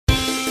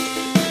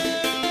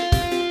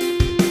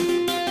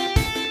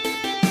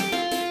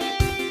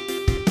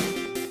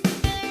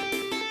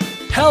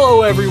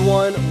Hello,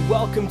 everyone.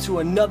 Welcome to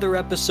another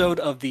episode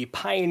of the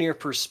Pioneer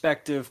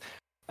Perspective.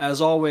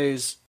 As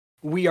always,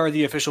 we are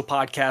the official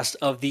podcast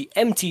of the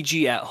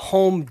MTG at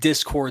Home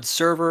Discord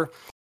server.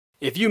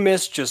 If you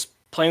miss just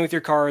playing with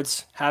your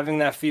cards, having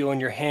that feel in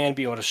your hand,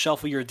 be able to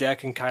shuffle your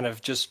deck and kind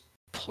of just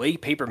play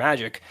paper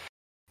Magic,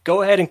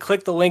 go ahead and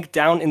click the link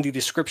down in the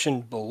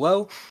description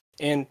below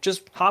and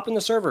just hop in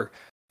the server.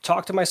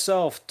 Talk to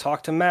myself,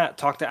 talk to Matt,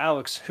 talk to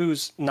Alex,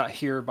 who's not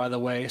here, by the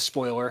way,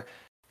 spoiler,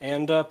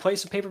 and play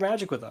some paper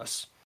Magic with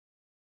us.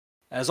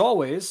 As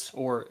always,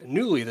 or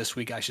newly this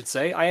week I should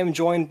say, I am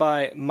joined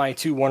by my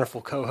two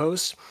wonderful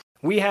co-hosts.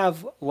 We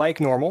have, like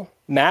normal,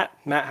 Matt.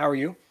 Matt, how are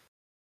you?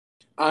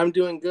 I'm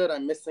doing good.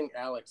 I'm missing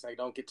Alex. I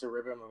don't get to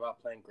rib him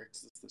about playing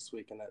Grixis this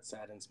week, and that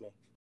saddens me.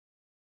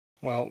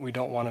 Well, we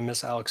don't want to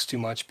miss Alex too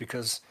much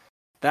because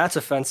that's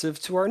offensive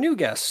to our new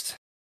guest.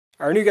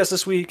 Our new guest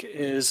this week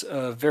is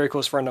a very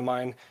close friend of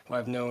mine who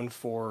I've known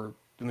for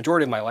the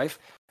majority of my life.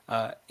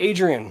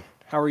 Adrian,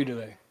 how are you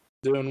today?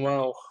 Doing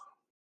well.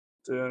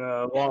 Doing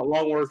a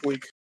long work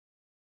week.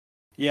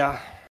 Yeah,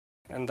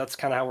 and that's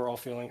kind of how we're all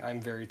feeling.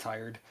 I'm very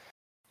tired,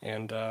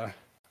 and I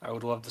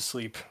would love to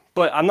sleep.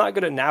 But I'm not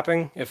good at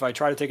napping. If I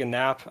try to take a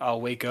nap,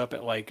 I'll wake up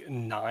at like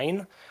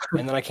 9,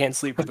 and then I can't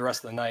sleep for the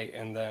rest of the night,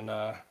 and then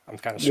I'm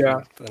kind of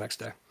screwed for the next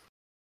day.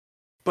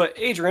 But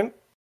Adrian,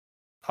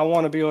 I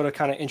want to be able to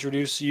kind of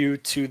introduce you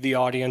to the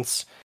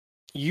audience.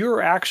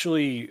 You're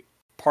actually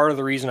part of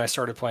the reason I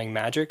started playing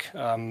Magic.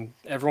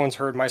 Everyone's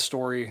heard my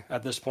story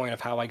at this point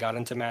of how I got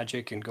into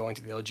Magic and going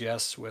to the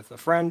LGS with a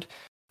friend.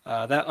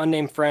 That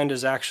unnamed friend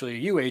is actually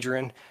you,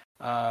 Adrian.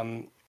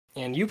 And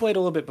you played a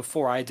little bit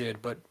before I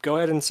did, but go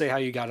ahead and say how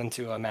you got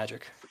into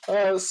Magic.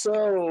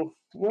 So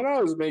when I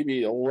was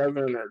maybe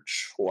 11 or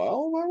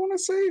 12, I want to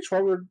say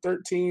 12 or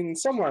 13,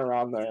 somewhere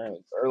around there,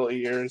 early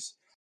years.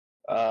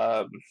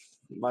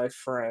 My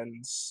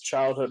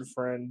childhood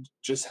friend,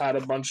 just had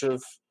a bunch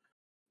of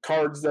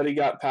cards that he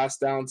got passed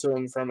down to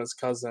him from his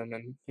cousin,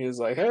 and he was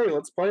like, "Hey,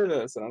 let's play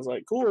this," and I was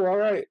like, "Cool, all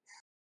right."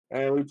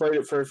 And we played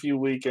it for a few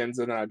weekends,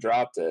 and then I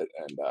dropped it.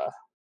 And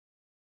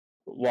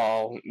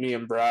while me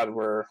and Brad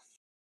were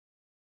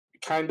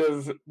kind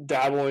of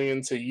dabbling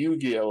into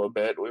Yu-Gi-Oh a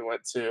bit, we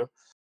went to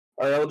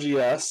our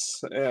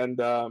LGS, and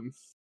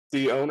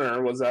the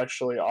owner was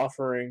actually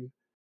offering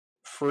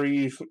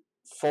free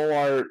full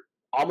art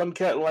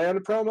Amonkhet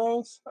land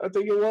promos, I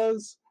think it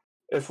was,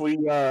 if we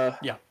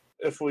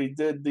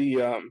did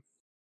the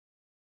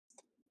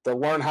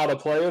learn how to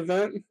play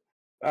event.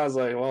 I was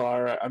like, well,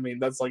 all right. I mean,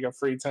 that's like a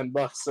free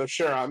 $10, so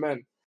sure, I'm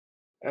in.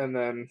 And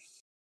then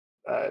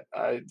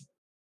I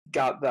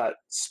got that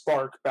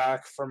spark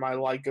back for my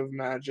like of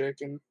Magic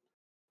and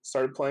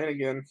started playing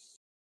again.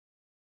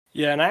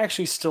 Yeah, and I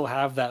actually still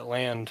have that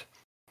land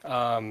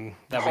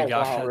that we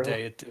got that really?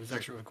 day. It was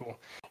actually really cool.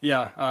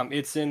 Yeah,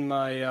 it's in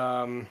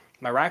my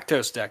my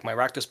Rakdos deck, my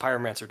Rakdos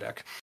Pyromancer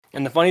deck.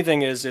 And the funny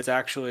thing is, it's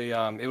actually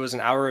it was an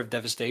Hour of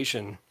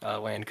Devastation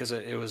land because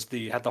it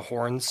had the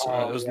horns.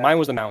 Mine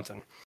was the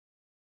mountain.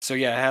 So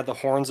yeah, it had the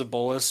horns of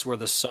Bolas where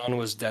the sun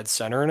was dead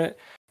center in it,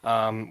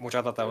 which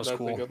I thought that was That's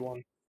cool. a good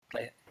one.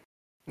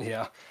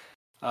 Yeah,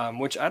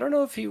 which I don't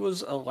know if he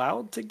was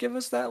allowed to give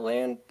us that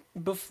land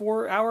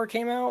before Hour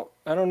came out.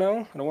 I don't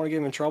know. I don't want to get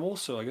him in trouble,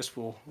 so I guess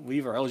we'll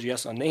leave our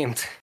LGS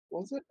unnamed.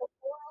 Was it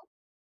before?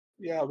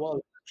 Yeah, it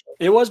was.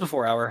 It was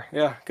before Hour,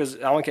 yeah, because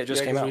Amonkhet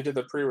just came out. We did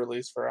the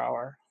pre-release for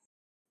Hour.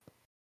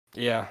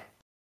 Yeah,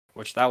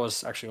 which that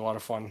was actually a lot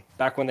of fun.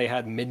 Back when they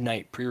had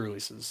midnight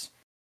pre-releases,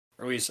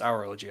 or at least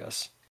our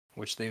LGS,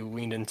 which they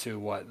leaned into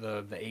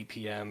the 8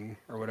 p.m.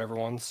 or whatever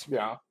ones.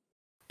 Yeah.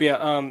 But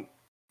yeah,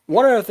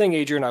 one other thing,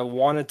 Adrian, I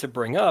wanted to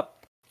bring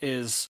up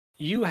is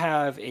you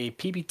have a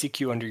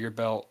PBTQ under your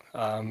belt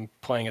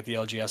playing at the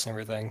LGS and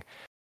everything,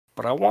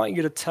 but I want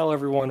you to tell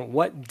everyone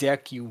what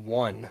deck you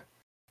won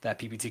that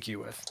PBTQ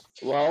with.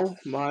 Well,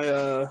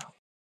 the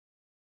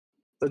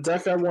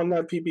deck I won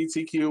that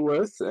PBTQ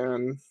with,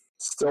 and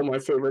still my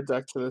favorite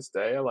deck to this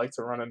day, I like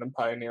to run it in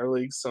Pioneer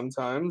Leagues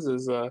sometimes,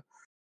 is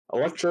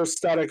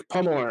Electrostatic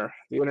Pummeler,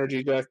 the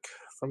energy deck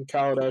from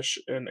Kaladesh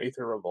and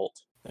Aether Revolt.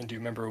 And do you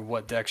remember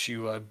what decks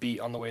you beat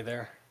on the way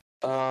there?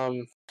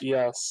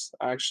 Yes.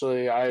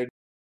 Actually, I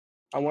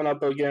went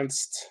up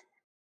against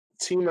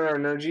Temur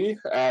Energy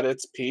at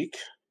its peak.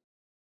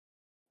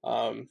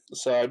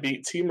 So I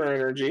beat Temur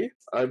Energy.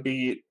 I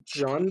beat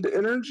Jund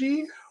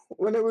Energy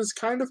when it was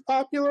kind of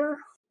popular,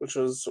 which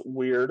was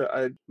weird.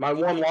 My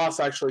one loss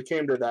actually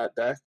came to that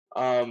deck.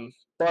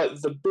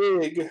 But the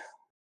big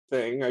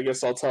thing, I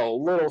guess I'll tell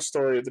a little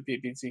story of the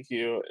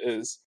PPTQ,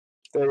 is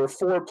there were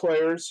 4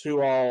 players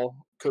who all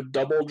could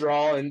double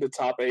draw into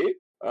top 8.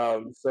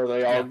 So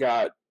they all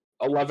got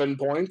 11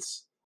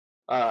 points.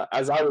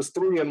 As I was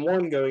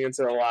 3-1 going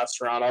into the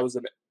last round, I was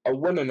a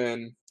winning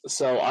in.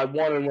 So I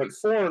won and went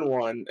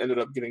 4-1, ended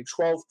up getting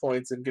 12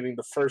 points and getting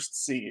the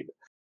first seed.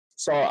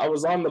 So I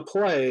was on the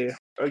play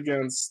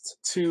against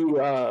 2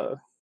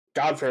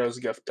 God Pharaoh's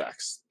Gift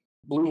decks,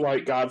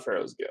 blue-white God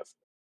Pharaoh's Gift,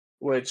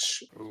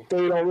 which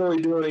they don't really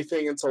do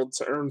anything until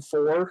turn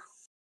 4.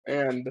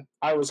 and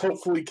I was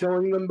hopefully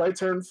killing them by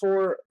turn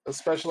 4,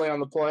 especially on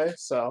the play.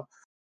 So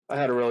I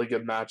had a really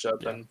good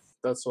matchup, and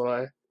that's what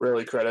I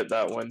really credit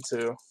that win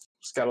to.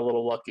 Just got a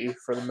little lucky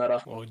for the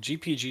meta. Well,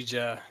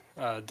 GPG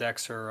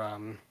decks are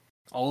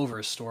all over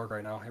his store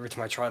right now. Every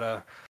time I try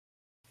to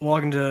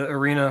log into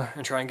Arena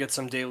and try and get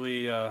some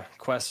daily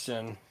quests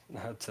in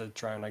to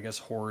try and, I guess,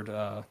 hoard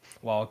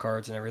wild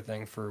cards and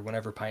everything for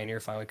whenever Pioneer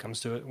finally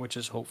comes to it, which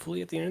is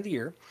hopefully at the end of the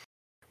year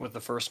with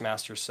the first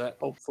Master set.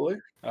 Hopefully.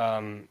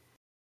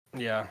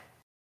 Yeah.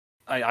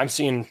 I'm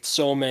seeing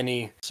so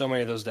many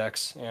of those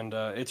decks, and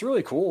it's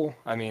really cool.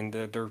 I mean,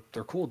 they're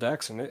cool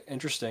decks and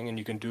interesting, and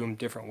you can do them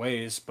different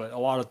ways. But a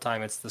lot of the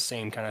time, it's the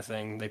same kind of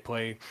thing. They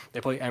play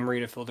Emery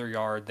to fill their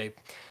yard.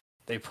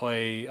 They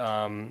play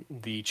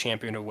the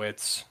Champion of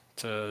Wits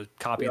to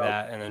copy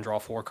that and then draw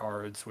 4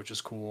 cards, which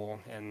is cool.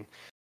 And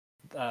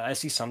I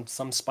see some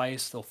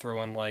spice. They'll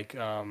throw in like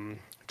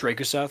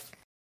Dracoseth,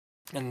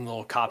 and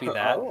they'll copy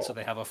that, so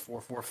they have a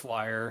 4/4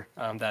 flyer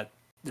that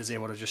is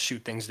able to just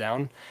shoot things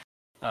down.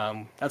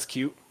 That's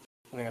cute.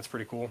 I think that's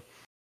pretty cool.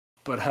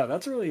 But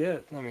that's really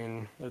it. I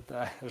mean,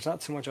 there's not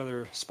too much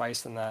other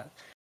spice than that.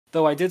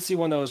 Though I did see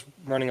one that was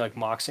running like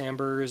Mox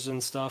Ambers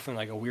and stuff and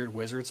like a weird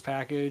Wizards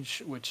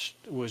package, which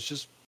was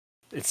just,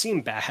 it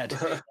seemed bad.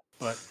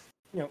 But,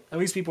 at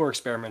least people were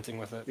experimenting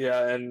with it.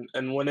 Yeah,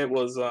 and when it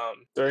was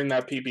during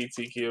that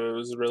PPTQ, it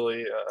was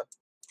really,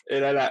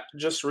 it had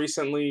just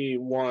recently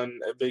won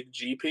a big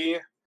GP,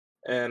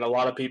 and a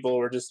lot of people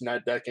were just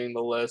net decking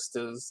the list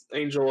as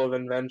Angel of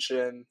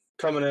Invention,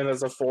 coming in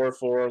as a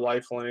 4/4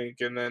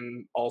 lifelink, and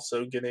then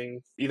also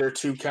getting either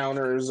 2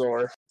 counters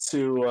or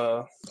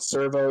 2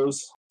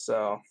 servos.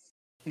 So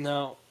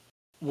now,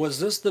 was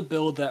this the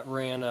build that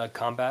ran a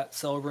Combat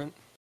Celebrant?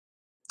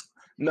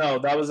 No,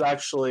 that was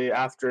actually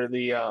after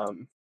the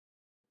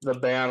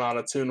ban on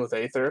Attune with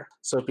Aether,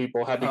 so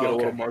people had to get a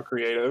little more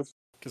creative.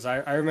 Because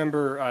I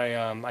remember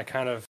I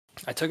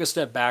took a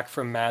step back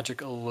from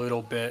Magic a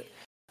little bit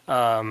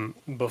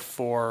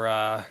before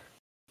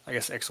I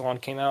guess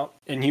Ixalan came out,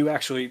 and you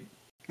actually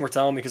were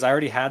telling me, because I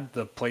already had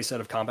the playset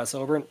of Combat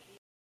Celebrant,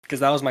 because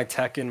that was my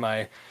tech in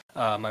my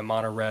my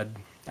mono red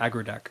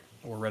aggro deck,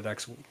 or red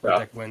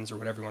deck wins, or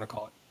whatever you want to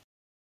call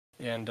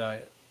it. And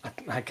I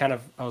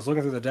was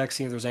looking through the deck,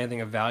 seeing if there was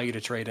anything of value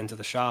to trade into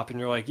the shop, and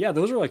you're like, yeah,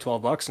 those are like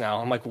 $12 now.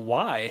 I'm like,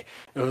 why?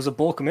 It was a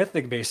bulk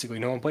mythic, basically.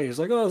 No one played. It's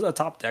like, oh, it was a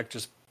top deck,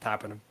 just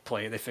happened to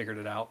play it. They figured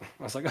it out.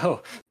 I was like,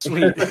 oh,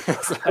 sweet.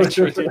 So I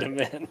traded him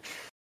in.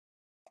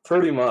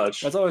 Pretty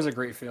much. That's always a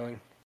great feeling.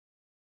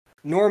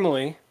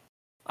 Normally,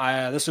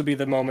 this would be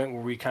the moment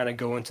where we kind of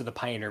go into the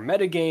Pioneer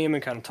metagame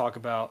and kind of talk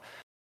about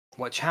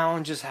what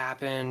challenges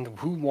happened,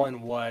 who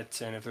won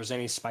what, and if there's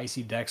any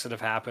spicy decks that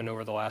have happened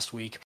over the last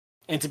week.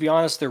 And to be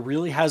honest, there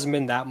really hasn't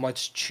been that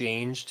much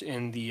changed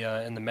in the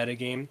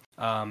metagame.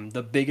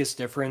 The biggest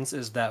difference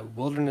is that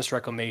Wilderness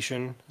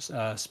Reclamation,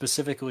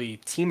 specifically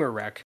Temur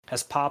Rec,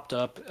 has popped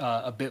up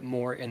a bit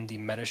more in the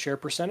meta share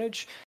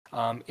percentage.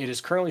 It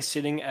is currently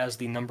sitting as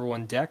the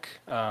 #1 deck,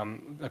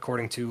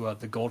 according to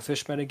the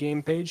Goldfish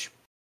metagame page.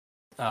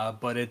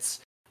 But it's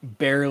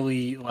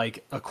barely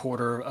like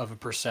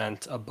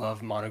 0.25%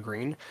 above Mono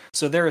Green.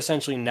 So they're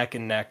essentially neck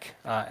and neck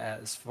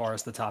as far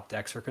as the top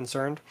decks are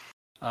concerned.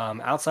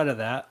 Outside of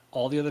that,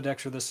 all the other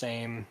decks are the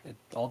same.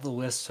 All the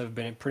lists have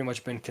been pretty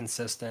much been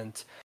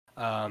consistent.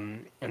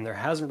 And there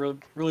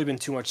hasn't really been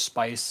too much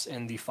spice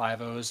in the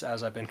 5.0s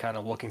as I've been kind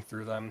of looking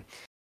through them.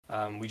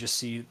 We just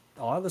see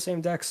a lot of the same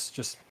decks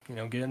just,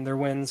 getting their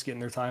wins, getting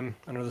their time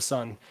under the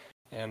sun.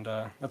 And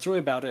that's really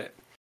about it.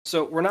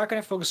 So we're not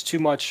going to focus too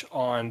much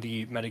on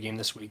the metagame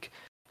this week.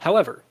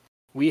 However,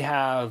 we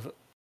have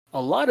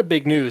a lot of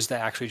big news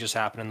that actually just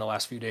happened in the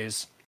last few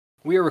days.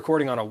 We are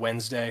recording on a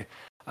Wednesday.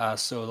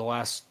 So the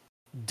last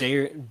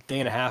day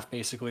and a half,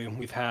 basically,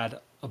 we've had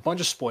a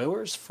bunch of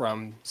spoilers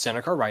from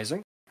Zendikar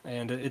Rising.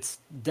 And it's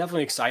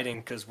definitely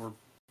exciting because we're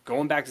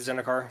going back to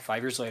Zendikar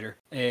 5 years later.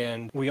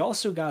 And we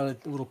also got a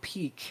little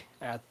peek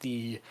at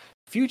the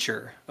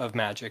future of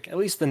Magic, at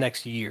least the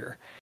next year.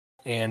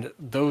 And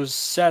those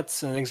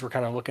sets and things we're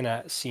kind of looking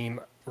at seem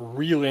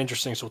really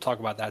interesting, so we'll talk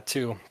about that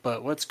too.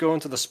 But let's go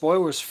into the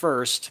spoilers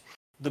first.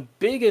 The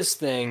biggest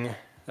thing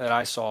that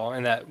I saw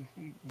and that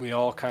we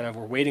all kind of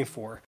were waiting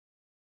for,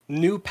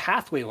 new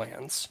pathway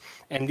lands.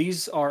 And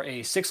these are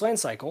a 6-land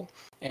cycle,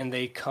 and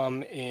they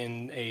come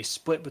in a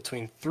split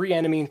between 3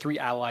 enemy and 3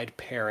 allied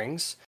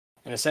pairings.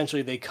 And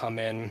essentially they come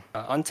in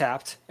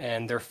untapped,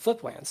 and they're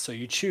flip lands. So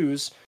you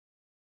choose,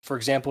 for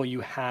example,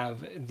 you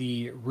have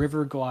the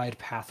River Glide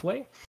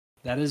Pathway.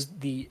 That is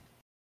the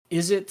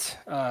Izzet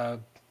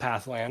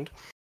Pathland,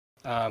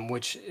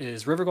 which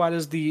is River Glide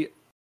is the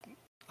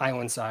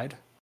island side,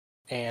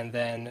 and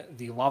then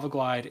the Lava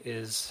Glide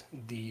is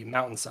the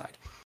mountain side.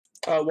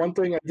 One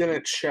thing I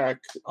didn't check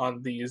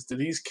on these, do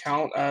these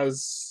count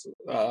as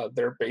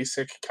their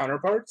basic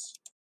counterparts?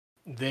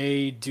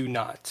 They do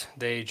not.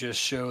 They just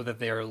show that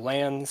they are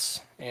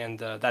lands, and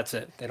that's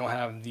it. They don't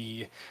have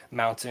the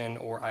mountain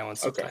or island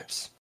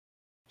subtypes.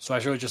 So I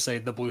should just say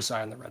the blue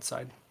side and the red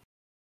side.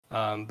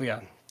 But yeah,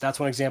 that's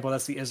one example.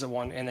 That's the Izzet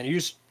one. And then you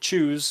just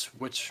choose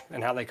which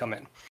and how they come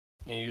in.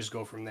 And you just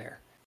go from there.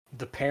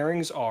 The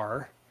pairings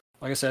are,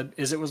 like I said,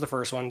 Izzet was the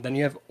first one. Then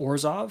you have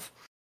Orzhov.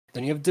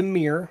 Then you have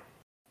Dimir,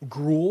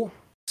 Gruul,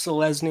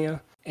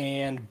 Selesnya,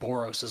 and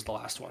Boros is the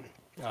last one.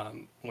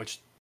 Which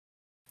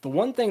the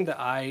one thing that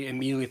I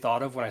immediately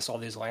thought of when I saw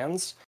these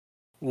lands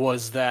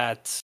was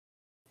that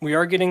we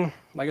are getting,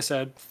 like I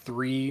said,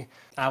 3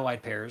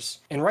 allied pairs.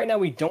 And right now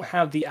we don't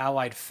have the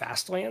allied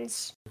fast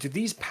lands. Do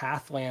these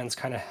path lands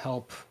kind of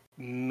help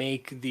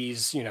make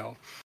these,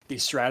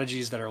 these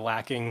strategies that are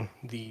lacking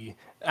the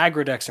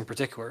aggro decks in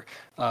particular,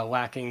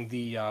 lacking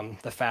the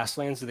fast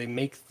lands? Do they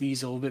make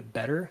these a little bit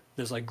better?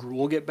 Does like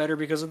Gruul get better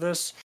because of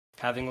this?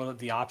 Having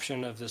the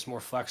option of this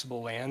more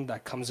flexible land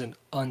that comes in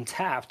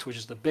untapped, which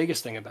is the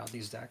biggest thing about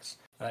these decks.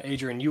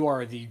 Adrian, you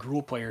are the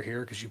Gruul player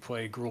here because you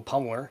play Gruul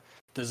Pummeler.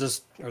 Does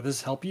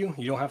this help you?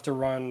 You don't have to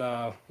run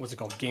what's it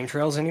called, game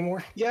trails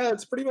anymore? Yeah,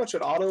 it's pretty much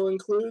an auto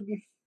include.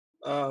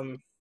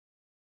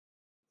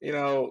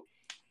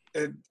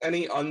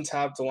 Any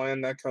untapped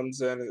land that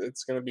comes in,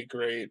 it's going to be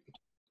great.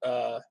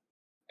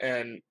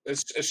 And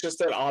it's just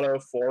an auto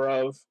 4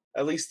 of,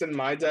 at least in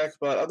my deck,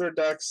 but other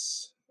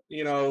decks,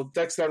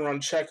 decks that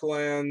run check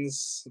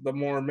lands, the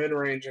more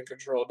mid-range and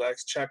control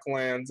decks, check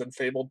lands and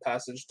Fabled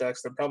Passage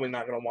decks, they're probably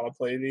not going to want to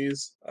play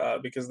these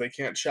because they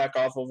can't check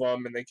off of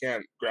them and they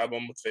can't grab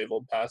them with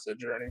Fabled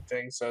Passage or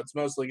anything. So it's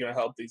mostly going to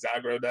help these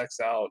aggro decks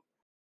out.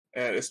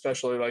 And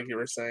especially, like you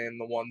were saying,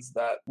 the ones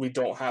that we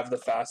don't have the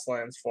fast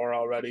lands for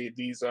already.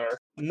 These are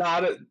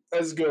not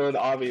as good,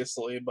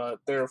 obviously, but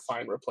they're a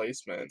fine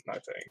replacement, I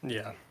think.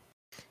 Yeah.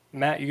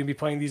 Matt, you gonna be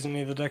playing these in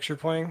any of the decks you're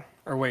playing?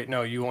 Or wait,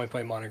 no, you only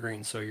play mono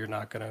green, so you're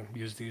not gonna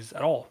use these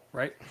at all,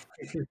 right?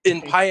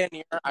 In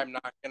Pioneer, I'm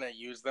not gonna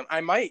use them.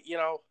 I might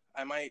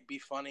be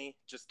funny,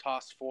 just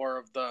toss 4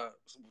 of the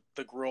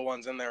Gruul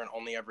ones in there and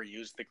only ever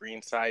use the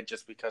green side,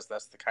 just because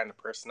that's the kind of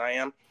person I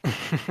am.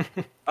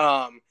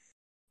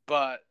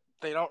 But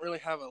they don't really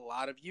have a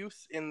lot of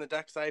use in the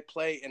decks I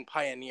play in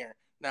Pioneer.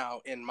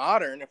 Now, in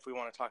Modern, if we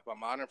want to talk about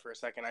Modern for a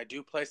second, I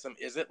do play some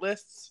Izzet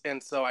lists,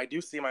 and so I do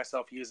see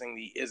myself using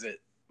the Izzet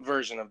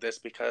version of this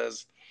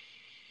because,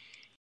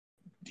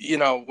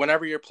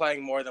 whenever you're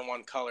playing more than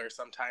one color,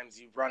 sometimes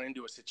you run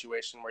into a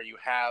situation where you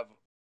have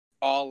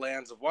all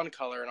lands of one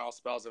color and all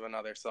spells of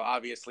another. So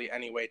obviously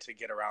any way to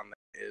get around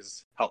that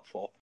is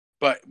helpful.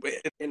 But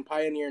in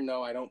Pioneer,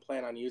 no, I don't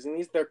plan on using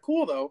these. They're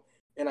cool, though,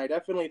 and I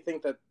definitely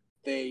think that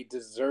they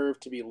deserve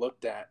to be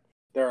looked at.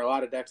 There are a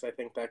lot of decks I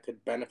think that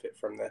could benefit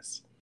from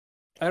this.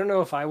 I don't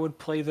know if I would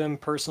play them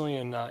personally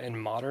in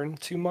Modern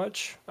too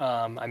much.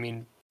 I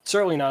mean,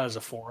 certainly not as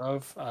a 4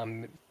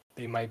 of.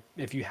 They might,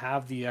 if you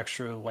have the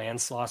extra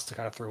land slots to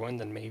kind of throw in,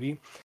 then maybe.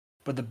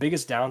 But the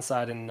biggest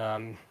downside in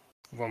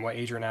from what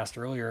Adrian asked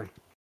earlier,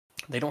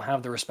 they don't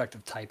have the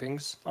respective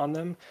typings on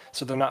them,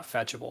 so they're not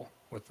fetchable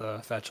with the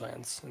fetch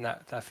lands, and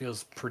that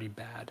feels pretty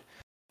bad.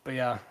 But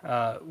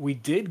yeah, we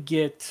did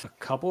get a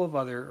couple of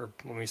other, or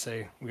when we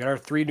say we got our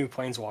 3 new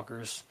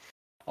planeswalkers,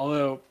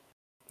 although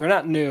they're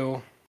not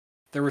new,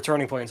 they're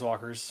returning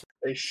planeswalkers.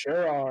 They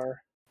sure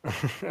are.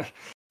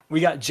 We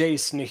got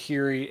Jace,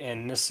 Nahiri,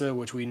 and Nissa,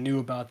 which we knew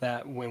about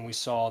that when we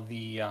saw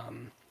the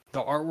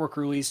artwork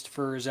released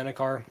for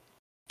Zendikar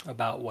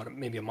about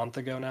maybe a month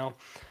ago now.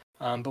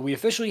 But we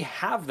officially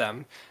have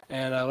them,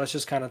 and let's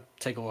just kind of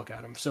take a look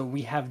at them. So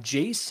we have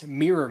Jace,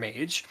 Mirror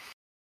Mage,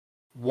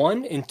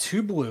 1 and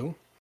 2 blue.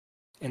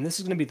 And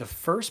this is going to be the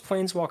first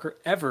Planeswalker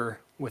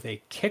ever with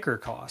a kicker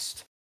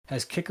cost.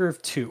 Has kicker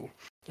of 2,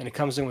 and it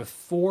comes in with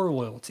 4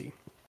 loyalty.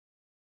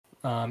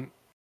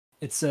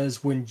 It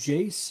says, when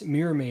Jace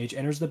Mirror Mage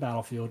enters the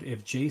battlefield,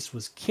 if Jace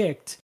was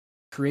kicked,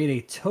 create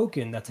a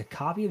token that's a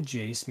copy of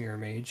Jace Mirror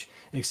Mage,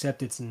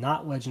 except it's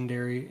not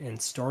legendary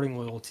and starting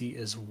loyalty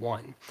is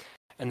 1.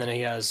 And then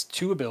he has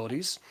 2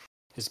 abilities.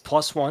 His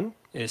 +1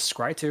 is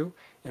Scry 2,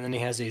 and then he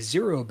has a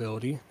 0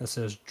 ability that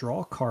says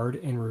draw a card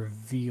and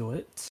reveal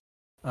it.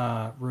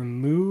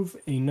 Remove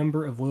a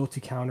number of loyalty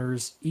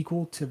counters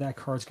equal to that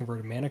card's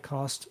converted mana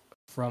cost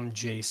from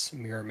Jace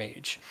Mirror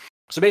Mage.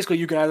 So basically,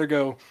 you can either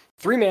go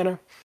 3 mana,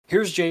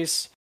 here's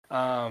Jace,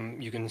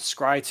 you can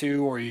scry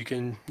 2, or you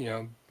can,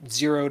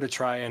 0 to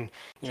try and,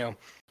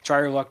 try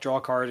your luck, draw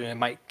a card, and it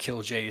might kill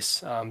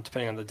Jace,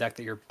 depending on the deck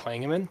that you're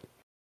playing him in.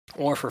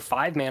 Or for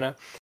 5 mana,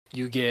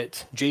 you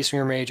get Jace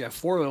Mirror Mage at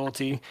 4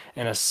 loyalty,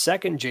 and a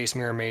second Jace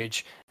Mirror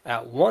Mage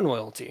at 1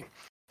 loyalty.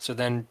 So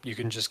then you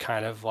can just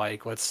kind of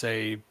let's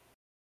say,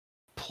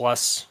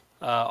 plus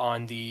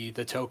on the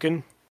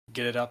token,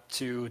 get it up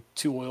to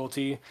 2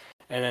 loyalty,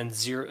 and then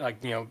 0,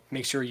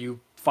 make sure you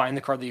find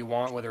the card that you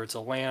want, whether it's a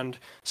land,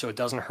 so it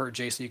doesn't hurt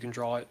Jace, so you can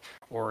draw it,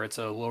 or it's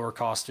a lower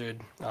costed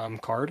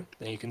card.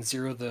 Then you can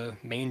 0 the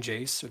main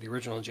Jace, or the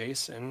original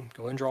Jace, and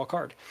go and draw a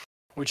card,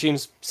 which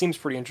seems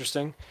pretty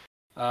interesting.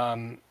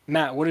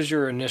 Matt, what is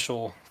your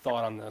initial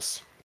thought on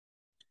this?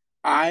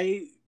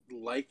 I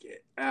like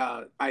it.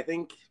 I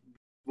think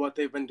what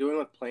they've been doing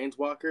with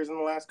Planeswalkers in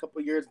the last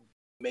couple of years,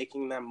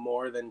 making them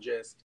more than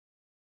just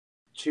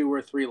 2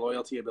 or 3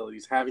 loyalty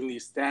abilities, having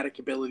these static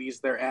abilities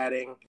they're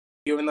adding,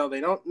 even though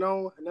they don't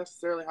know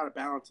necessarily how to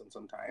balance them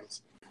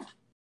sometimes.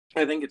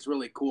 I think it's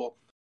really cool.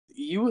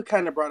 You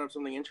kind of brought up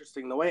something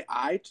interesting. The way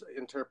I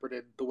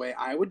interpreted the way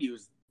I would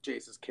use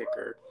Jace's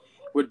kicker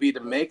would be to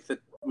make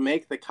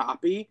the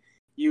copy,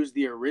 use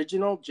the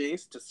original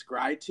Jace to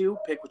scry to,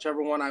 pick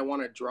whichever one I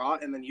want to draw,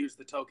 and then use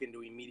the token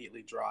to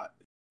immediately draw it.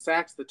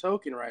 Sacks the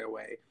token right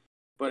away,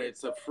 but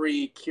it's a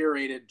free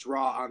curated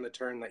draw on the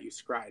turn that you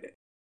scried it.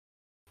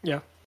 Yeah.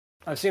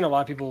 I've seen a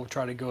lot of people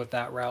try to go with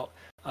that route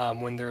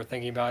when they're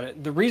thinking about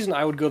it. The reason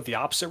I would go the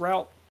opposite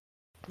route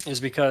is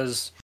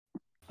because,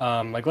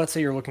 like, let's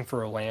say you're looking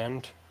for a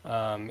land,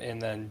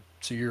 and then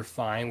so you're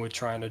fine with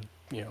trying to,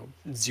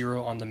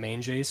 zero on the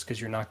main Jace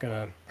because you're not going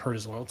to hurt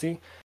his loyalty.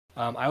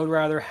 I would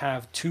rather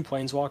have 2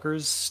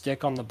 planeswalkers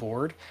stick on the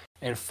board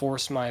and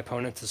force my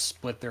opponent to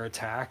split their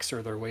attacks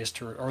or their ways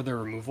to or their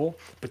removal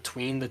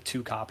between the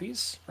 2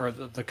 copies, or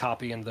the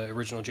copy and the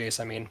original Jace.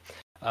 I mean,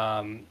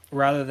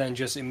 rather than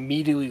just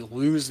immediately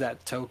lose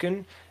that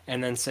token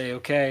and then say,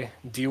 okay,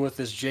 deal with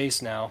this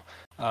Jace now,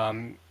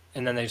 and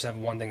then they just have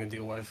one thing to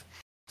deal with.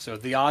 So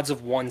the odds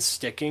of one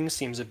sticking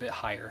seems a bit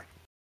higher,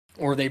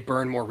 or they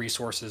burn more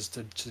resources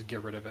to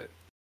get rid of it.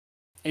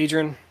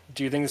 Adrian,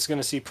 do you think this is going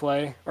to see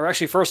play? Or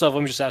actually, first off,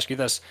 let me just ask you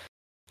this.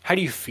 How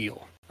do you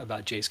feel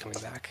about Jace coming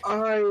back?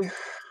 I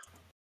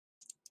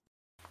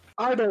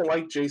don't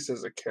like Jace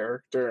as a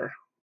character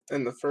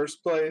in the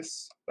first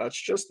place.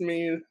 That's just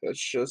me.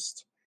 That's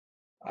just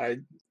I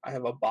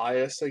have a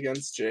bias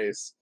against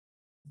Jace.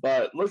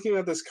 But looking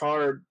at this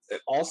card,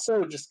 it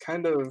also just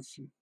kind of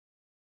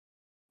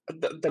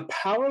the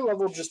power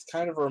level just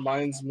kind of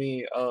reminds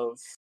me of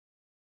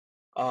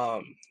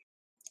Ixalan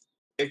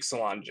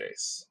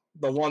Jace,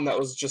 the one that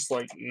was just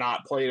like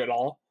not played at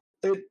all.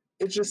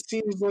 It just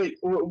seems like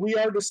we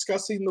are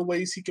discussing the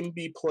ways he can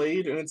be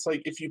played, and it's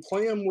like if you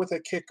play him with a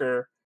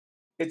kicker,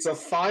 it's a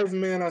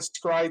 5-mana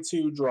scry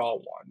 2 draw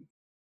 1,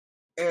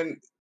 and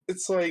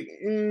it's like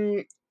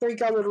I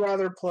think I would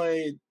rather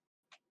play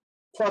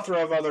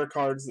plethora of other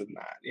cards than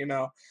that,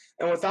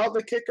 And without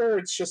the kicker,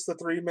 it's just the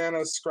 3-mana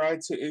scry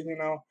 2.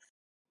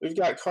 We've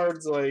got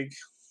cards like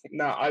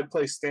now I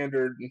play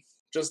Standard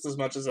just as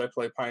much as I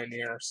play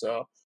Pioneer,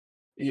 so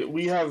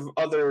we have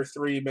other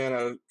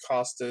 3-mana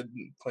costed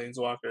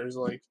planeswalkers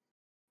like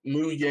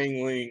Mu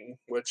Yangling,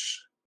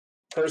 which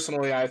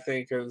personally I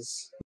think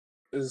is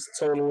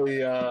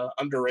totally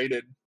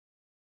underrated.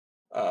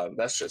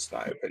 That's just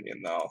my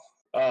opinion, though.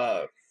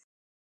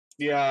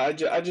 Yeah,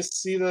 I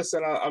just see this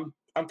and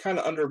I'm kind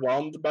of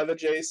underwhelmed by the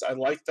Jace. I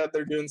like that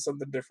they're doing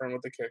something different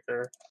with the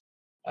kicker.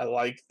 I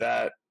like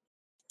that,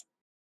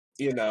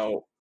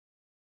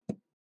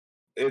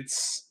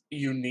 it's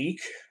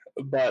unique,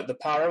 but the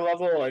power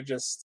level,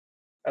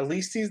 at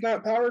least he's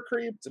not power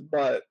creeped,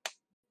 but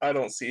I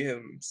don't see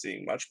him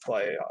seeing much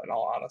play, in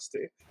all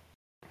honesty.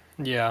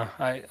 Yeah,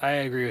 I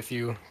agree with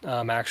you,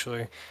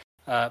 actually.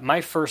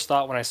 My first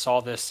thought when I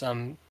saw this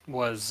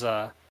was,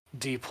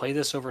 do you play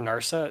this over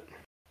Narset?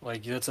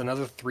 Like, that's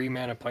another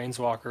 3-mana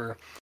planeswalker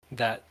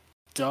that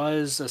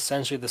does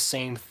essentially the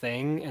same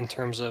thing in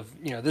terms of,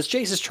 this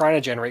Jace is trying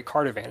to generate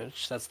card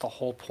advantage. That's the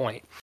whole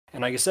point.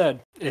 And like I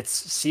said, its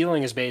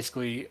ceiling is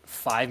basically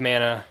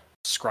 5-mana,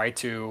 scry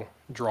 2,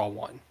 draw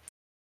 1.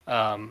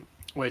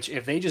 Which,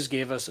 if they just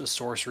gave us a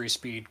sorcery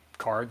speed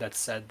card that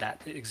said that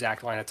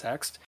exact line of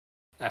text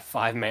at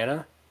 5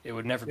 mana, it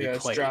would never be played.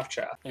 It's draft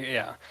chat.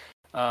 Yeah.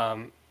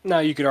 Now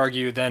you could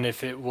argue then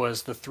if it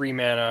was the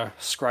 3-mana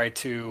scry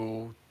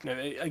 2,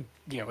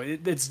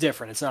 it's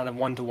different. It's not a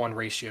 1-to-1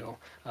 ratio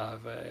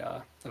of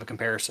a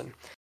comparison.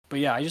 But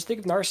yeah, I just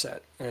think of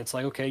Narset, and it's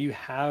like, okay, you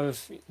have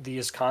the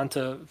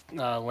Iskanta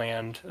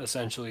land,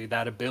 essentially,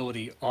 that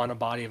ability on a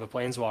body of a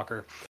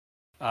planeswalker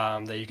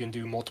that you can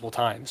do multiple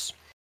times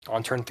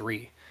on turn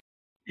 3.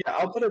 Yeah,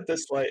 I'll put it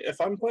this way.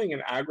 If I'm playing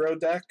an aggro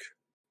deck,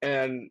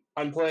 and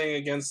I'm playing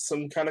against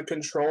some kind of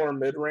control or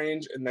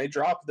mid-range, and they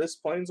drop this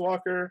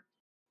planeswalker,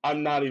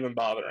 I'm not even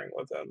bothering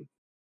with him.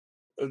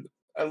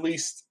 At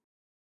least,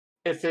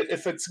 if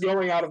it's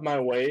going out of my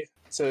way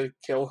to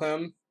kill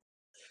him,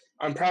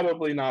 I'm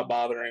probably not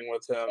bothering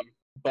with him.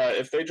 But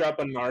if they drop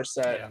a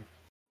Narset,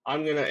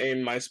 I'm going to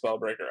aim my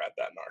Spellbreaker at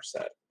that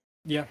Narset.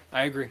 Yeah,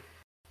 I agree.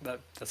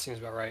 That seems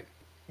about right.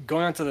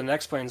 Going on to the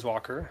next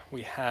planeswalker,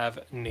 we have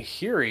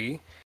Nahiri,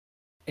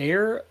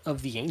 Heir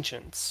of the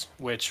Ancients,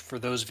 which, for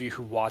those of you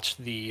who watched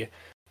the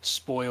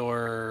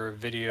spoiler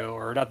video,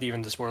 or not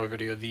even the spoiler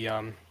video,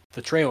 the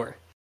trailer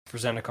for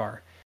Zendikar,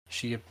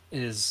 she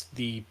is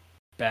the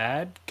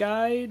bad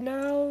guy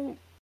now,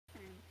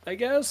 I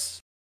guess?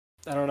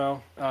 I don't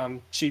know.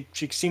 She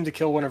seemed to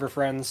kill one of her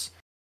friends,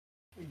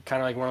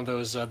 kind of like one of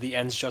those the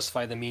ends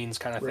justify the means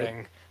kind of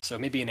thing. So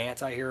maybe an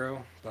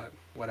anti-hero, but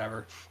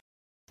whatever.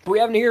 But we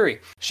have Nahiri.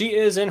 She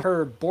is in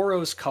her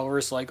Boros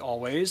colors, like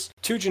always.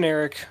 2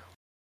 generic,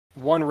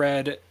 1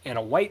 red, and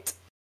a white.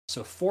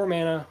 So 4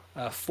 mana,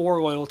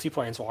 4 loyalty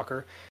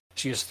planeswalker.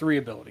 She has 3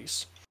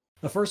 abilities.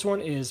 The first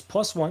one is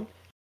 +1.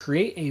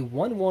 Create a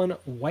 1/1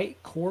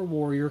 white core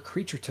warrior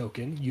creature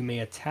token. You may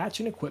attach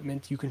an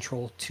equipment you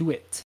control to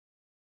it.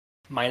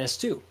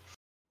 -2.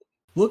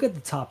 Look at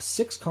the top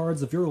 6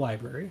 cards of your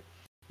library.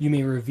 You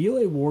may reveal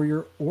a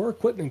warrior or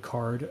equipment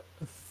card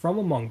from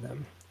among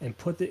them and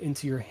put it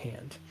into your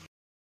hand.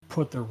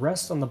 Put the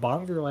rest on the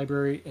bottom of your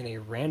library in a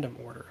random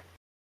order.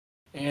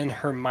 And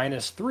her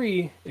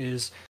 -3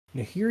 is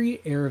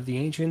Nahiri, Heir of the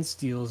Ancients,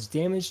 deals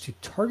damage to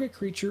target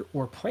creature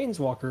or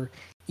planeswalker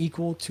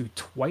equal to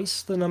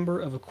twice the number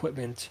of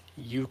equipment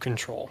you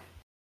control.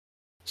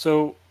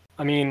 So,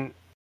 I mean,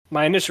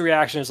 my initial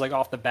reaction is like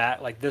off the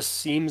bat, like this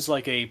seems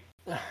like a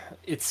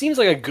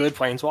good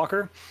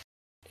planeswalker,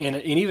 and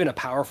even a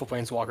powerful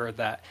planeswalker at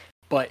that.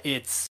 But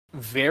it's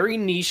very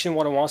niche in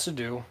what it wants to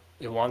do.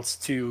 It wants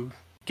to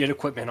get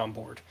equipment on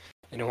board,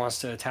 and it wants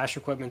to attach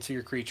equipment to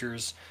your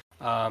creatures.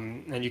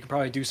 And you can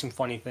probably do some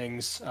funny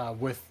things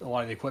with a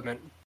lot of the equipment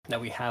that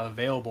we have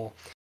available.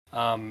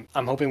 I'm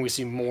hoping we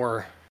see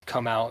more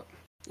come out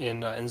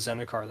in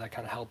Zendikar that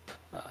kind of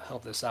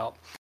help this out.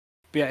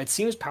 But yeah, it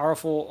seems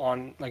powerful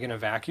on like in a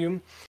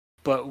vacuum,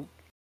 but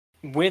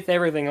with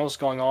everything else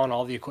going on,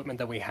 all the equipment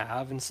that we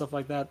have and stuff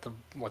like that,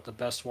 the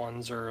best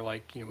ones are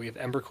like, we have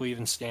Embercleave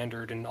in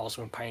Standard and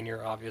also in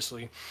Pioneer,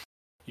 obviously.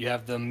 You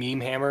have the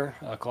Meme Hammer,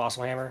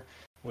 Colossal Hammer,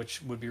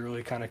 which would be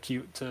really kind of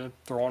cute to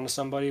throw onto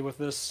somebody with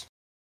this.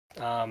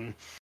 Actually,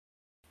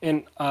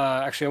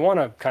 I want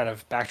to kind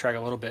of backtrack a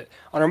little bit.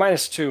 On our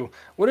 -2,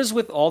 what is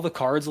with all the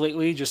cards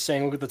lately? Just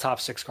saying, look at the top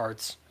 6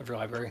 cards of your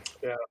library.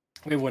 Yeah.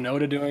 We have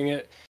Winota doing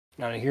it.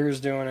 Now Nahiri's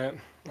doing it.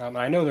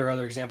 I know there are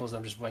other examples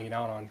I'm just blanking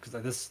out on because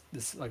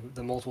this like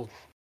the multiple.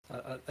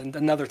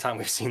 Another time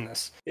we've seen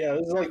this. Yeah,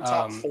 it was like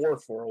top 4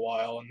 for a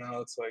while, and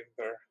now it's like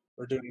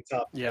we're doing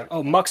top. Yeah.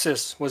 Oh,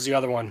 Muxus was the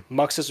other one.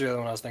 Muxus was the other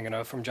one I was thinking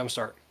of from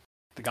Jumpstart,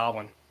 the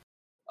Goblin.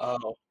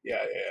 Oh,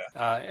 yeah.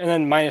 And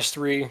then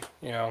 -3,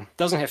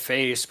 doesn't hit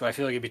face, but I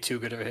feel like it'd be too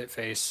good of a hit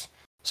face.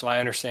 So I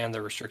understand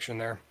the restriction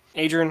there.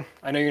 Adrian,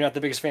 I know you're not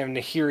the biggest fan of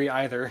Nahiri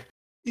either.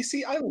 You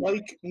see, I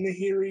like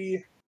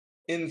Nahiri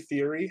in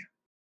theory,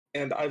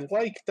 and I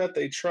like that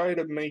they try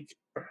to make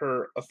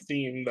her a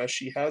theme, that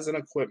she has an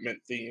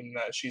equipment theme,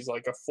 that she's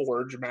like a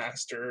forge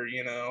master,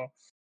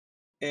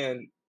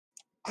 and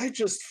I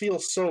just feel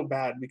so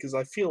bad because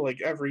I feel like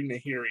every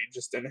Nahiri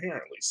just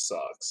inherently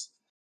sucks.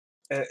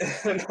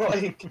 And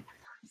like,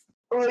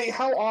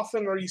 how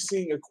often are you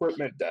seeing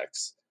equipment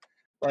decks?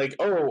 Like,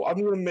 oh,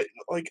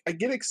 I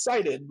get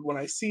excited when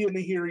I see a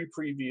Nahiri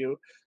preview.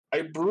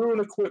 I brew an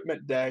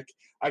equipment deck.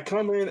 I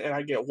come in and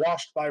I get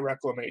washed by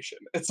Reclamation.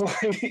 It's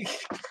like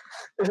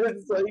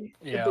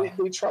Yeah.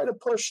 they try to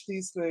push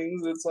these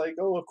things. It's like,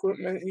 oh,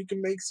 equipment, you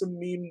can make some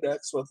meme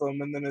decks with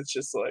them, and then it's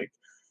just like,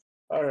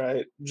 all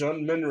right,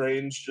 Jund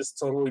Minrange just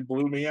totally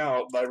blew me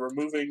out by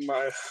removing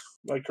my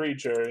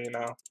creature,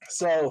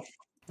 So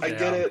I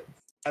get it.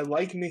 I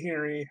like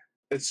Nahiri.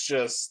 It's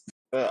just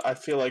I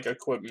feel like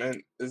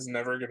equipment is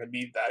never going to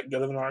be that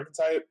good of an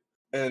archetype,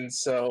 and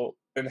so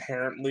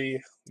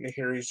inherently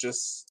Nahiri's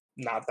just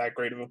not that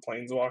great of a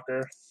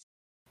planeswalker.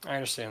 I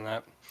understand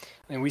that.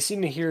 I mean, we see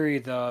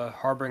Nahiri the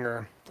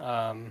Harbinger,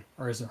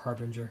 or is it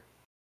Harbinger?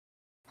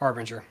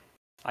 Harbinger.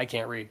 I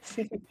can't read.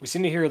 We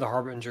seem to hear the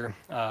Harbinger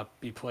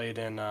be played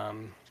in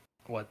the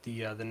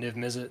Niv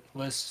Mizzet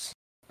lists,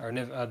 or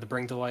the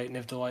Bring Delight,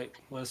 Niv Delight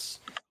lists.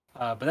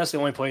 But that's the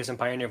only place in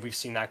Pioneer we've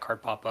seen that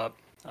card pop up.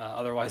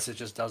 Otherwise, it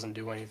just doesn't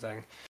do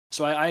anything.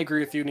 So I agree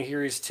with you.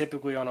 Nahiri's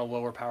typically on a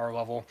lower power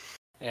level,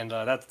 and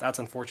that's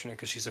unfortunate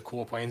because she's a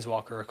cool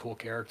planeswalker, a cool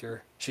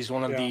character. She's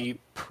one of the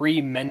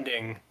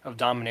pre-mending of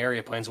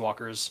Dominaria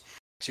planeswalkers.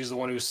 She's the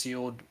one who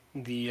sealed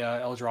the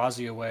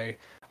Eldrazi away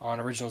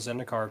on original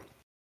Zendikar.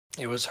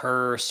 It was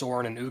her,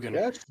 Sorin, and Ugin.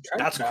 Yeah,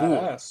 that's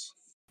cool.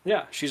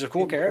 Yeah, she's a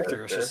cool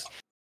character.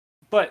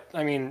 But,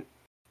 I mean,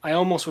 I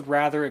almost would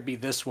rather it be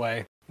this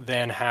way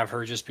than have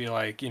her just be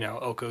like,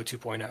 Oko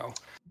 2.0.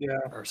 Yeah.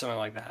 Or something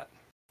like that.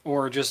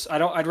 Or just,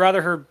 I'd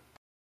rather her,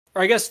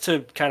 or I guess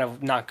to kind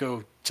of not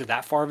go to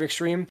that far of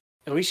extreme,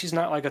 at least she's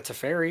not like a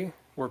Teferi,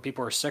 where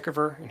people are sick of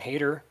her and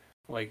hate her.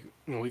 Like,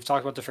 we've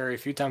talked about Teferi a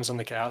few times on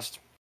the cast.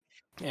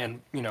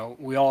 And,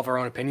 we all have our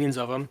own opinions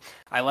of him.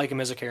 I like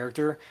him as a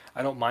character.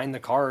 I don't mind the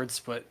cards,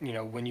 but,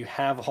 when you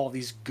have all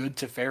these good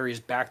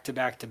Teferis back to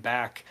back to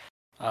back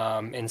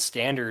in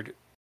Standard,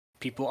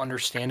 people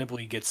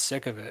understandably get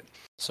sick of it.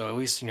 So at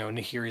least,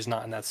 Nahiri's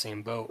not in that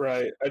same boat.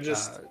 Right.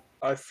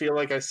 I feel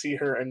like I see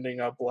her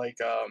ending up like,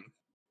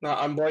 no,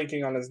 I'm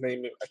blanking on his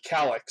name,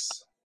 Calyx.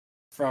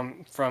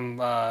 From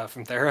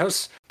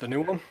Theros, the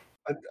new one?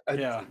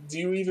 Yeah.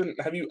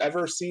 Have you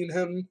ever seen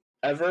him,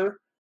 ever?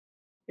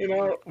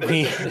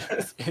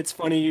 It's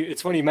funny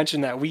you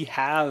mentioned that. We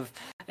have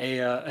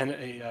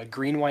a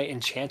green white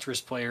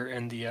enchantress player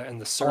in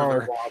the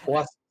server. Oh,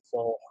 bless his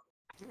soul.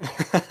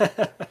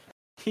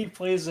 He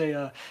plays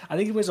I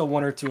think he plays a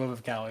 1 or 2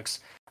 of Calyx,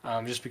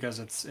 just because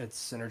it's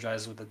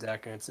synergized with the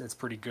deck and it's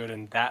pretty good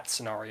in that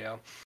scenario.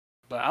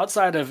 But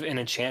outside of an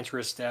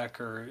enchantress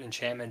deck or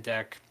enchantment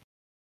deck,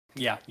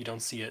 yeah, you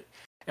don't see it.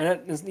 And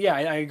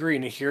I agree.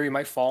 Nahiri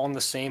might fall in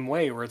the same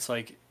way, where it's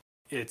like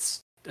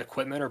it's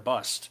equipment or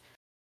bust.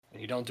 And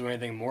you don't do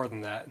anything more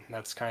than that. And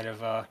that's kind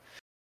of,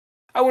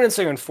 I wouldn't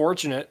say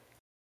unfortunate,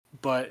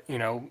 but,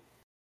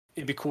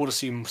 it'd be cool to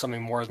see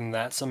something more than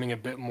that, something a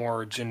bit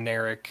more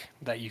generic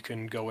that you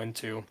can go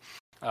into,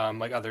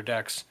 like other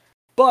decks.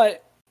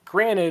 But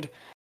granted,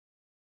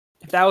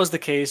 if that was the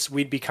case,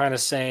 we'd be kind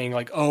of saying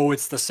like, oh,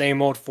 it's the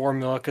same old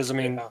formula. Because I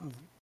mean, Yeah.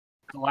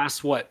 the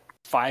last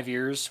 5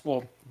 years?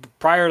 Well,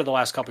 prior to the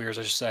last couple years,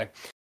 I should say,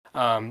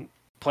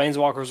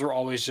 Planeswalkers were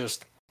always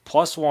just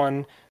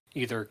 +1,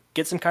 either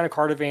get some kind of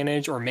card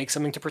advantage or make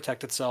something to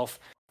protect itself,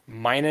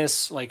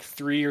 minus like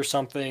 3 or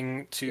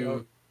something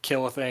to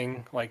kill a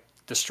thing, like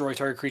destroy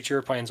target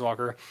creature,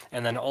 Planeswalker,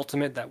 and then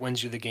ultimate that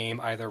wins you the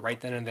game either right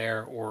then and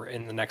there or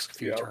in the next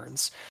few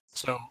turns.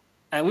 So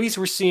at least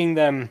we're seeing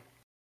them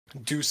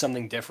do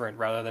something different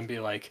rather than be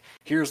like,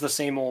 here's the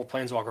same old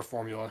Planeswalker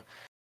formula.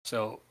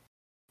 So,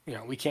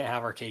 we can't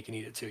have our cake and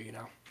eat it too,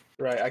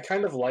 Right. I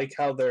kind of like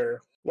how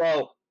they're,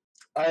 well,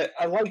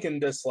 I like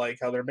and dislike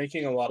how they're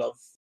making a lot of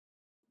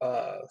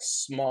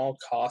small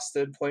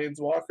costed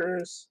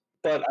planeswalkers,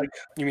 but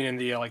You mean in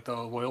the like the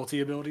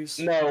loyalty abilities?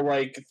 no,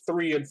 like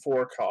 3 and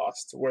 4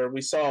 cost, where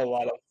we saw a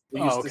lot of,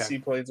 we used to okay. see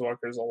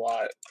planeswalkers a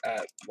lot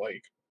at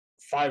like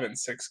 5 and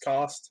 6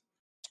 cost.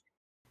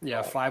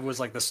 Yeah, 5 was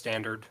like the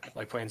standard,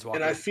 like Planeswalker.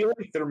 And I feel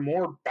like they're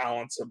more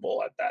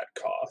balanceable at that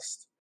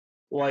cost.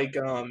 Like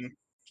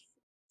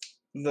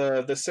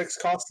the 6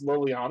 cost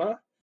Liliana,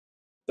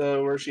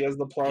 where she has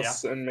the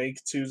plus and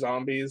make 2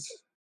 zombies,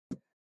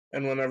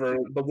 and whenever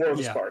the War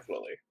of Spark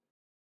Lily.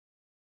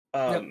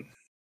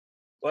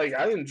 Like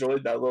I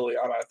enjoyed that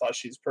Liliana. I thought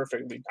she's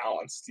perfectly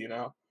balanced,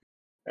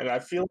 and I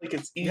feel like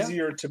it's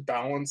easier to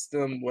balance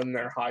them when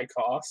they're high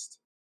cost.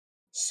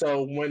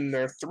 So when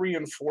they're 3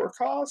 and 4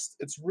 cost,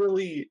 it's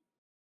really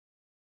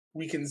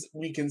we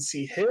can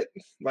see hit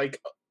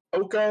like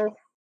Oko,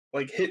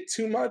 like hit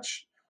too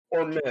much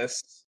or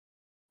miss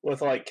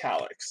with like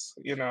Calyx.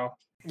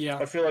 Yeah.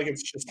 I feel like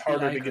it's just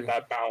harder to get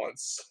that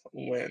balance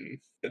when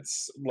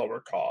it's lower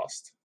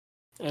cost.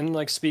 And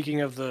like speaking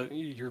of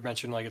you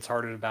mentioned like it's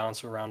harder to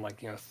balance around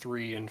like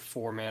 3 and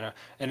 4 mana,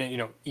 and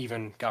then,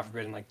 even God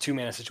forbid in like 2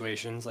 mana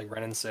situations like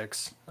Ren and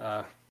 6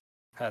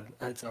 had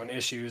its own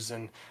issues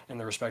in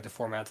the respective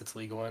formats it's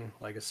legal in,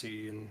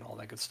 Legacy and all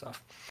that good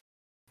stuff.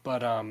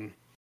 But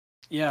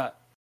yeah,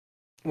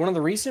 one of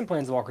the recent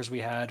Planeswalkers we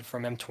had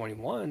from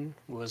M21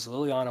 was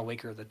Liliana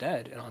Waker of the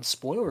Dead, and on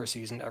spoiler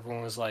season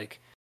everyone was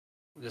like,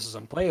 this is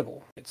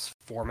unplayable. It's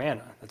 4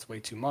 mana. That's way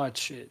too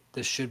much.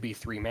 This should be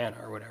 3 mana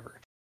or whatever.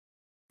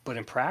 But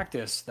in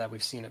practice that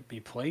we've seen it be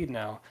played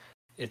now,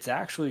 it's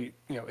actually,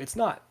 it's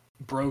not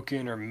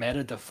broken or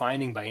meta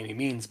defining by any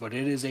means, but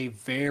it is a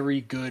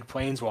very good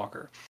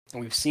planeswalker.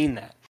 And we've seen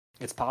that.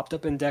 It's popped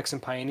up in decks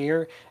and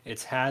Pioneer.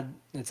 It's had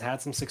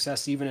some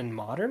success even in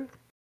Modern,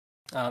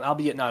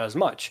 albeit not as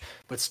much,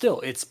 but still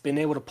it's been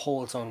able to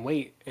pull its own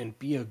weight and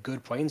be a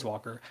good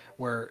planeswalker,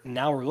 where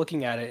now we're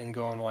looking at it and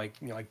going like,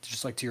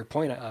 just like to your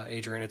point,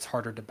 Adrian, it's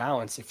harder to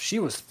balance. If she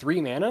was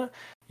 3 mana,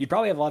 you'd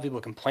probably have a lot of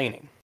people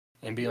complaining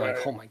and be like,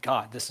 oh my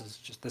God, this is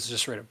just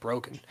straight up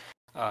broken.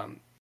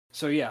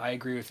 So yeah, I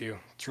agree with you.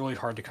 It's really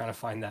hard to kind of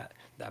find that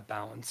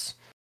balance.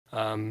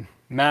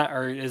 Matt,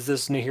 is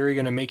this Nahiri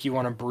going to make you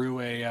want to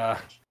brew a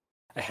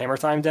Hammer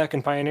Time deck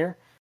in Pioneer?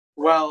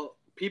 Well,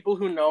 people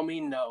who know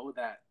me know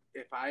that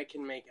if I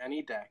can make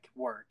any deck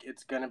work,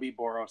 it's going to be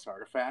Boros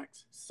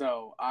Artifacts.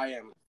 So I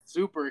am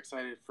super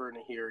excited for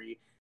Nahiri.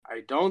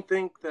 I don't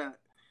think that,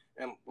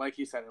 and like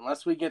you said,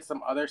 unless we get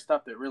some other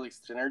stuff that really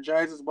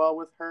synergizes well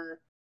with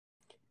her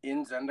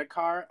in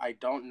Zendikar, I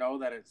don't know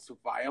that it's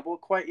viable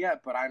quite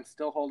yet, but I'm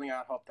still holding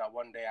out hope that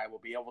one day I will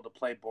be able to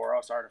play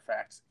Boros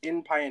Artifacts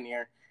in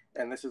Pioneer,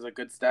 and this is a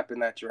good step in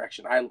that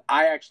direction.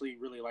 I actually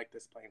really like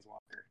this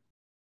Planeswalker.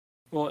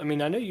 Well, I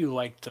mean, I know you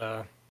liked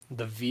the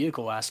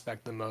vehicle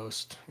aspect the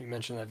most. You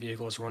mentioned that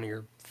vehicle is one of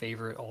your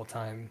favorite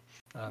all-time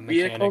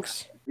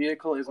mechanics.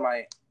 Vehicle is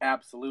my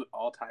absolute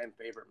all-time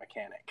favorite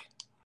mechanic.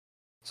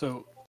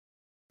 So,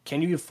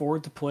 can you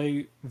afford to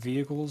play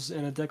vehicles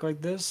in a deck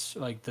like this?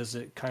 Like, does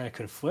it kind of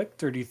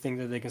conflict, or do you think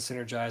that they can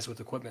synergize with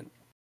equipment?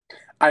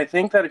 I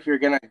think that if you're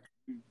gonna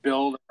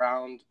build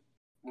around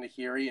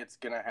Nahiri,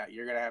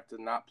 you're gonna have to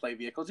not play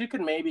vehicles. You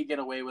can maybe get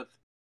away with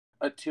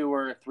a 2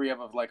 or 3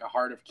 of like a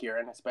Heart of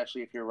Kiran,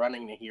 especially if you're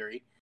running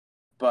Nahiri.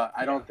 But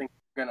I don't think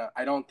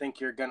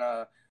you're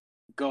gonna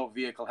go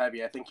vehicle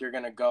heavy. I think you're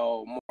gonna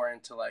go more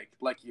into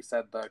like you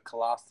said, the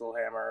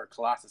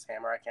Colossus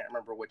Hammer. I can't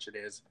remember which it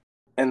is.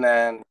 And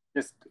then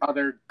just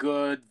other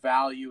good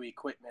value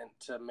equipment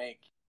to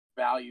make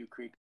value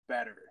creep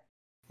better.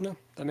 No,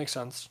 that makes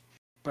sense.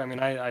 But I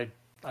mean, I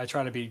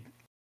try to be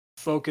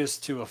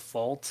focused to a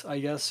fault, I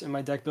guess, in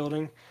my deck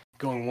building,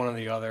 going one or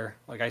the other.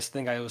 Like, I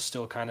think I was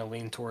still kind of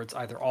lean towards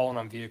either all in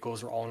on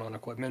vehicles or all in on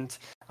equipment.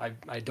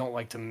 I don't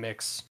like to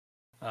mix,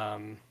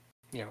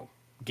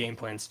 game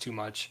plans too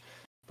much,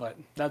 but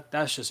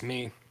that's just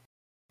me.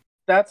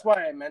 That's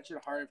why I mentioned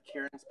Heart of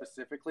Kiran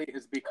specifically,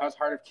 is because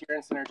Heart of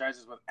Kiran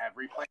synergizes with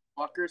every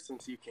planeswalker,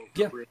 since you can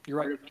create you're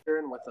right. Heart of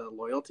Kiran with a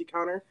loyalty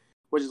counter,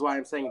 which is why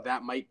I'm saying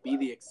that might be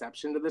the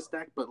exception to this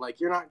deck. But like,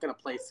 you're not going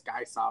to play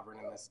Sky Sovereign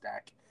in this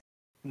deck.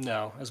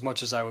 No, as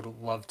much as I would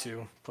love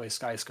to play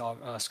Sky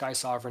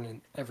Sovereign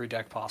in every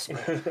deck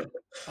possible.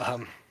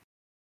 Um,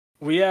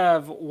 we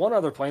have one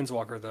other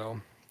Planeswalker,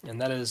 though, and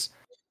that is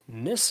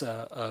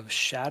Nissa of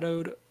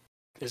Shadowed.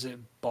 Is it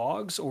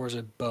Bogs or is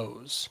it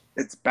Bows?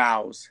 It's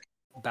bows.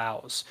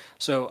 Bows.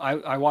 So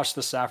I watched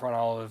the Saffron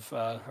Olive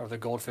or the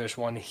Goldfish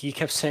one. He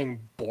kept saying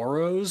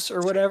Boros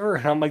or whatever,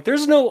 and I'm like,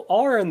 there's no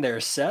R in there,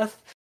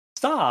 Seth.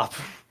 Stop.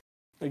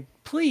 Like,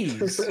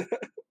 please.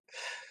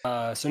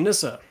 So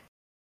Nissa,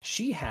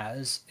 she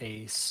has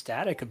a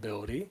static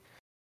ability,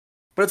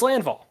 but it's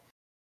landfall.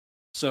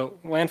 So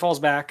landfall's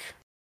back.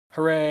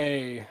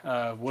 Hooray!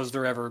 Was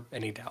there ever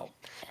any doubt?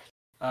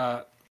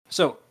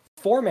 So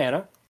 4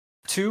 mana,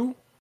 2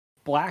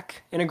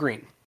 black and a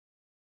green.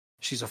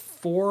 She's a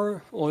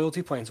 4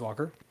 loyalty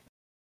planeswalker.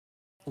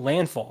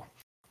 Landfall.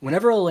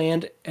 Whenever a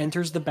land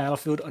enters the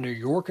battlefield under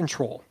your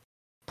control,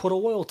 put a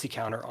loyalty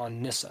counter on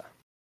Nissa.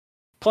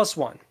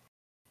 +1.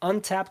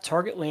 Untap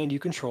target land you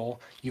control.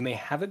 You may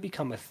have it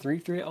become a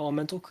 3/3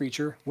 elemental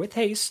creature with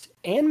haste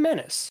and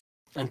menace.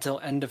 Until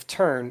end of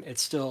turn,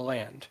 it's still a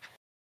land.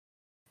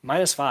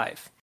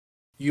 -5.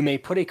 You may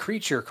put a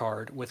creature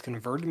card with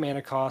converted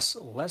mana costs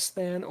less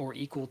than or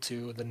equal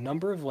to the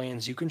number of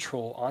lands you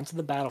control onto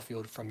the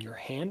battlefield from your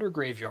hand or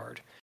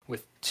graveyard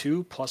with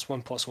 2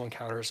 +1/+1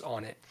 counters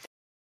on it.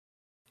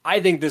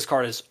 I think this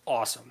card is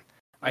awesome.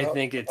 I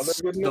think it's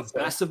the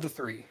best of the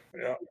 3.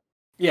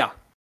 Yeah,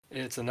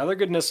 it's another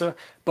good Nissa,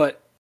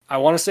 but I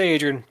want to say,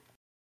 Adrian,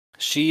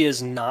 she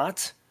is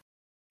not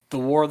the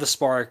War of the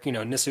Spark,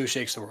 Nissa who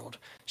shakes the world.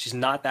 She's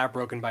not that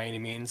broken by any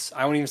means.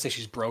 I won't even say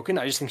she's broken.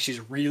 I just think she's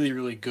really,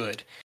 really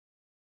good.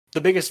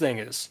 The biggest thing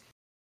is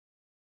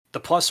the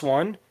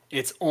 +1,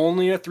 it's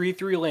only a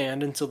 3/3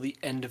 land until the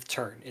end of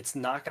turn. It's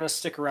not going to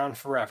stick around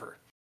forever,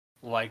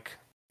 like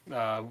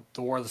the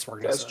War of the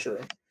Spark Nissa. That's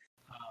true.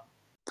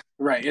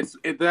 Right.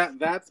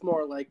 That's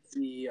more like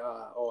the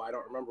I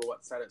don't remember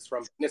what set it's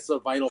from. Nissa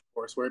Vital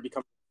Force, where it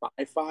becomes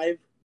 5/5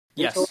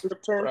 until end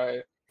of turn.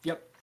 Right.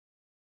 Yep.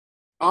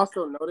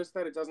 Also, notice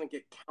that it doesn't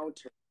get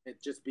countered.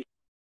 It just becomes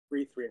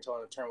 3/3 until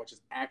end of turn, which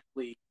is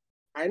actually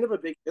kind of a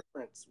big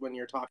difference when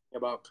you're talking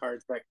about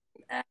cards that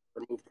can add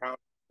or move counters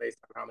based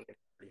on how many you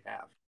already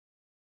have.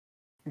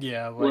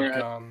 Yeah, like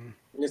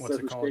Nissa what's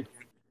it called?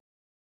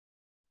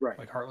 Right.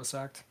 Like Heartless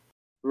Act.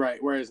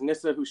 Right. Whereas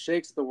Nissa Who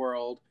Shakes the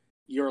World,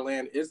 your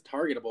land is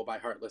targetable by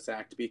Heartless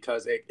Act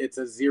because it's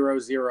a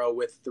 0/0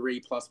 with 3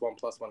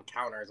 +1/+1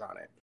 counters on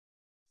it.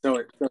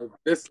 So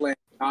this land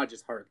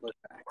dodges Heartless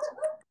Act.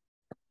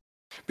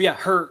 But yeah,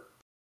 her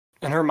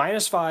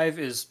 -5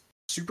 is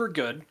super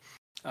good.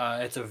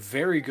 It's a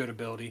very good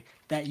ability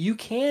that you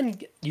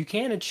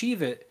can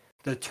achieve it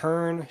the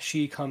turn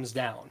she comes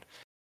down.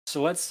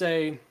 So let's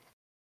say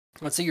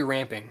you're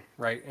ramping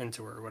right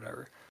into her or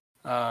whatever,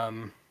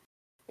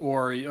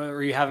 or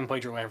you haven't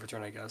played your land for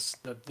turn. I guess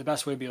the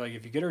best way would be like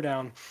if you get her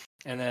down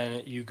and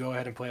then you go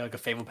ahead and play like a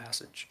Fabled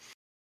Passage.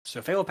 So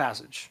Fabled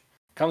Passage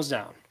comes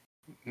down,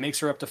 makes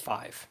her up to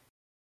 5.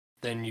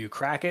 Then you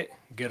crack it,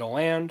 get a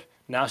land.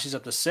 Now she's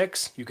up to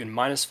 6. You can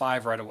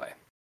 -5 right away,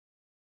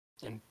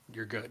 and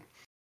you're good.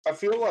 I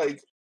feel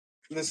like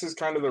this is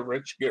kind of the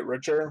rich get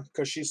richer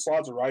because she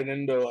slots right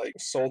into like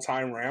Soul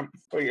Time Ramp.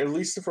 Like at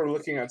least if we're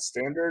looking at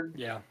standard,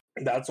 Yeah,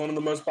 that's one of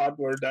the most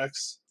popular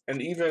decks.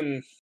 And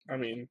even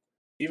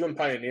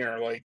Pioneer,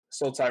 like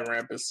Soul Time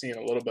Ramp is seeing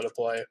a little bit of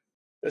play.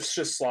 This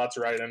just slots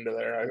right into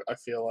there. I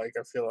feel like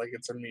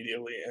it's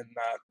immediately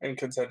in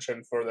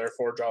contention for their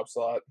 4-drop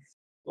slot.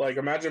 Like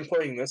imagine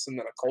playing this and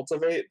then a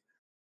Cultivate,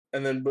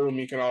 and then boom,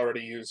 you can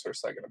already use her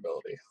second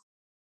ability.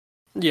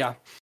 Yeah.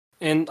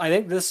 And I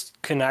think this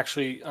can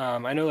actually,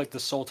 I know like the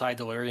Soul Tide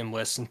Delirium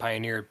lists in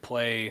Pioneer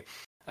play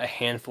a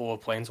handful of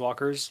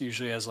Planeswalkers,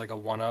 usually as like a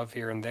one-of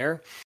here and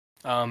there.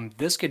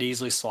 This could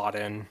easily slot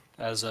in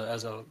as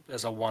a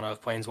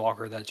one-of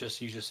Planeswalker that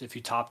if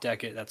you top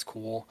deck it, that's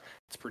cool.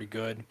 It's pretty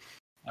good.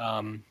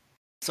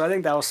 So I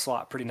think that will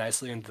slot pretty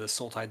nicely into the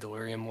Soul Tide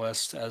Delirium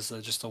list as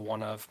just a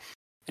one-of.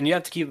 And you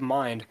have to keep in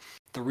mind,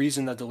 the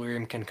reason that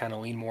Delirium can kind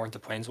of lean more into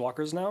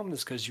Planeswalkers now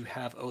is because you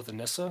have Oath of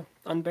Nissa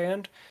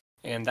unbanned.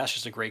 And that's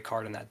just a great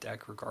card in that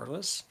deck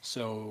regardless.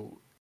 So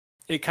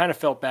it kind of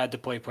felt bad to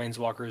play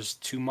Planeswalkers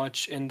too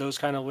much in those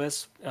kind of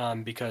lists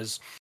because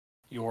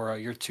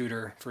your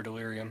tutor for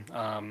Delirium.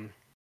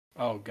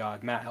 Oh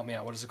God, Matt, help me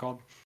out. What is it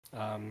called?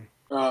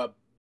 Not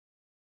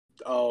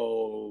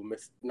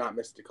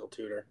Mystical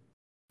Tutor.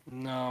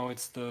 No,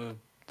 it's the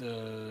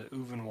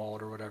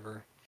Uvenwald or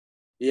whatever.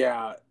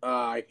 Yeah,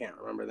 I can't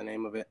remember the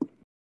name of it.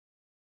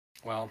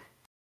 Well,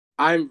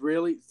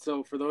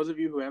 so for those of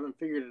you who haven't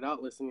figured it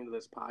out listening to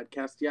this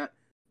podcast yet,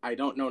 I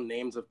don't know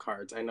names of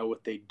cards. I know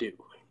what they do.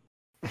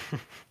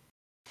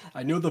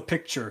 I know the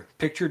picture.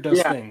 Picture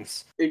does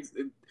things.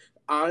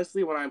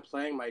 Honestly, when I'm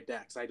playing my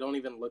decks, I don't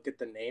even look at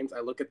the names. I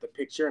look at the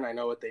picture and I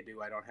know what they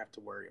do. I don't have to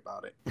worry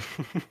about it.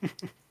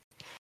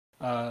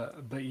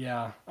 But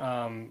yeah,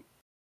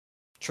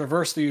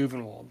 Traverse the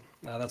Uvenwald.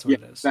 That's what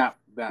it is. That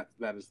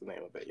is the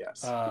name of it,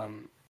 yes.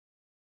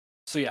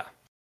 So yeah,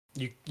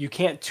 you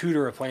can't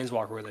tutor a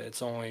planeswalker with it.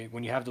 It's only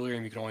when you have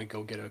delirium, you can only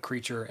go get a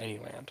creature any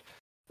land.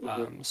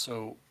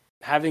 So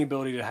having the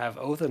ability to have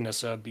Oath of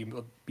Nissa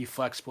be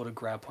flexible to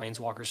grab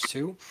planeswalkers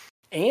too,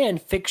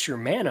 and fix your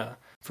mana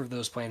for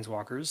those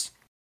planeswalkers,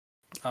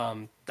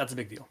 that's a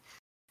big deal.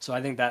 So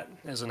I think that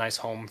is a nice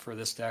home for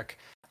this deck,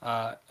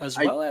 as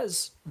well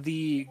as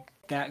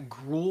that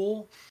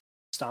Gruul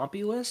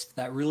Stompy list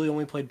that really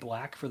only played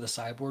black for the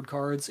sideboard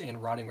cards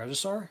and Rotting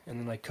Registrar, and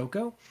then like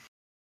Coco.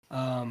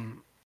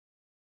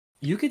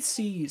 You could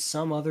see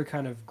some other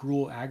kind of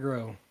Gruul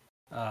aggro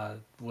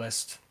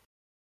list.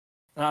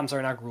 I'm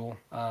sorry, not Gruul.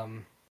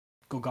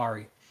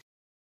 Golgari.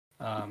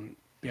 The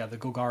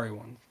Golgari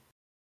one.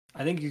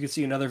 I think you could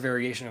see another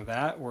variation of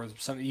that, or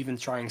some even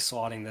trying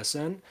slotting this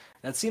in.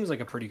 That seems like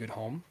a pretty good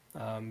home.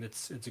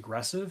 It's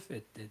aggressive.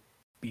 It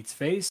beats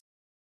face.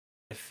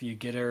 If you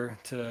get her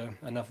to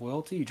enough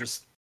loyalty, you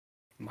just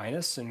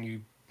minus and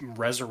you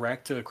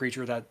resurrect a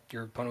creature that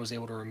your opponent was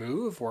able to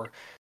remove, or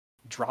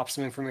drop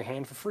something from your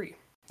hand for free.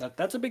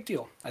 That's a big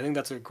deal. I think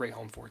that's a great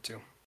home for it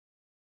too.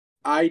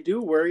 I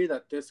do worry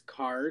that this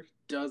card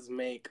does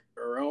make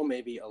Uro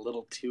maybe a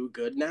little too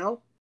good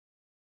now.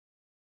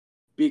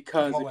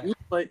 Because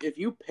if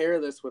you pair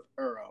this with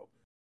Uro,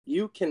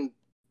 you can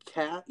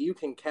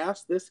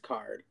cast this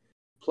card,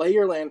 play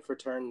your land for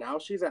turn. Now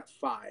she's at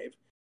 5.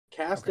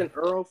 Cast an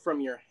Uro from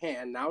your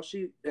hand.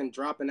 And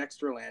drop an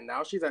extra land.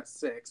 Now she's at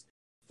 6.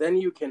 Then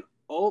you can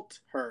ult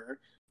her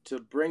to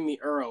bring the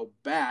Uro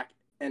back,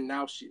 and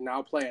now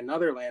play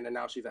another land, and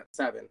now she's at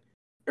 7.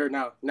 Or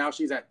now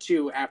she's at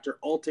 2 after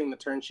ulting the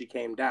turn she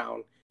came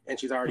down, and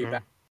she's already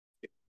back.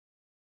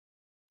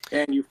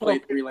 And you've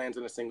played 3 lands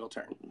in a single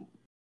turn.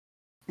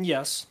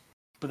 Yes,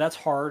 but that's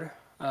hard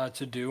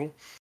to do.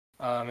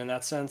 In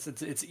that sense,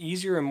 it's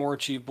easier and more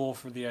achievable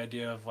for the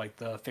idea of like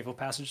the Fickle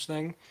Passage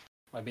thing,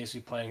 like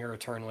basically playing her a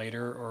turn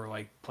later, or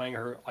like playing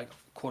her like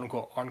quote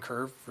unquote on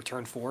curve for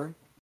turn 4,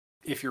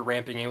 if you're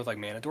ramping in with like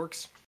Mana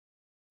Dorks,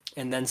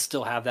 and then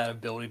still have that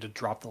ability to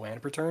drop the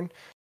land per turn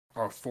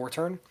or 4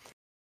 turn.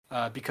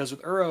 Because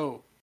with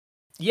Uro,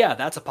 yeah,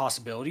 that's a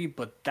possibility,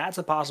 but that's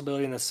a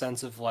possibility in the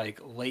sense of like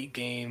late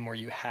game where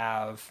you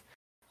have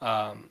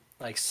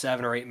like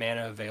 7 or 8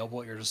 mana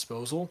available at your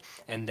disposal,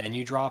 and then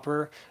you drop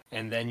her,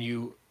 and then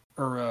you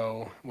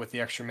Uro with the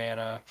extra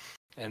mana,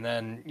 and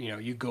then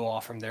you go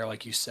off from there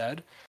like you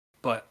said.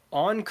 But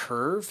on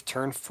curve,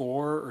 turn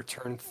 4 or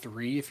turn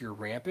 3, if you're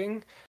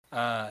ramping,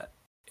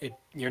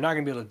 you're not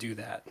gonna be able to do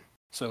that.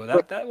 So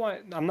that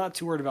one, I'm not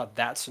too worried about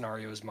that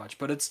scenario as much,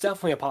 but it's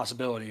definitely a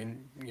possibility,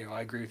 and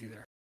I agree with you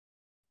there.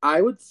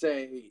 I would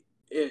say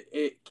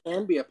it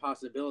can be a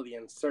possibility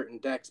in certain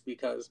decks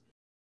because,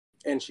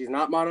 and she's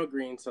not mono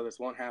green, so this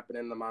won't happen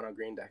in the mono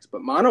green decks,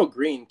 but mono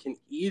green can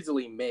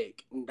easily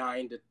make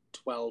 9 to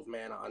 12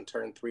 mana on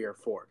turn 3 or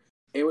 4.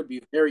 It would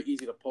be very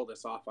easy to pull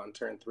this off on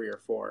turn 3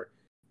 or 4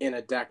 in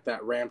a deck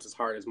that ramps as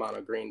hard as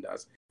mono green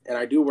does. And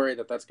I do worry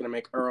that that's going to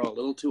make Uro a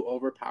little too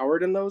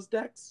overpowered in those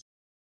decks.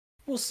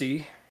 We'll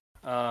see.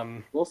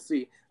 We'll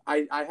see.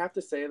 I have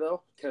to say,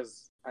 though,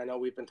 because I know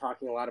we've been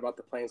talking a lot about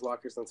the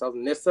Planeswalkers themselves,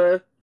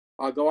 Nissa,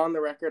 I'll go on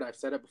the record, I've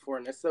said it before,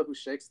 Nissa Who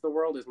Shakes the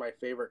World is my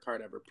favorite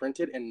card ever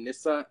printed, and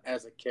Nissa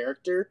as a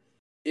character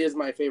is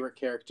my favorite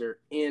character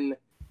in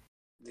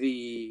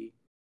the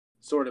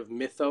sort of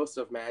mythos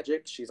of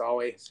Magic. She's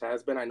always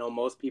has been. I know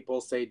most people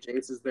say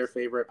Jace is their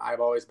favorite.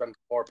 I've always been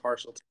more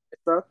partial to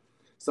Nissa.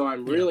 So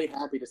I'm really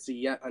happy to see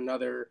yet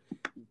another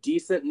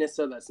decent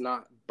Nissa that's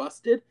not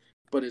busted,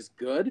 but is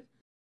good.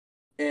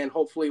 And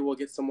hopefully we'll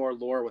get some more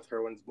lore with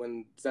her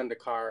when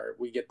Zendikar,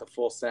 we get the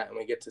full set and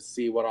we get to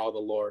see what all the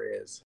lore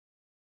is.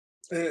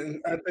 And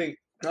I think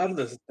out of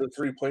the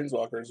 3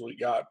 Planeswalkers we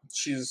got,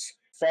 she's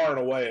far and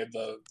away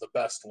the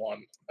best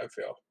one, I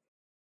feel.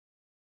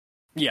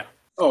 Yeah.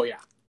 Oh,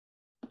 yeah.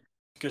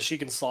 Because she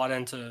can slot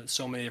into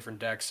so many different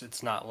decks.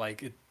 It's not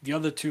like the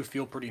other 2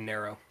 feel pretty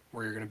narrow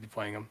where you're going to be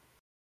playing them.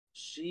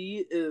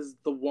 She is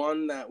the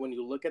one that when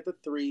you look at the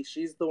 3,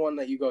 she's the one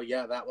that you go,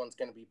 yeah, that one's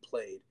going to be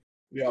played.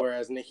 Yep.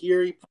 Whereas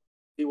Nahiri,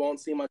 you won't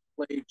see much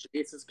play.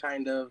 Jace is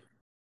kind of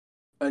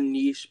a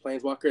niche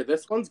Planeswalker.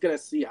 This one's going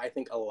to see, I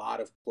think, a lot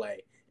of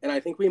play. And I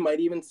think we might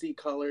even see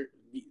color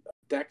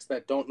decks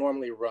that don't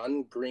normally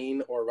run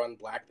green or run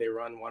black. They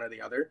run one or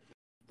the other.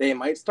 They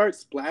might start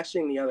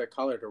splashing the other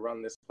color to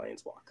run this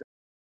Planeswalker.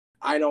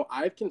 I know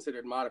I've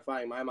considered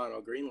modifying my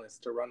mono green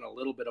list to run a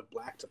little bit of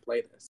black to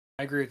play this.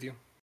 I agree with you.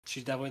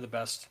 She's definitely the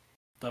best.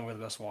 Definitely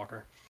the best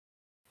walker.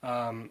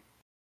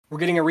 We're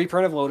getting a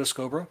reprint of Lotus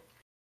Cobra.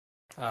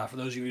 For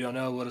those of you who don't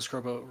know, Lotus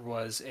Cobra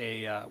was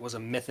a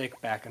mythic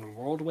back in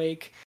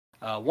Worldwake.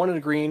 1 in a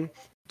green,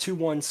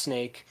 2/1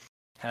 snake,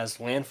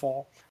 has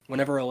landfall.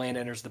 Whenever a land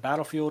enters the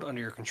battlefield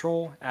under your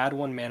control, add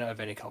 1 mana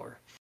of any color.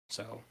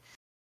 So,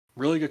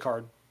 really good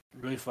card,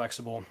 really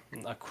flexible,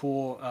 a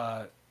cool.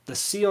 The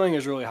ceiling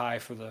is really high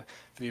for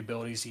the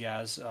abilities he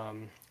has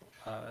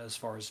as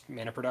far as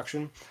mana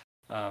production.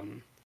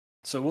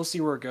 So we'll see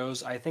where it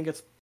goes. I think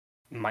it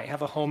might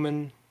have a home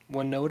in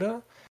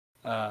Winota.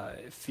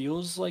 It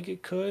feels like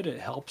it could. It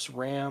helps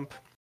ramp.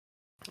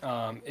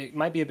 It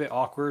might be a bit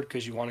awkward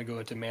because you want to go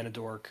into Mana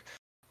Dork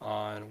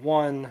on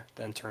 1,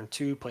 then turn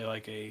 2, play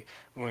like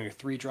one of your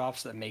 3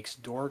 drops that makes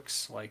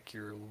dorks, like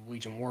your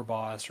Legion War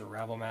Boss or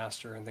Ravel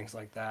Master and things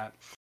like that.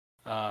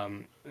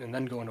 And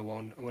then go into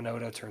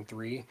Winota turn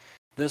 3.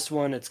 This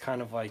one, it's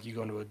kind of like you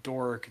go into a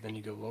dork, then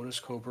you go Lotus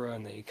Cobra,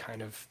 and they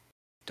kind of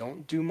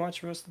don't do much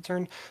for the rest of the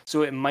turn.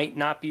 So it might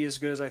not be as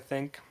good as I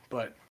think,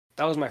 but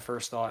that was my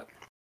first thought.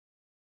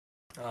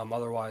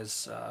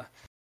 Otherwise,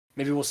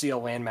 maybe we'll see a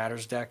Land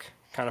Matters deck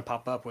kind of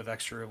pop up with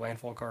extra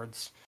landfall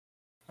cards.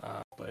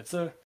 But it's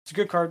a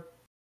good card.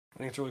 I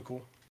think it's really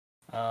cool.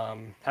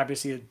 Happy to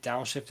see it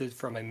downshifted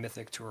from a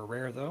mythic to a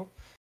rare, though.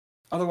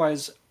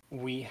 Otherwise,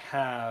 we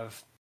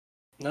have...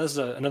 Now, this is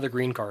another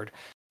green card.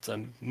 It's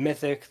a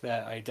mythic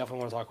that I definitely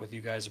want to talk with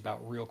you guys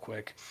about real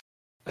quick.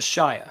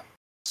 Ashaya,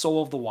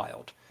 Soul of the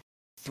Wild.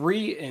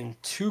 3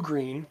 and 2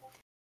 green,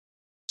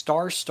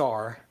 star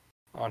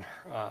on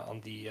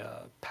the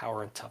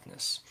power and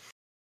toughness.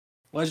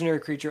 Legendary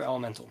creature,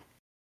 elemental.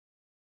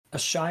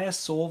 Ashaya,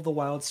 Soul of the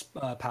Wild's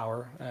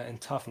power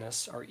and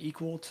toughness are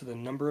equal to the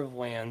number of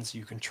lands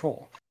you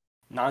control.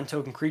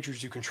 Non-token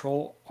creatures you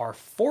control are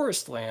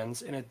forest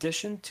lands in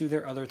addition to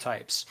their other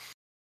types.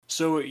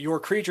 So your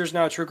creatures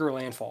now trigger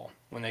landfall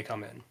when they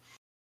come in,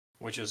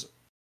 which is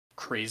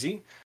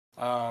crazy.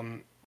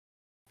 And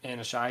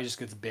Ashaya just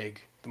gets big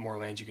the more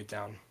lands you get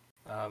down.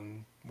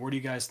 Where do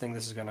you guys think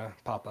this is going to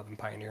pop up in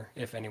Pioneer,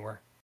 if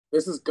anywhere?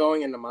 This is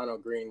going into mono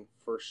green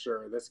for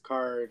sure. This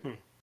card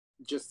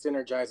just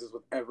synergizes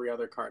with every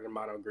other card in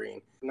mono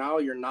green. Now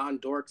your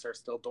non-dorks are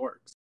still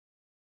dorks.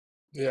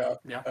 Yeah,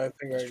 I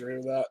think I agree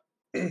with that.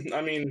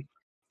 I mean,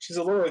 she's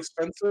a little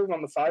expensive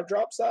on the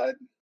 5-drop side,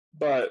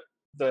 but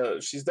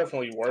she's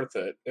definitely worth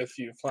it if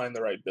you find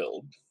the right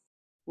build.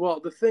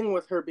 Well, the thing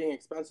with her being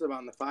expensive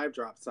on the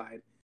 5-drop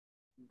side,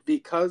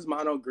 because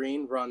mono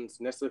green runs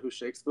Nissa Who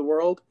Shakes the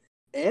World,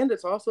 and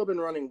it's also been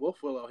running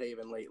Wolf Willow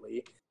Haven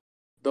lately,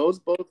 those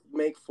both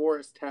make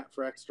forest tap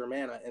for extra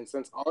mana, and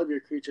since all of your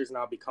creatures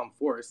now become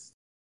forest,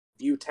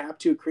 you tap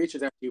 2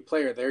 creatures after you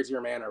play her, there's your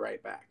mana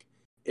right back.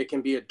 It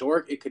can be a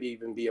dork, it could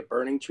even be a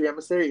Burning Tree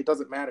Emissary, it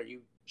doesn't matter.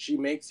 She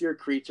makes your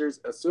creatures,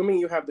 assuming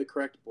you have the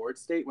correct board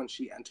state when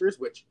she enters,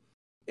 which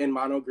in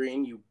mono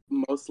green you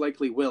most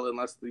likely will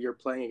unless you're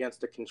playing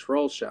against a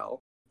control shell.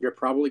 You're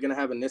probably going to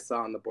have a Nissa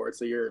on the board,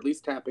 so you're at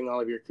least tapping all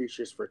of your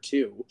creatures for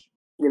 2.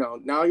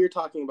 Now you're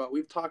talking about,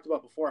 we've talked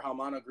about before how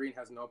mono green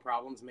has no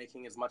problems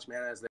making as much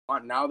mana as they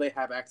want. Now they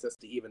have access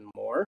to even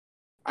more.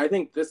 I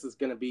think this is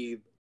going to be,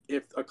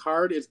 if a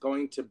card is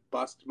going to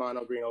bust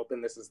mono green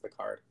open, this is the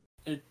card.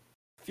 It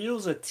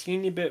feels a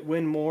teeny bit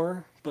win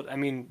more, but I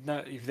mean,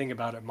 if you think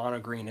about it, mono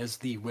green is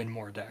the win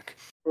more deck.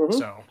 Mm-hmm.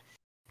 So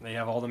they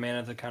have all the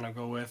mana to kind of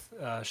go with.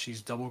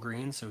 She's double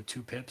green, so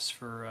 2 pips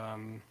for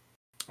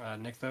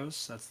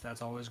Nykthos.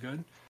 That's always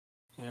good.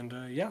 And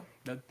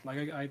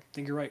I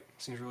think you're right.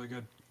 Seems really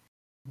good.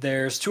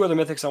 There's 2 other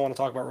mythics I want to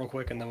talk about real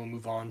quick, and then we'll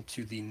move on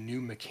to the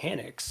new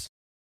mechanics.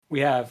 We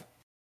have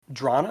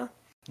Drana,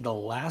 the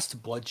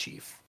Last Blood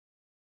Chief.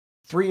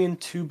 3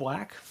 and 2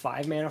 black,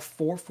 5 mana,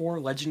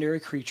 4/4 legendary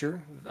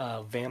creature,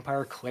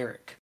 vampire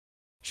cleric.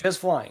 She has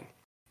flying.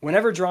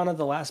 Whenever Drana,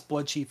 the Last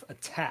Blood Chief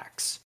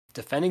attacks,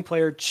 defending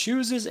player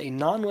chooses a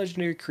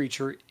non-legendary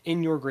creature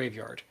in your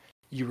graveyard.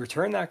 You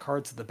return that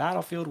card to the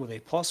battlefield with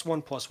a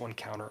 +1/+1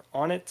 counter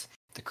on it.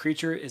 The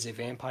creature is a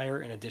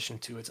vampire in addition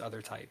to its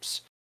other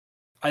types.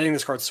 I think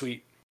this card's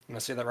sweet. I'm going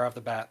to say that right off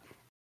the bat.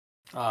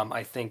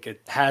 I think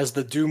it has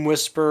the Doom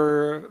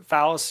Whisper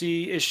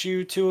fallacy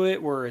issue to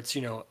it, where it's,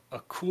 a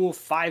cool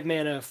 5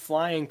 mana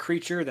flying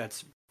creature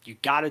that's, you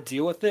got to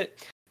deal with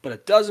it, but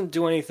it doesn't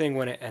do anything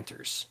when it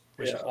enters,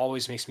 which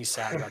always makes me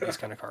sad about these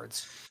kind of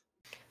cards.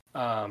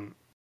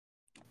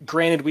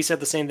 Granted, we said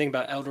the same thing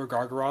about Elder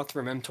Gargaroth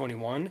from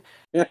M21,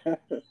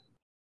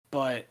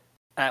 but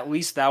at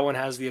least that one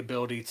has the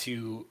ability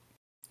to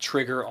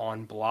trigger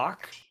on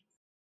block,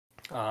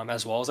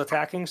 as well as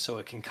attacking, so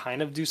it can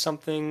kind of do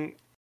something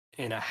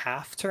in a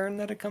half turn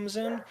that it comes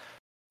in.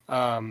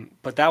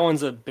 But that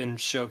one's been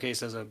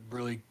showcased as a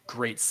really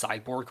great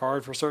sideboard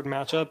card for certain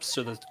matchups.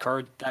 So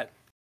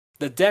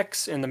the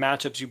decks and the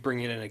matchups you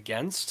bring it in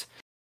against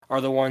are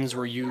the ones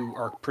where you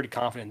are pretty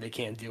confident they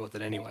can't deal with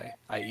it anyway,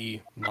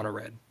 i.e. mono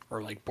red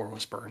or like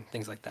Boros Burn,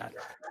 things like that.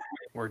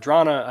 Where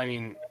Drana, I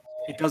mean,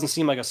 it doesn't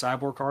seem like a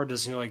sideboard card. It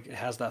doesn't seem like it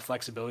has that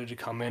flexibility to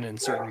come in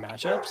certain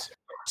matchups.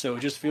 So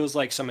it just feels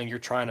like something you're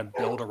trying to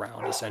build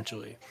around,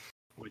 essentially.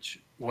 Which,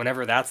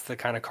 whenever that's the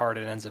kind of card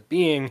it ends up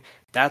being,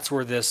 that's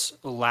where this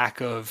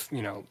lack of,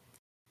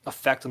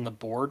 effect on the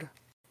board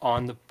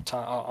on the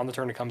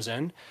turn it comes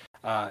in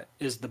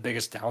is the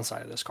biggest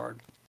downside of this card.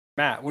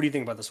 Matt, what do you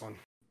think about this one?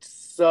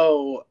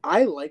 So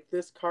I like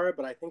this card,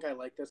 but I think I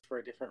like this for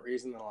a different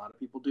reason than a lot of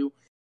people do.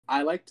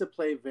 I like to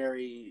play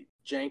very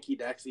janky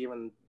decks,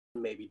 even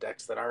maybe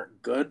decks that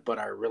aren't good, but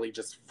are really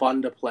just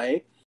fun to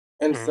play.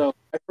 And so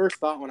my first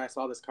thought when I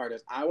saw this card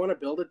is, I want to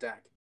build a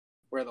deck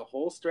where the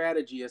whole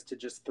strategy is to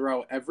just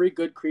throw every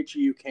good creature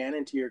you can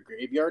into your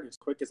graveyard as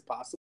quick as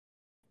possible,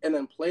 and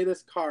then play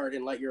this card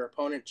and let your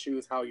opponent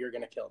choose how you're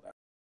going to kill them.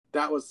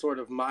 that was sort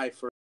of my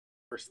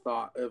first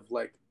thought of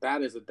like,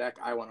 that is a deck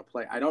I want to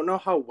play. I don't know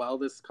how well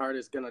this card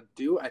is going to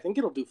do. I think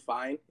it'll do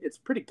fine. It's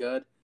pretty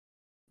good.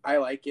 I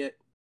like it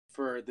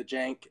for the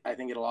jank. I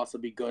think it'll also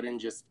be good in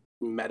just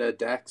meta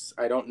decks.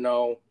 I don't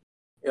know.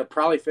 It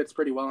probably fits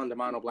pretty well into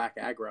mono black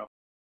aggro.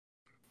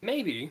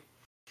 Maybe.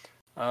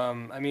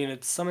 I mean,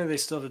 it's something they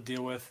still have to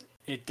deal with.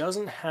 It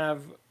doesn't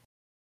have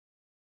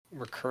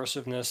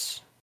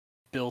recursiveness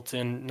built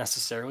in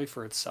necessarily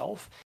for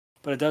itself,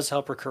 but it does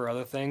help recur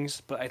other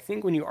things. But I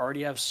think when you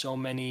already have so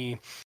many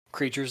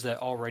creatures that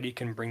already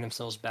can bring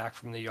themselves back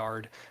from the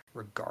yard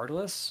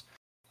regardless,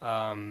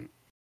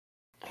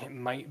 it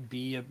might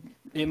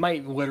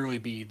literally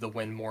be the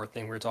win more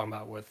thing we were talking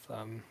about with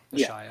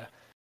Shaya.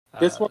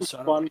 This one's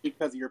fun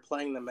because you're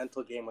playing the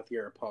mental game with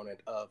your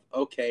opponent of,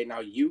 okay, now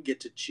you get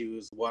to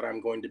choose what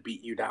I'm going to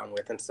beat you down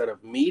with instead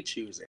of me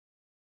choosing.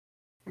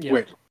 Yeah.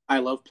 Which I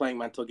love playing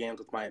mental games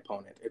with my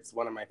opponent. It's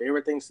one of my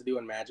favorite things to do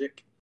in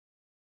Magic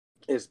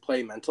is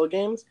play mental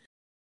games.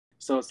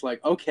 So it's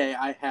like, okay,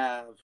 I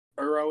have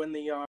Uro in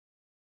the yard.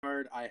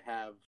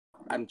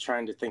 I'm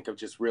trying to think of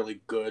just really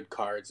good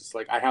cards. It's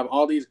like, I have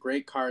all these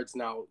great cards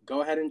now.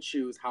 Go ahead and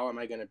choose. How am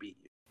I going to beat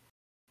you?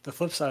 The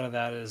flip side of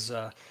that is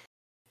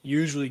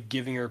usually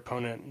giving your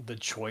opponent the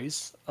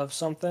choice of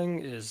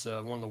something is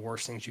one of the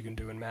worst things you can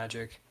do in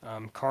Magic.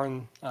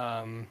 Karn,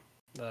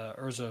 the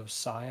Urza of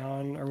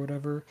Scion or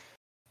whatever,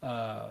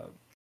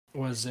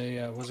 was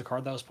a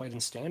card that was played in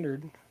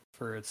Standard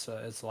for its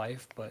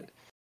life, but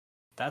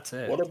that's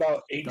it. What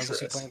about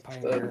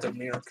Atris, the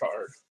mirror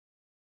card?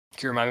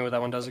 Can you remind me what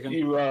that one does again?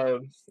 You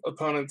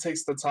opponent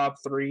takes the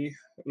top 3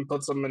 and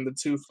puts them into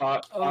 2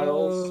 files.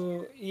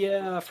 Oh,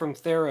 yeah, from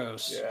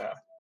Theros. Yeah,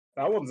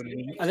 that one's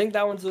neat. I think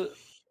that one's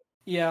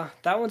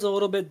a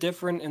little bit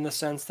different in the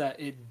sense that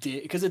it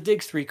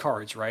digs 3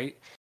 cards, right?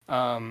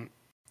 And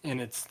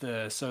it's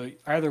so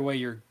either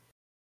way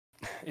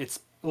it's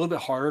a little bit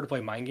harder to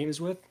play mind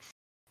games with,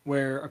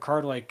 where a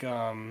card like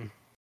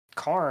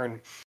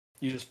Karn,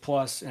 you just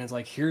plus and it's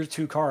like, here's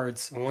 2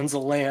 cards, one's a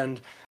land,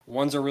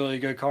 one's a really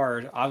good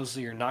card.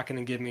 Obviously you're not going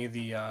to give me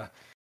the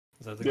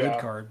good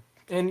card,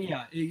 and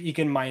you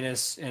can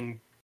minus and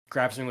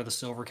grab something with a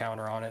silver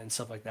counter on it and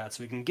stuff like that,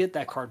 so we can get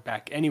that card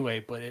back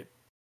anyway, but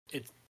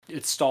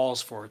it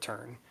stalls for a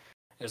turn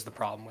is the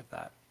problem with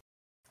that,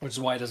 which is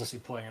why it doesn't see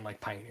play in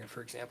like Pioneer,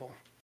 for example.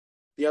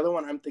 The other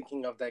one I'm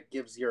thinking of that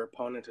gives your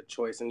opponent a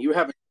choice, and you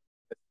have it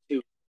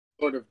too,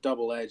 sort of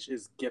double edge,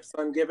 is Gifts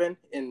Ungiven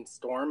in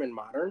Storm and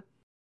Modern,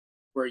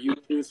 where you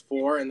choose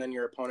 4 and then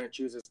your opponent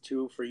chooses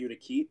 2 for you to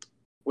keep,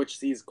 which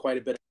sees quite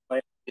a bit of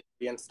play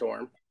in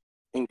Storm,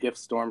 in Gift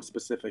Storm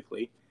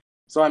specifically.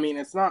 So I mean,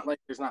 it's not like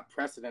there's not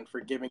precedent for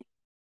giving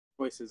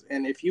choices,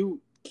 and if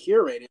you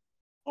curate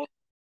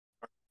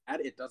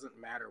it doesn't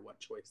matter what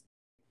choice.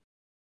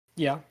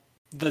 Yeah,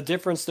 the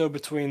difference though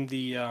between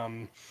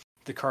the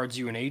cards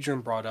you and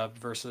Adrian brought up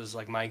versus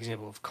like my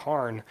example of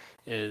Karn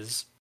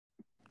is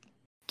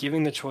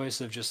giving the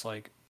choice of just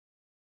like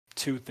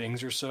 2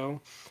 things or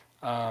so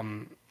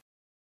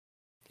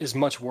is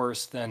much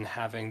worse than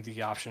having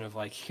the option of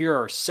like, here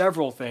are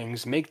several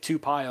things, make 2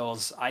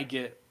 piles, I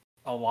get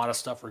a lot of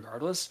stuff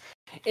regardless.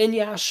 And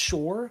yeah,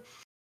 sure,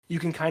 you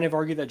can kind of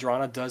argue that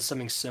Drana does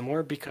something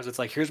similar because it's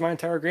like, here's my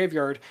entire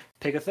graveyard,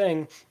 pick a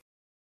thing,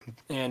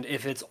 and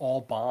if it's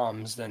all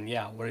bombs, then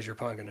yeah, what is your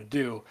opponent going to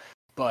do?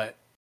 But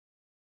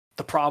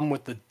the problem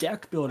with the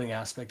deck building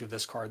aspect of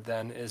this card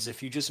then is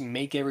if you just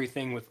make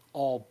everything with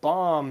all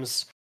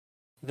bombs,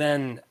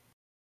 then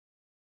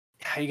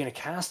how are you going to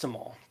cast them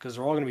all? Because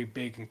they're all going to be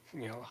big,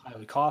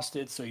 highly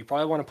costed. So you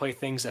probably want to play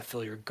things that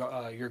fill your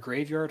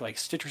graveyard, like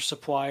Stitcher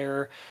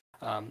Supplier,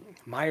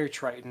 Mire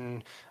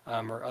Triton,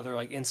 or other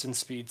like instant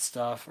speed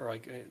stuff, or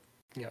like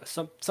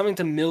something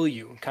to mill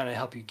you and kind of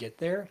help you get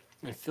there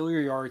and fill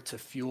your yard to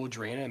fuel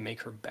Draina and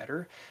make her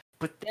better.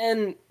 But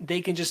then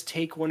they can just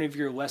take one of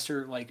your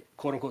lesser, like,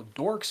 quote-unquote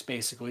dorks,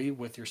 basically,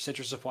 with your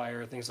Citrus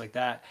Supplier, things like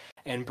that,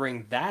 and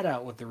bring that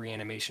out with the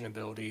reanimation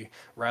ability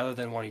rather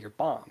than one of your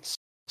bombs.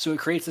 So it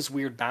creates this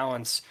weird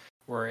balance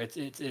where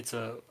it's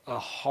a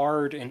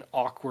hard and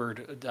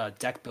awkward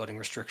deck-building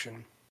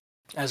restriction,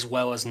 as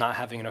well as not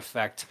having an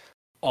effect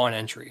on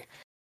entry.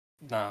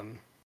 Like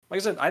I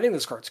said, I think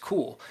this card's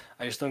cool.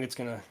 I just think it's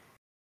going to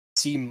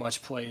see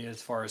much play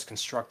as far as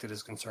constructed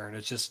is concerned.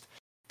 It just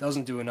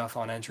doesn't do enough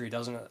on entry,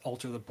 doesn't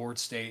alter the board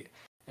state,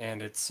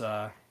 and it's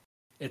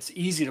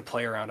easy to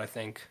play around, I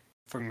think,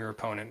 from your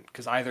opponent,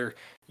 because either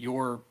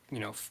you're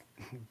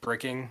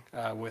bricking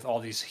with all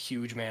these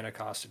huge mana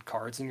costed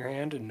cards in your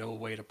hand and no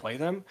way to play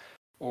them,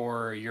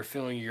 or you're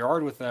filling your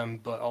yard with them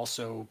but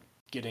also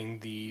getting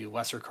the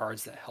lesser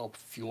cards that help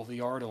fuel the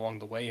yard along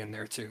the way in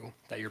there too,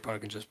 that your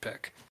opponent can just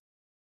pick.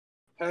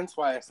 Hence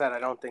why I said I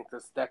don't think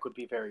this deck would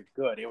be very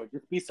good. It would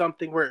just be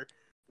something where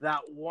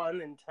that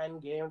 1 in 10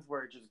 games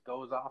where it just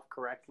goes off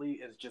correctly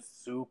is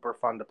just super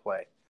fun to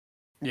play.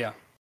 Yeah.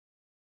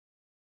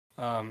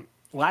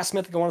 Last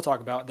mythic I want to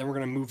talk about, then we're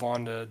going to move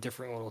on to a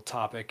different little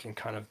topic and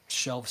kind of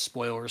shelve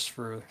spoilers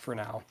for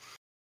now.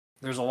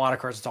 There's a lot of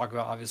cards to talk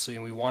about, obviously,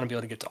 and we want to be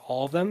able to get to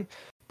all of them,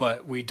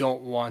 but we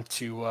don't want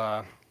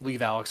to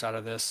leave Alex out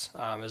of this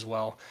as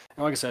well.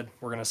 And like I said,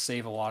 we're going to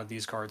save a lot of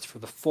these cards for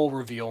the full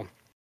reveal,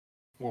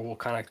 where we'll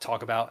kind of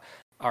talk about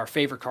our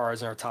favorite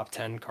cards and our top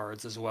 10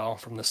 cards as well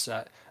from the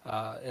set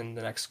in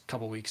the next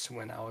couple weeks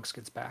when Alex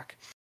gets back.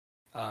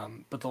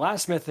 But the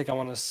last mythic I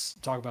want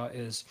to talk about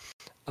is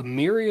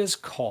Amiria's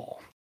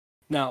Call.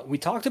 Now, we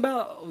talked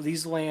about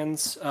these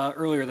lands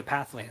earlier, the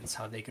path lands,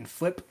 how they can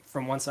flip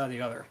from one side to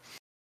the other.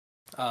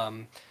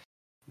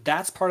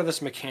 That's part of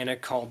this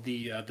mechanic called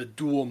the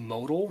dual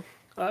modal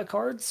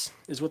cards,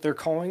 is what they're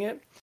calling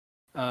it.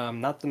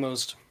 Not the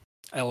most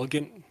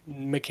elegant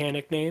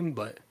mechanic name,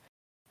 but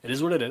it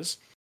is what it is.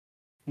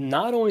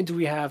 Not only do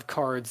we have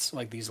cards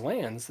like these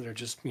lands that are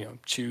just,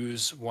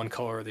 choose one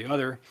color or the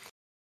other,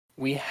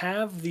 we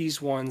have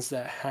these ones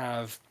that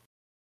have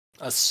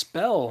a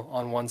spell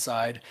on one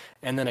side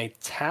and then a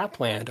tap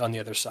land on the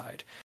other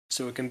side.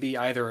 So it can be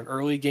either an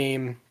early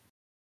game,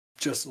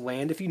 just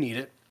land if you need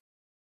it,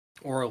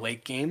 or a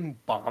late game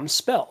bomb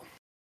spell.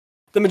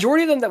 The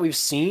majority of them that we've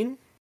seen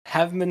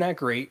haven't been that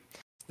great.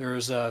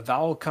 There's a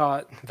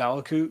Valakut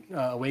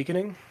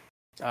Awakening.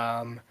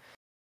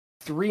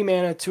 3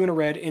 mana, 2 in a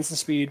red, instant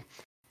speed.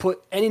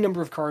 Put any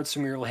number of cards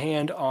from your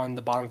hand on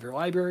the bottom of your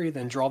library,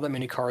 then draw that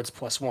many cards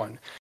 +1.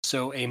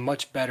 So a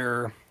much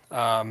better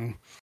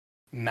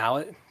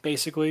mallet,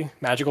 basically.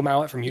 Magical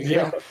mallet from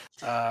Yu-Gi-Oh!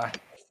 Yeah.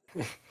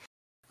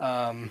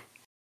 And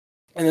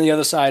then the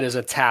other side is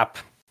a tap,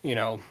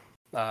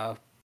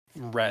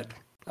 red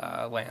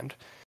land,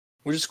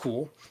 which is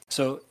cool.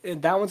 So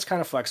that one's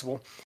kind of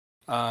flexible.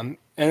 And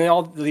then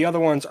all the other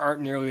ones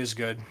aren't nearly as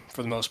good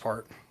for the most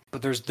part.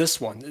 But there's this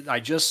one.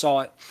 I just saw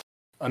it.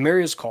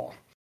 Amiria's Call.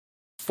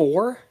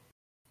 4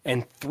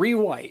 and 3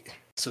 white.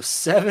 So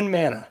 7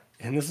 mana.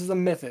 And this is a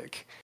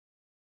mythic.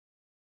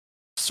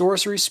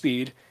 Sorcery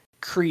speed.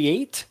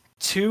 Create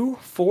 2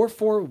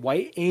 4/4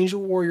 white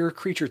angel warrior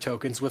creature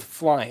tokens with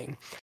flying.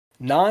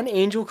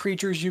 Non-angel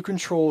creatures you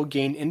control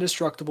gain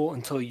indestructible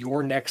until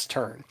your next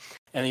turn.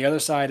 And the other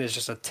side is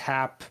just a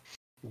tap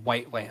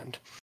white land.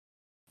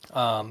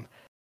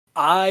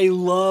 I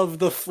love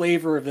the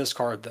flavor of this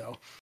card, though.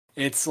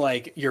 It's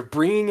like you're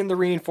bringing in the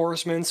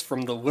reinforcements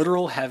from the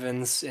literal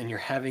heavens, and you're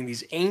having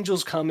these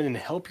angels come in and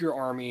help your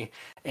army,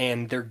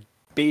 and they're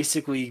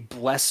basically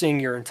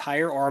blessing your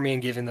entire army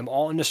and giving them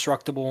all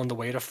indestructible in the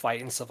way to fight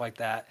and stuff like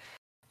that.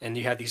 And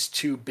you have these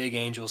 2 big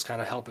angels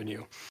kind of helping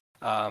you.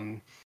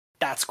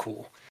 That's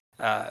cool.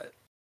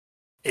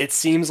 It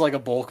seems like a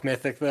bulk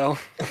mythic, though.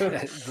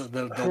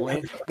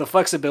 The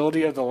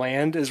flexibility of the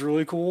land is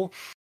really cool.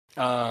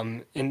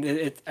 And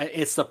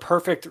it's the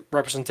perfect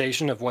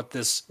representation of what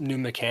this new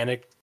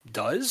mechanic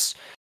does.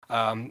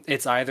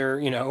 It's either,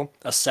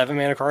 a 7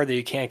 mana card that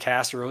you can't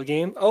cast early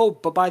game. Oh,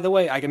 but by the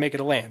way, I can make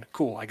it a land.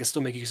 Cool, I can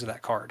still make use of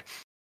that card.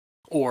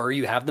 Or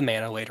you have the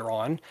mana later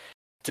on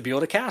to be able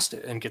to cast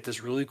it and get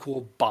this really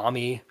cool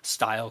bomby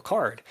style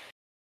card.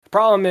 The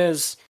problem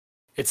is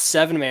it's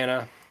 7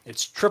 mana,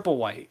 it's triple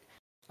white.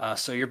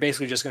 So you're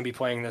basically just going to be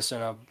playing this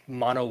in a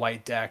mono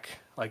white deck,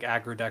 like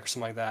aggro deck or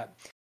something like that.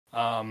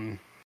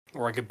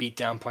 Or like a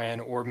beatdown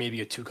plan, or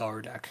maybe a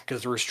 2-color deck,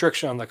 because the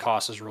restriction on the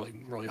cost is really,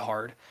 really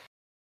hard.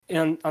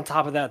 And on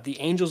top of that, the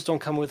angels don't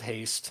come with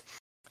haste.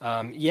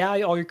 All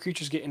your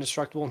creatures get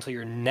indestructible until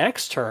your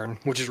next turn,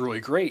 which is really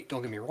great,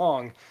 don't get me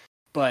wrong,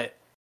 but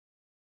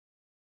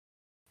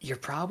you're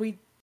probably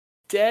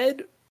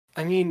dead.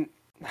 I mean,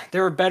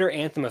 there are better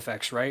Anthem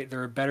effects, right?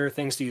 There are better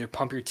things to either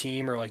pump your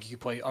team, or like you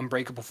play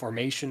Unbreakable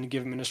Formation to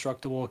give them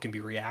indestructible. It can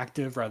be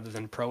reactive rather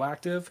than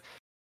proactive.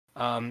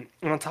 And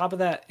on top of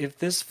that, if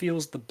this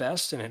feels the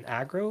best in an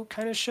aggro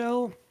kind of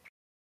shell,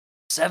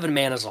 7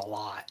 mana is a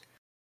lot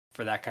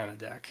for that kind of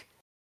deck.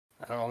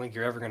 I don't think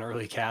you're ever going to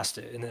really cast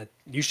it, and that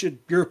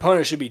your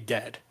opponent should be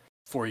dead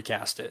before you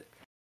cast it.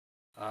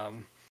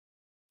 Either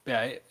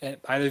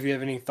of you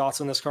have any thoughts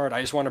on this card?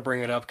 I just want to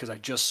bring it up because I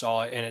just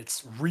saw it, and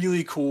it's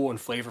really cool and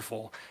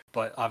flavorful,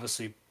 but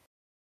obviously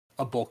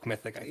a bulk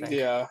mythic, I think.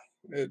 Yeah,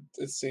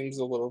 it seems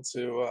a little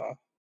too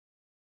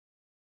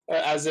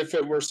as if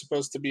it were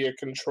supposed to be a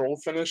control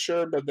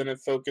finisher, but then it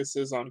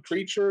focuses on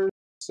creatures.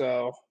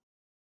 So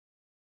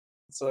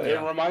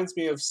it reminds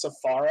me of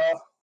Safara,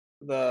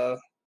 the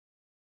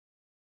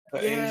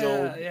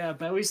angel. Yeah,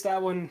 but at least that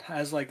one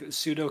has like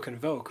pseudo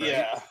convoke, right?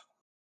 Yeah,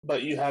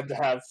 but you had to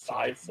have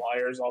 5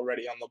 flyers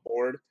already on the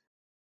board.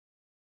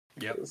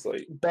 Yep. It's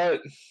like,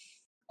 but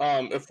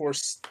if we're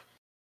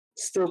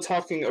still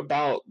talking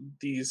about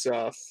these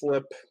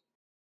flip,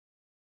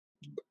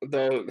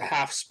 the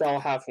half spell,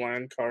 half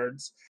land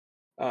cards.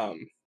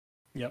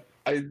 Yep.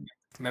 I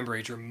remember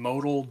your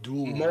modal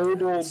dual.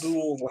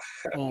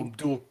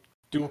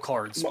 Dual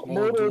cards.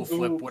 Modal dual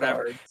flip,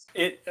 whatever.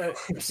 Cards.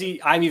 See,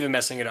 I'm even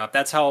messing it up.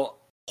 That's how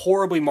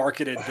horribly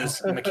marketed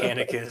this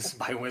mechanic is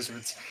by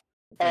Wizards.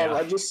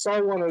 I just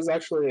saw one as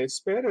actually a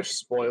Spanish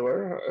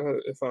spoiler.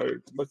 If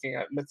I'm looking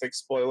at Mythic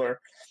spoiler,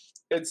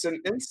 it's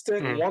an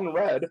instant 1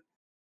 red.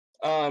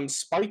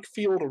 Spike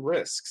Field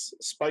Risks.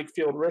 Spike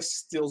Field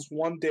Risks deals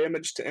 1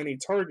 damage to any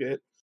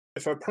target.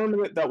 If a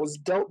permanent that was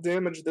dealt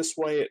damage this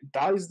way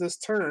dies this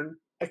turn,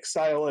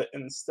 exile it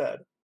instead.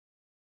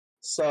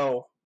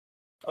 So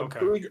a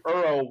big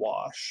Uro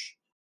wash,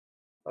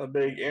 a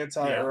big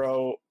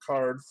anti-Uro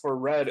card for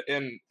red,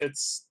 and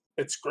it's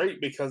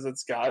great because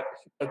it's got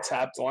a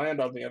tapped land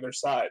on the other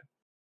side.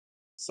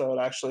 So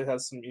it actually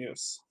has some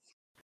use.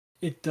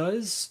 It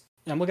does.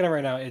 I'm looking at it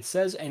right now. It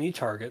says any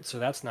target, so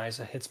that's nice.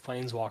 It hits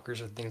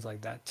planeswalkers and things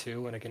like that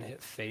too, and it can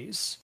hit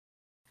face.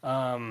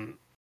 But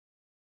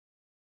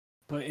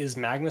is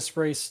Magma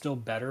Spray still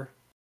better?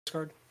 This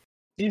card?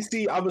 You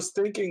see, I was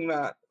thinking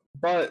that,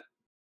 but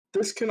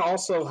this can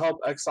also help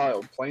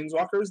exile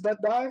planeswalkers that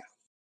die.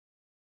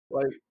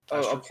 Like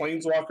a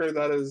planeswalker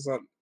that is,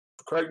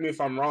 correct me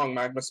if I'm wrong,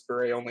 Magma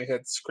Spray only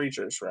hits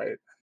creatures, right?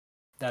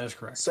 That is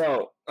correct.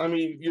 So, I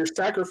mean, you're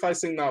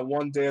sacrificing that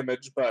 1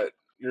 damage, but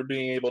you're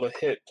being able to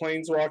hit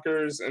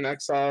planeswalkers and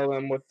exile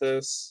them with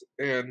this,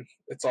 and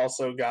it's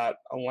also got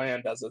a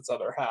land as its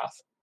other half.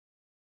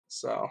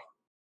 So,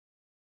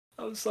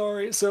 I'm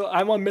sorry. So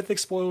I'm on Mythic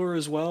Spoiler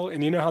as well,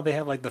 and you know how they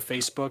have like the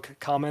Facebook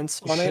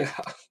comments on it?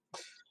 yeah.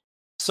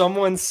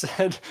 Someone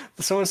said,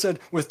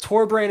 with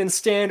Torbrand and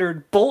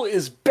Standard, Bolt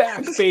is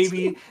back,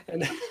 baby.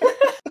 And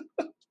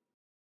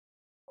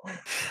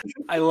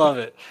I love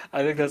it.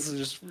 I think that's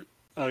just,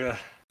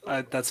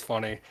 that's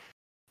funny.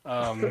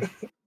 But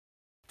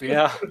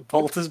yeah,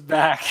 Bolt is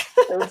back.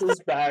 Bolt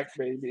is back,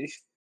 baby.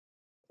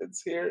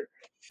 It's here.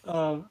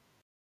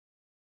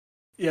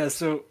 Yeah,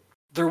 so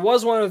there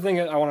was one other thing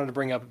I wanted to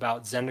bring up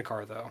about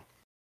Zendikar, though.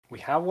 We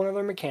have one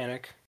other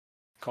mechanic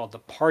called the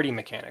Party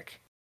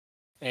mechanic.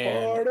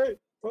 And Party!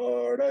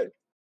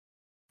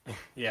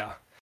 Yeah.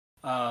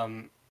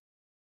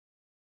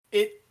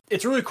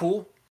 It's really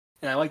cool,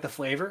 and I like the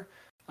flavor.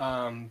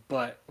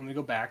 But let me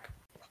go back.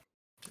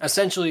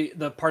 Essentially,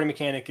 the party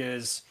mechanic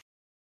is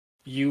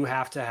you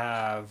have to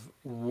have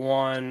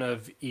one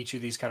of each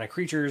of these kind of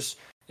creatures,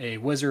 a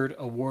wizard,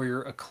 a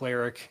warrior, a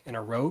cleric, and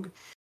a rogue,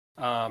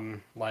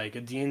 like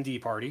a D&D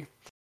party.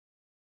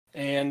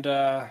 And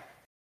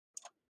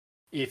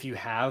if you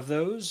have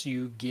those,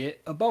 you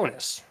get a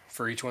bonus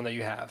for each one that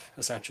you have,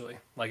 essentially.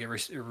 Like it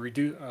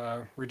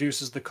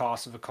reduces the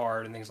cost of a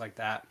card and things like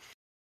that.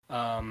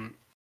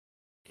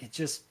 It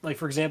just, like,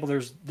 for example,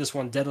 there's this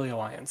one, Deadly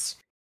Alliance.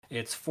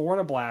 It's 4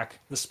 and a black.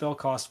 The spell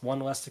costs 1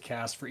 less to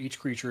cast for each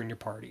creature in your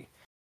party.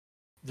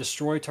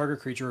 Destroy target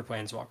creature or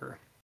planeswalker.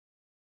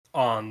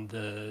 On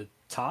the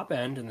top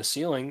end, in the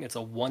ceiling, it's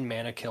a 1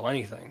 mana kill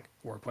anything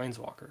or a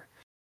planeswalker.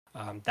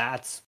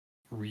 That's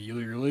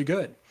really, really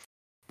good.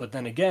 But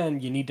then again,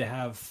 you need to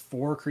have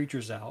 4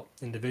 creatures out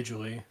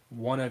individually,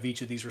 1 of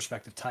each of these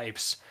respective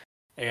types.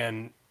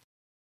 And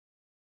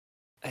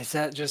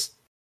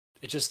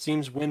it just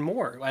seems win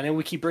more. I know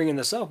we keep bringing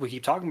this up. We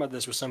keep talking about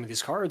this with some of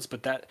these cards,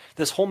 but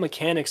this whole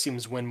mechanic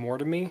seems win more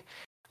to me.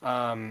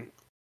 And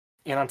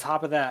on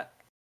top of that,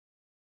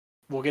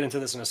 we'll get into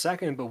this in a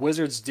second, but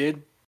Wizards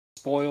did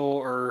spoil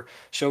or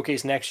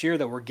showcase next year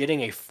that we're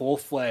getting a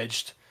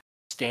full-fledged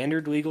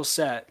standard legal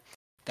set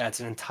that's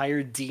an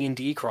entire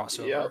D&D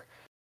crossover. Yep.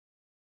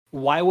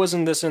 Why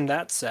wasn't this in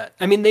that set?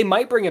 I mean, they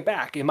might bring it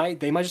back. They might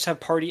just have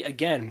party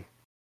again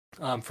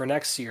for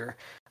next year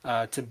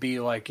to be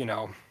like,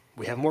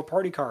 we have more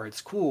party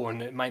cards, cool,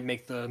 and it might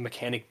make the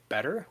mechanic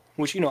better,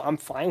 which, I'm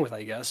fine with,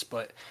 I guess,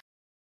 but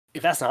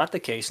if that's not the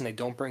case and they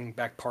don't bring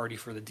back party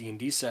for the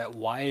D&D set,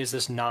 why is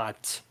this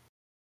not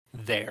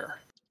there?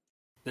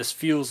 This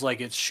feels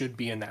like it should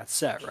be in that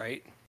set,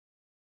 right?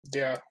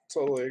 Yeah,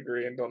 totally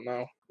agree, and don't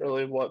know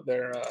really what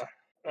their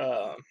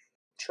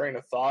train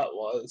of thought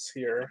was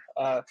here.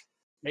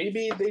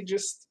 Maybe they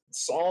just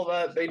saw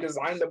that they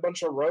designed a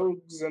bunch of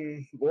rogues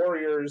and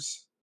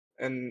warriors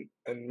and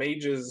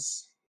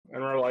mages,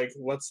 and we're like,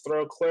 let's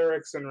throw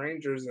clerics and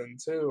rangers in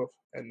too,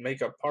 and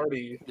make a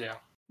party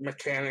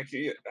mechanic.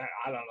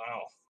 I don't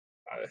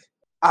know.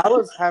 I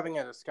was having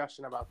a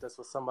discussion about this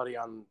with somebody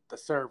on the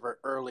server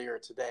earlier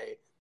today,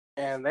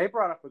 and they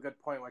brought up a good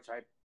point, which I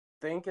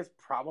think is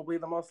probably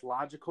the most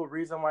logical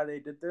reason why they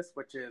did this,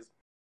 which is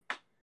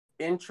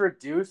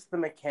introduce the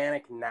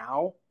mechanic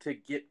now to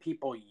get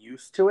people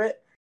used to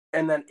it,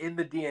 and then in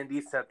the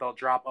D&D set they'll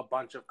drop a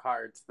bunch of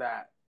cards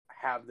that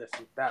have this,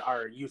 that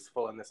are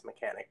useful in this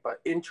mechanic. But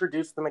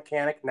introduce the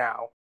mechanic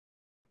now,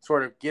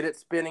 sort of get it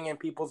spinning in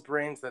people's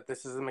brains that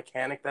this is a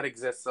mechanic that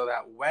exists, so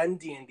that when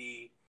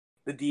the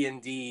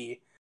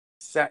D&D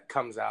set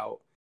comes out,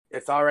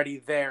 it's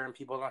already there and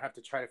people don't have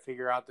to try to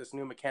figure out this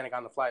new mechanic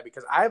on the fly,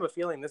 because I have a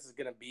feeling this is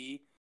going to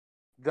be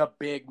the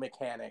big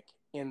mechanic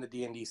in the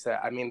D&D set.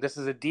 I mean, this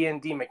is a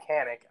D&D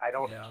mechanic.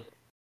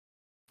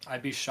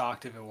 I'd be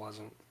shocked if it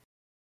wasn't.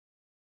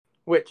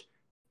 Which,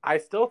 I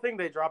still think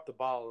they dropped the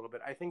ball a little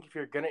bit. I think if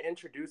you're going to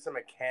introduce a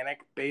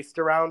mechanic based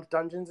around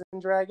Dungeons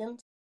and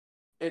Dragons,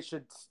 it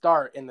should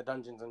start in the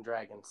Dungeons and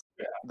Dragons.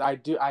 Yeah. I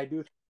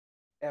do.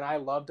 And I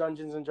love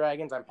Dungeons and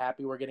Dragons. I'm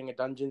happy we're getting a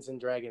Dungeons and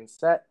Dragons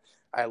set.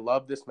 I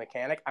love this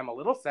mechanic. I'm a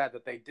little sad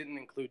that they didn't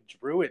include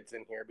Druids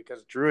in here,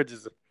 because Druids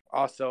is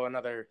also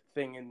another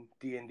thing in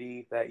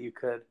D&D that you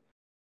could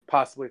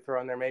possibly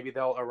throw in there. Maybe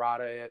they'll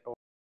errata it or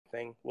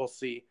something. We'll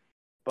see.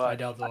 I But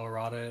doubt they'll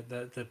errata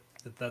it.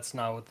 That's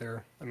not what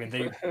they're. I mean,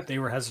 they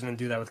were hesitant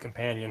to do that with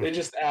Companion. They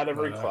just add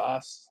every But,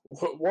 class.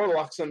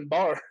 Warlocks and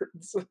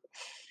bards.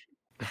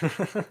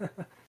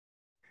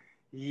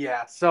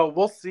 yeah, so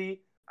we'll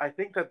see. I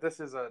think this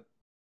was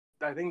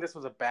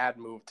a bad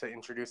move to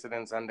introduce it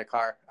in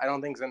Zendikar. I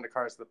don't think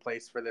Zendikar is the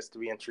place for this to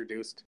be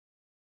introduced.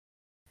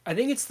 I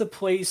think it's the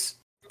place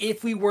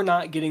if we were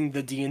not getting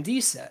the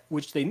D&D set,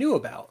 which they knew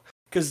about,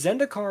 because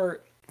Zendikar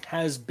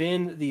has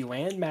been the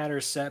Land Matter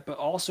set, but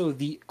also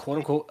the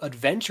quote-unquote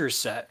adventure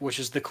set, which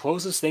is the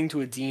closest thing to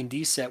a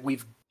D&D set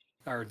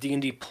or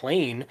D&D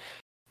plane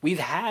we've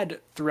had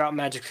throughout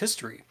Magic's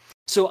history.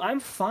 So I'm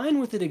fine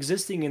with it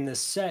existing in this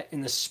set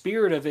in the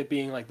spirit of it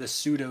being like the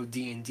pseudo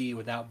D&D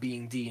without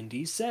being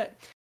D&D set.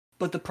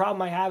 But the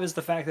problem I have is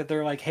the fact that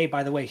they're like, hey,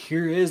 by the way,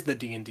 here is the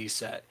D&D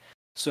set.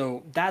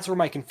 So that's where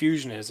my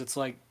confusion is. It's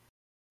like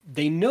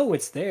they know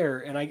it's there,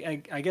 and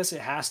I guess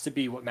it has to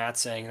be what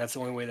Matt's saying. That's the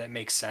only way that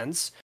makes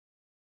sense.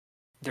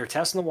 They're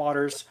testing the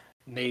waters.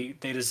 They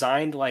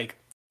designed like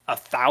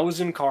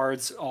 1,000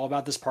 cards all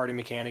about this party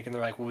mechanic, and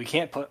they're like, well, we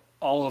can't put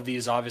all of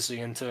these obviously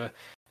into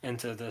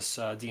this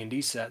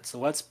D&D set, so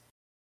let's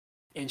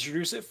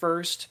introduce it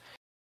first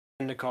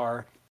in the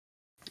car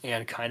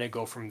and kind of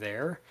go from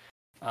there,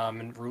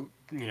 and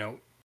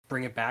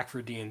bring it back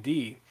for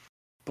D&D.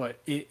 But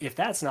if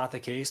that's not the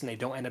case and they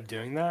don't end up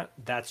doing that,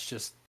 that's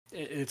just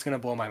it's gonna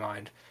blow my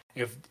mind.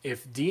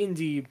 If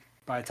D&D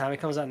by the time it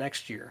comes out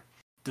next year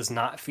does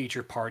not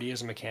feature party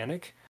as a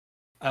mechanic,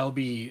 I'll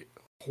be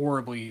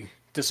horribly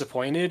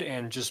disappointed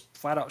and just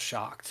flat out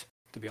shocked,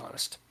 to be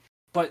honest.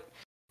 But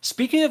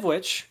speaking of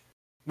which,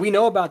 we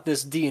know about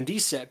this D&D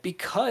set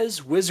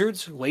because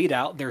Wizards laid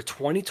out their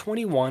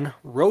 2021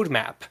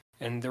 roadmap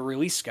and their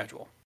release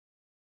schedule.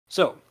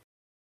 So,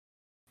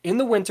 in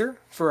the winter,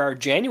 for our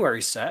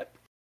January set,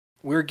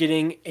 we're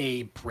getting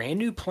a brand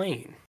new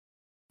plane,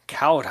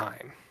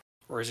 Kaldheim.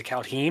 Or is it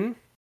Kaldheim?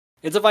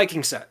 It's a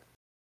Viking set.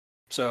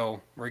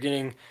 So, we're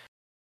getting,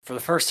 for the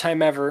first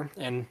time ever,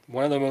 and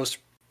one of the most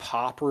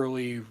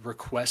popularly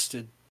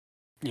requested,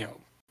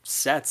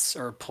 sets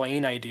or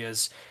plane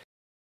ideas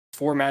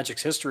for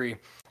Magic's history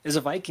is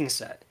a Viking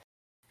set.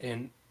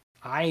 And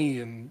I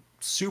am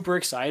super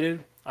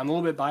excited. I'm a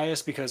little bit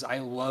biased because I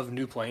love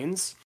new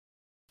planes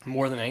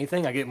more than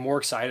anything. I get more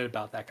excited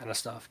about that kind of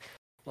stuff.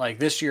 Like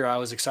this year, I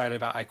was excited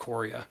about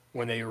Ikoria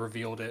when they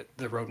revealed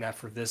the roadmap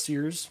for this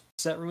year's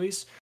set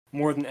release,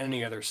 more than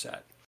any other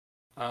set.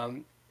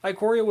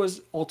 Ikoria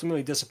was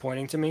ultimately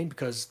disappointing to me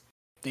because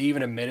they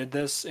even admitted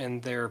this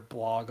in their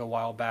blog a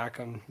while back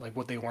on like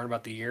what they learned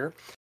about the year,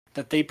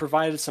 that they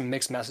provided some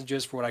mixed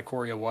messages for what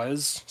Ikoria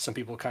was. Some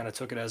people kind of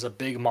took it as a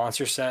big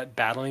monster set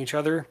battling each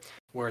other,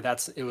 where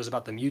it was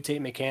about the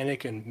mutate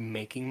mechanic and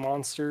making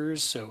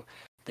monsters, so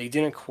they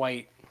didn't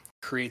quite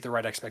create the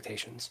right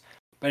expectations.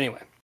 But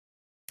anyway,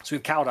 so we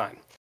have Kaldheim.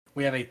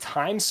 We have a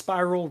Time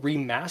Spiral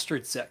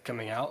remastered set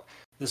coming out.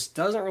 This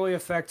doesn't really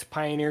affect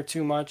Pioneer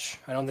too much.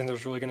 I don't think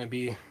there's really going to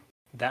be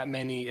that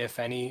many, if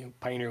any,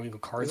 Pioneer legal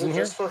cards in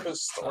here. Is it just for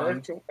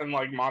historic and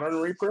like modern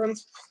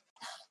reprints?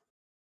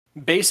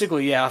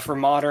 Basically, yeah, for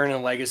modern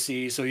and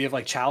legacy. So you have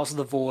like Chalice of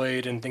the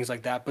Void and things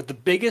like that. But the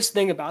biggest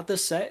thing about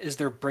this set is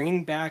they're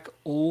bringing back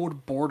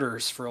old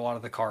borders for a lot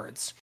of the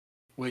cards,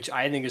 which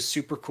I think is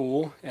super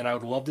cool. And I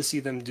would love to see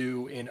them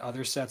do in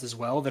other sets as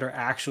well that are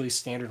actually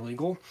standard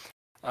legal.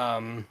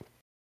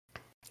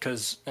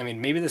 Because, I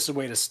mean, maybe this is a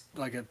way to,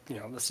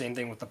 the same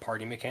thing with the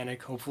party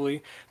mechanic,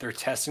 hopefully. They're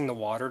testing the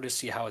water to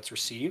see how it's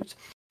received.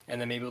 And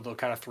then maybe they'll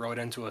kind of throw it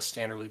into a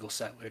standard legal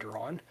set later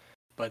on.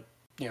 But,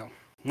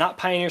 not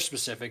Pioneer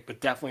specific, but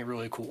definitely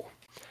really cool.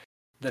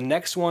 The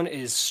next one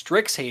is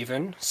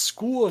Strixhaven,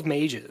 School of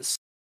Mages.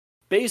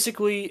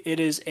 Basically, it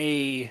is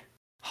a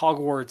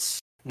Hogwarts,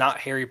 not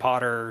Harry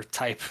Potter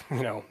type,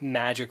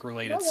 magic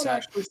related set.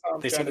 That actually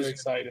sounds kind of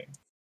exciting.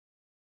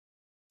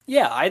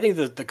 Yeah, I think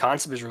the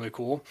concept is really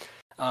cool.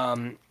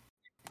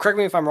 Correct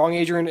me if I'm wrong,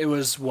 Adrian. It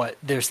was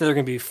they said there are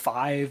going to be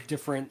 5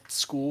 different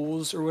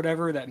schools or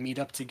whatever that meet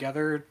up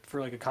together for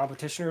like a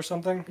competition or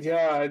something.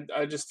 Yeah,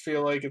 I just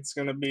feel like it's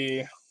going to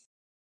be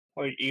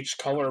like each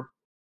color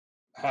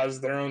has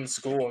their own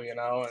school, and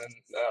all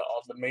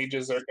the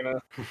mages are going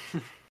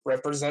to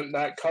represent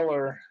that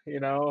color,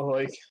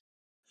 like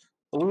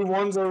blue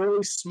ones are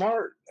really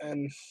smart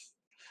and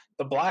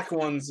the black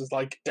ones is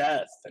like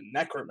death and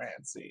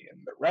necromancy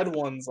and the red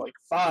ones like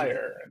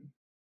fire and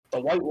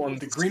the white ones.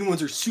 The green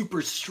ones are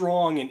super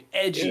strong and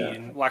edgy,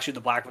 and actually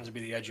the black ones would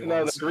be the edgy ones.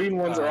 No, the green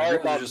ones are all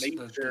about just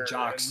nature, the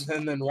jocks.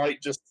 and then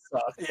white just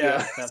sucks.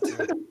 Yeah, that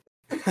too.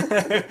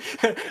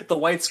 The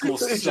white school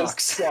they sucks. Just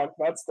suck.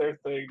 That's their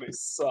thing. They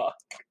suck.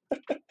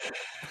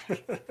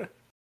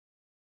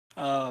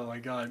 Oh my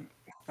god.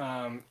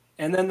 And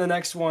then the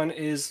next one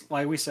is,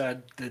 like we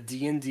said, the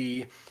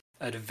D&D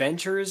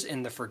Adventures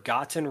in the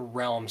Forgotten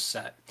Realm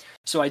set.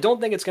 So I don't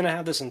think it's going to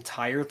have this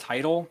entire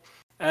title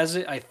as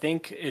it. I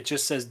think it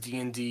just says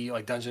D&D,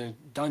 like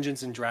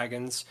Dungeons and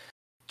Dragons,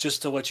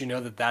 just to let you know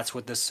that that's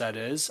what this set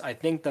is. I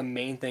think the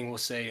main thing will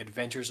say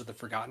Adventures of the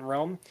Forgotten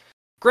Realm.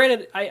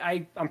 Granted,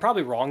 I'm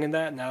probably wrong in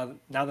that now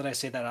that I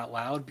say that out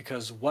loud,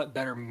 because what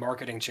better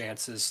marketing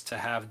chances to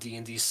have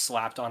D&D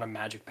slapped on a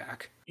Magic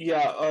pack?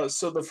 Yeah,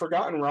 so the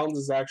Forgotten Realms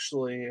is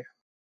actually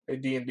a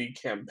D&D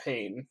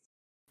campaign.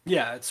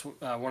 Yeah, it's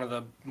one of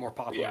the more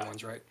popular Yeah.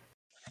 ones, right?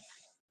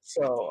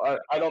 So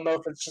I don't know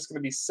if it's just going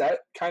to be set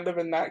kind of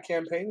in that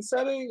campaign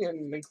setting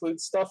and include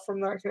stuff from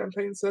that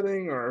campaign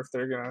setting, or if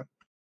they're going to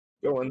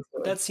go into...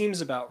 That seems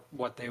about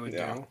what they would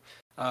do.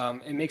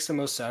 It makes the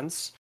most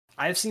sense.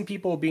 I've seen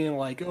people being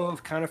like, "Oh,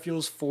 it kind of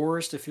feels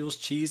forced. It feels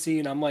cheesy,"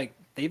 and I'm like,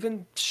 they've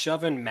been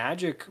shoving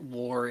Magic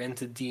lore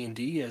into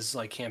D&D as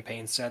like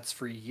campaign sets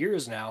for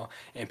years now,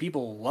 and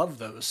people love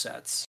those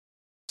sets.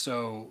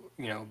 So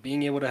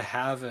being able to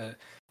have a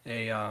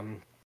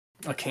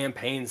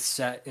campaign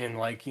set in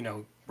like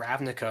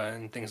Ravnica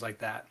and things like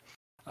that,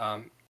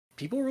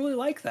 people really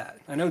like that.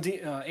 I know,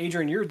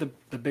 Adrian, you're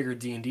the bigger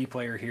D&D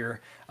player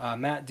here.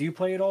 Matt, do you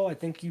play at all? I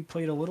think you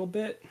played a little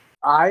bit.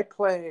 I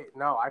play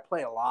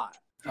a lot.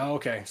 Oh,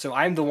 okay. So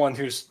I'm the one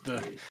who's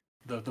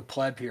the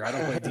pleb here. I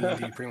don't play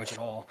D&D pretty much at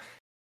all.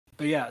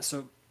 But yeah,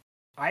 so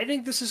I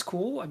think this is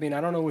cool. I mean,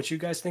 I don't know what you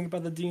guys think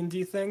about the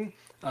D&D thing.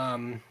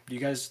 You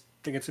guys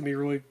think it's gonna be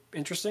really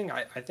interesting?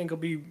 I think it'll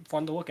be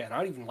fun to look at. I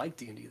don't even like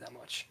D&D that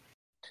much.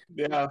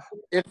 Yeah.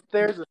 If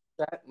there's a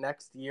set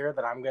next year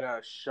that I'm gonna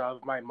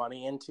shove my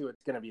money into,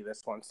 it's gonna be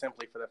this one,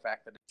 simply for the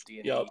fact that it's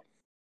D&D. Yep.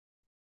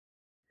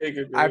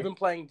 I've been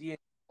playing D&D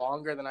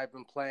longer than I've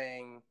been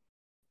playing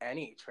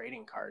any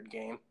trading card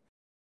game.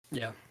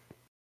 Yeah.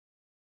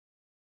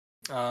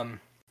 The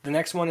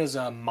next one is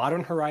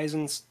Modern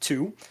Horizons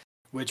 2,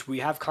 which we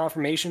have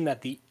confirmation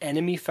that the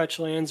enemy fetch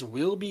lands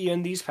will be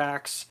in these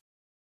packs,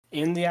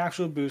 in the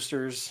actual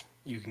boosters.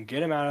 You can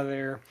get them out of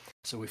there.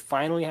 So we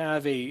finally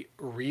have a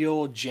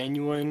real,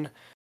 genuine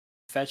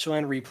fetch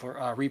land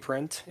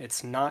reprint.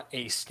 It's not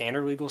a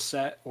standard legal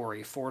set or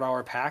a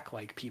 $4 pack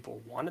like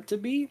people want it to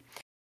be.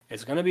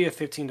 It's going to be a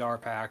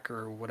 $15 pack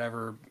or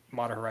whatever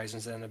Modern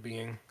Horizons end up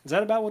being. Is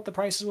that about what the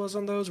prices was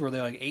on those? Were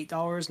they like $8,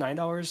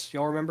 $9?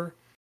 Y'all remember?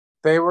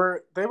 They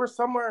were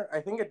somewhere.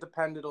 I think it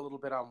depended a little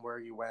bit on where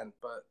you went,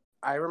 but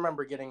I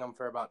remember getting them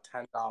for about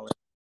 $10.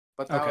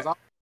 But that was all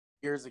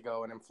years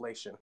ago in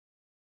inflation.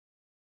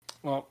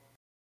 Well,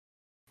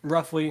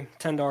 roughly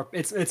 $10.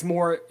 It's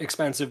more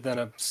expensive than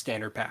a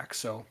standard pack.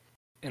 So,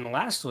 and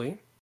lastly,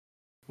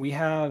 we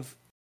have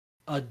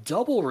a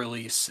double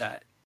release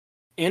set.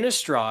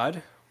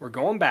 Innistrad, we're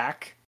going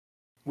back.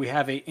 We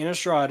have a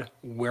Innistrad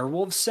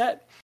werewolf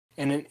set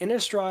and an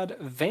Innistrad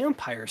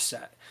vampire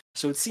set.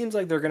 So it seems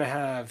like they're going to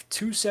have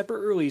two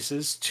separate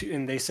releases,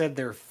 and they said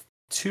they're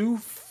two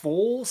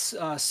full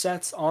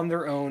sets on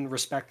their own,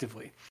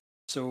 respectively.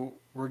 So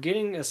we're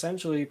getting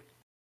essentially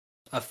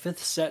a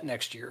fifth set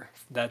next year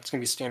that's going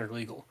to be standard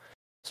legal.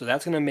 So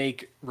that's going to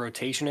make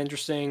rotation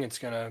interesting. It's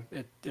going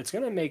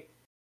to make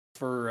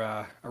for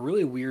a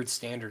really weird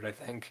standard, I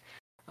think.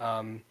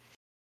 I'm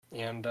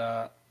going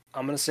to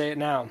say it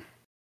now.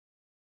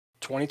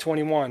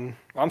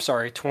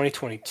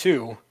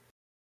 2022.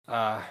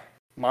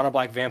 Mono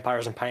Black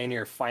Vampires and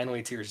Pioneer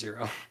finally tier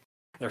 0.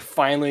 They're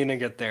finally going to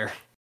get there.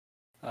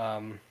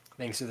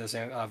 Thanks to this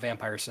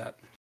vampire set.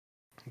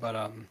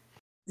 But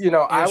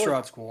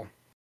Innistrad's cool.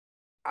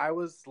 I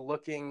was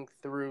looking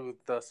through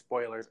the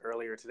spoilers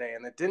earlier today,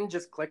 and it didn't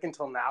just click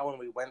until now when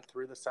we went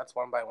through the sets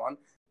one by one.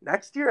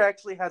 Next year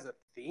actually has a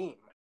theme.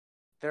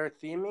 They're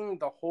theming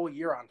the whole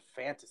year on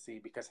fantasy,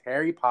 because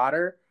Harry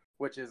Potter,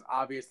 which is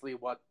obviously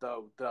what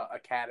the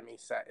Academy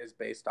set is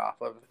based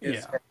off of,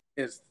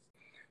 is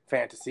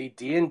fantasy.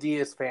 D&D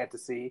is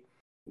fantasy.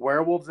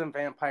 Werewolves and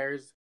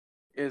vampires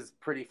is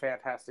pretty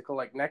fantastical.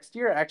 Like, next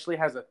year actually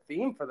has a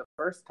theme for the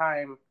first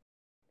time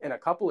in a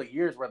couple of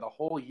years, where the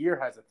whole year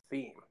has a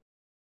theme.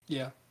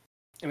 Yeah.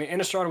 I mean,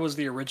 Innistrad was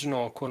the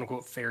original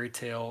quote-unquote fairy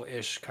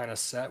tale-ish kind of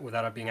set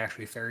without it being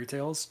actually fairy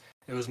tales.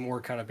 It was more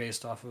kind of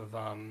based off of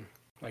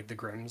like the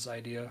Grimm's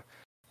idea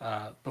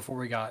before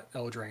we got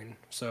Eldraine.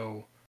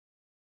 So,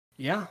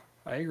 yeah,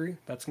 I agree.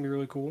 That's going to be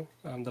really cool.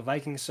 The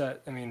Viking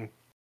set, I mean,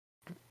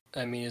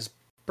 is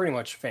pretty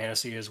much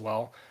fantasy as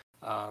well.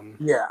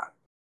 Yeah.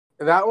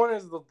 That one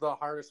is the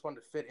hardest one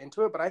to fit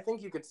into it, but I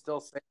think you could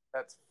still say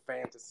that's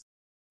fantasy.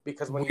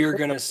 Because when we're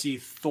going to see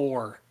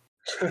Thor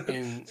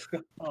and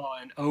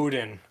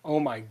Odin. Oh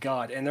my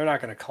god. And they're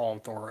not going to call him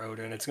Thor or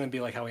Odin. It's going to be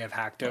like how we have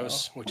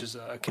Haktos, which is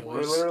Achilles.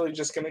 We're literally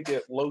just going to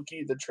get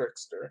Loki the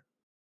Trickster.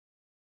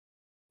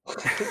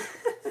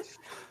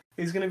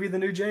 He's going to be the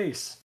new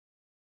Jace.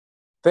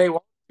 They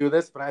won't do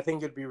this, but I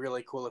think it'd be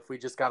really cool if we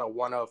just got a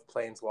one-off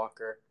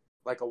Planeswalker.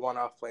 Like a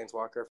one-off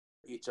Planeswalker for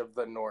each of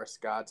the Norse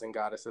gods and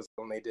goddesses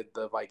when they did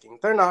the Viking.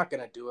 They're not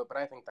going to do it, but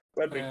I think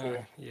that'd be cool.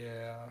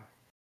 Yeah.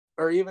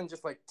 Or even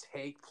just like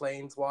take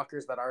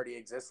Planeswalkers that already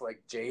exist,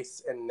 like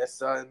Jace and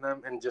Nissa in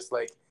them, and just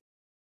like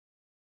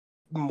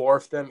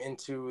morph them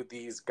into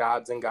these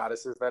gods and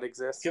goddesses that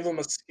exist. Give them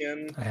a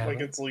skin,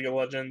 like it's League of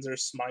Legends or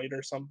Smite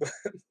or something.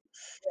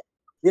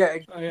 Yeah,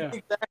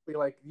 exactly.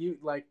 Like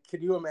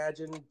could you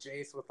imagine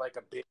Jace with like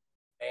a big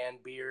man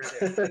beard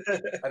and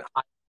an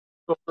eye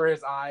over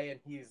his eye, and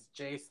he's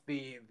Jace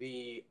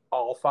the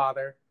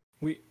All-Father?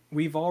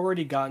 We've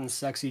already gotten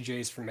Sexy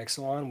Jace from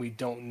Ixalan. We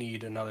don't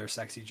need another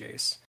Sexy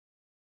Jace.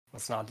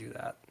 Let's not do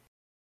that.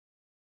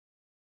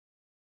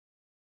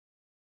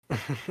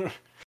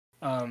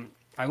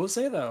 I will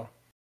say though,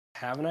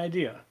 have an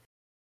idea.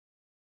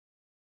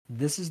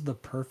 This is the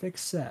perfect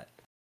set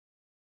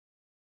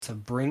to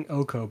bring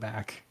Oko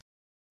back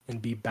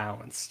and be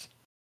balanced.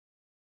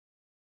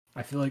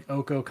 I feel like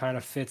Oko kind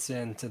of fits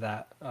into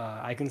that.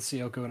 I can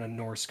see Oko in a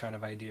Norse kind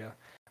of idea.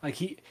 Like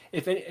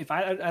if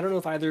I don't know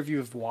if either of you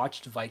have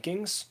watched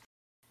Vikings,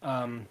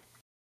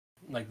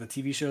 like the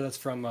TV show that's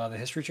from the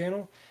History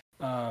Channel.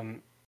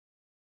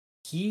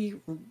 He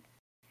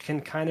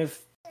can kind of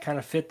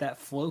fit that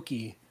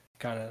Floki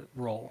kind of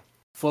role.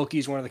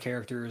 Floki's one of the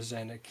characters,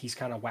 and he's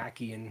kind of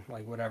wacky and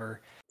like whatever.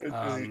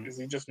 Is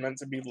he just meant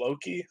to be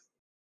Loki?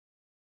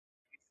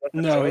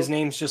 No, his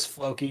name's just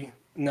Floki.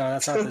 No,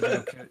 that's not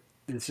the joke.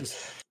 It's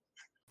just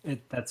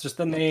that's just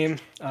the name.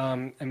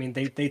 I mean,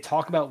 they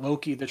talk about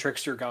Loki, the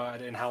trickster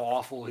god, and how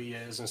awful he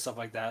is and stuff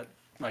like that.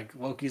 Like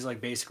Loki's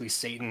like basically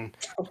Satan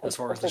as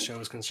far as the show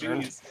is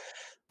concerned.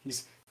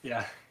 He's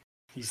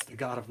the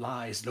god of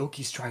lies.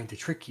 Loki's trying to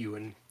trick you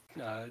and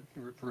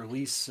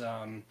release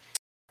the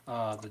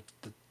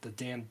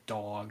damn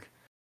dog.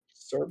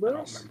 Cerberus? I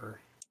don't remember.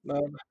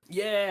 No.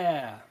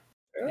 Yeah,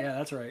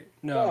 that's right.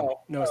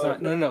 No, it's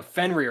not. No.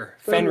 Fenrir,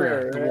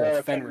 the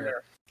wolf.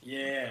 Fenrir.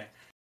 Yeah.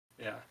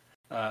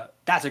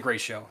 That's a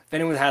great show. If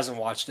anyone hasn't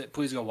watched it,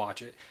 please go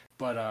watch it.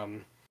 But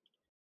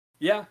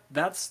yeah,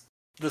 that's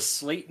the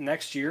slate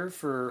next year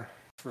for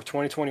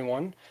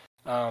 2021.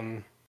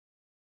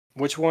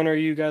 Which one are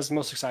you guys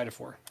most excited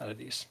for out of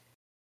these?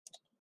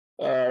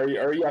 Are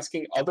you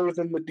asking other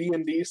than the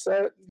D&D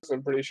set? Because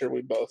I'm pretty sure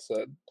we both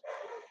said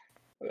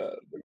the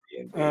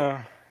D&D.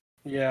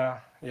 Yeah,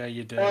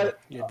 you did.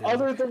 You did.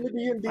 Other than the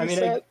D&D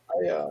set,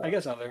 I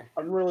guess other.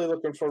 I'm really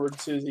looking forward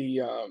to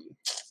the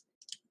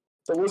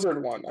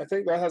wizard one. I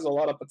think that has a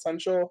lot of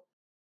potential.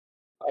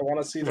 I want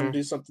to see them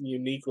do something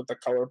unique with the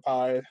color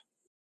pie.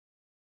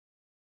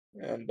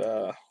 And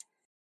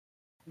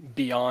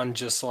beyond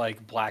just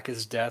like Black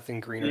as Death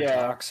and Greener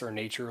Talks or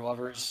Nature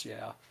Lovers,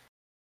 I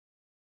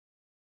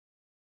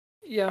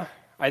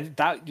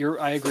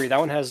agree. That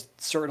one has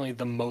certainly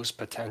the most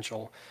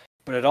potential,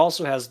 but it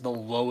also has the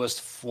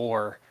lowest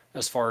floor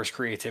as far as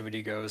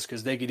creativity goes,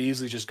 because they could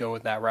easily just go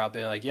with that route.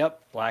 They're like,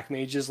 "Yep, Black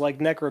Mages like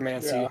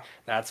necromancy. Yeah.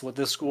 That's what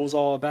this school's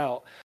all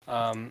about."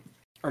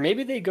 Or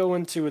maybe they go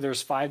into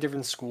there's 5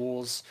 different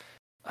schools.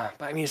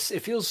 But I mean, it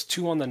feels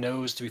too on the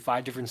nose to be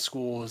 5 different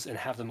schools and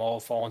have them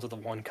all fall into the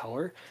one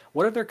color.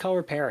 What are their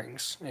color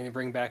pairings? And they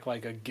bring back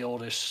like a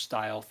guildish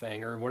style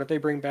thing, or what if they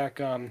bring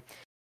back?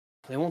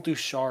 They won't do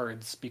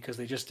shards because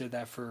they just did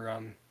that for.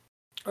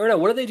 Or no,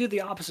 what do they do the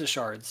opposite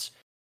shards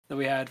that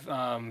we had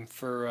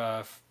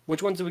for?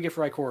 Which ones did we get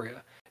for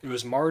Ikoria? It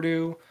was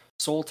Mardu,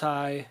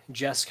 Sultai,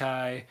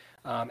 Jeskai,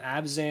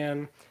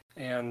 Abzan,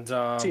 and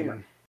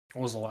Teamer.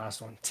 What was the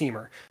last one?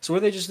 Teamer. So what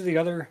do they just do the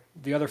other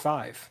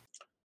 5?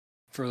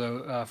 For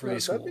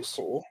these schools. That'd be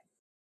cool.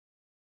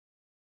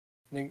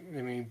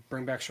 I mean,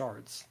 bring back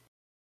shards.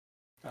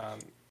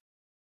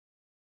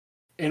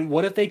 And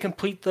what if they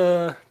complete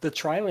the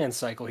Triland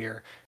cycle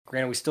here?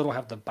 Granted, we still don't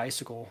have the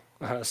bicycle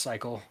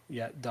cycle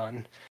yet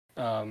done.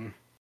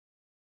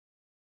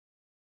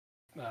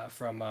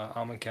 From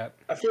Amonkhet.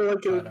 I feel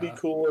like it would be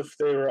cool if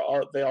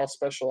they all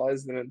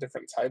specialized in a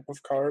different type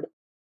of card.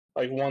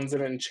 Like one's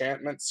an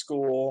enchantment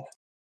school.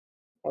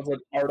 One's an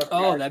artifact.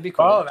 Oh, that'd be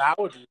cool. Oh, that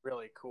would be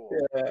really cool.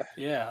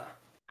 Yeah.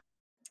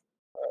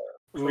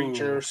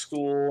 Creature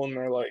school, and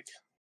they're like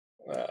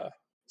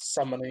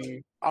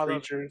summoning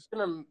creatures.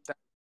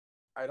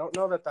 I don't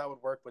know that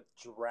would work with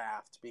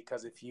draft,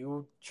 because if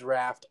you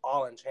draft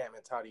all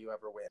enchantments, how do you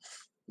ever win?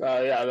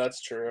 Yeah, that's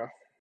true.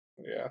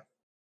 Yeah.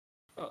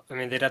 I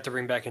mean, they'd have to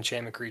bring back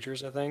enchantment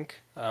creatures, I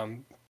think.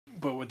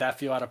 But would that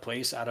feel out of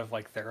place out of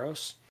like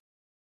Theros?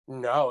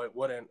 No, it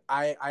wouldn't.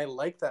 I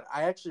like that.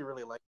 I actually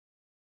really like.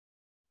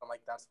 I'm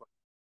like, that's what.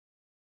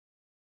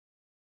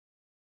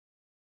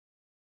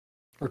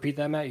 Repeat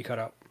that, Matt. You cut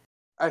out.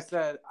 I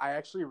said I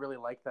actually really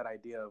like that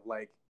idea of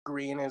like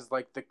green is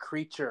like the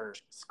creature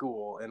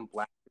school and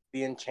black is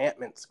the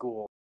enchantment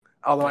school.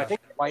 Although I think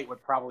white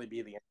would probably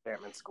be the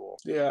enchantment school.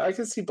 Yeah, I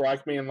can see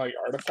black being like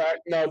artifact.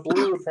 No,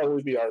 blue would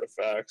probably be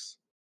artifacts.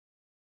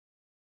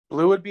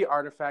 Blue would be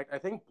artifact. I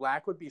think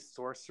black would be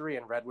sorcery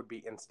and red would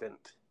be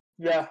instant.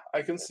 Yeah,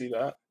 I can see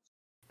that.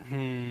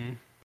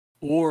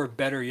 Or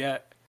better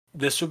yet,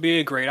 this would be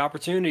a great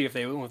opportunity if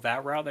they went with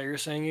that route that you're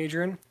saying,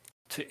 Adrian,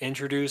 to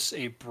introduce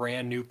a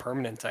brand new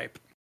permanent type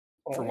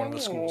for one of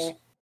the schools.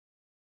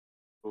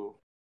 Ooh.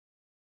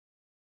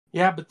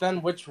 Yeah, but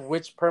then which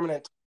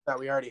permanent that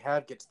we already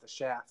have gets the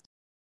shaft?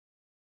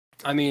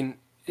 I mean,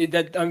 you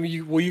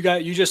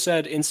just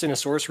said instant and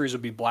sorceries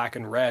would be black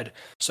and red.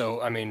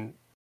 So I mean,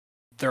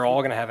 they're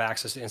all going to have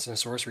access to instant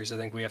sorceries. I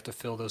think we have to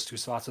fill those 2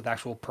 spots with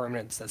actual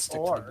permanents that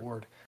stick to the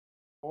board.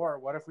 Or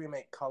what if we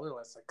make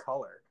colorless a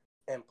color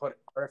and put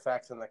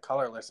artifacts in the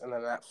colorless, and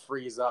then that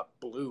frees up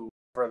blue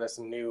for this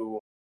new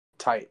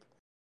type?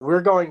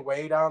 We're going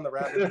way down the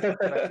rabbit hole of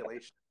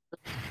speculation.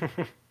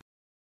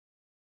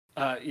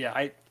 Yeah,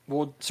 I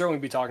will certainly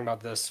be talking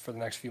about this for the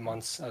next few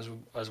months as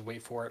we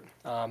wait for it.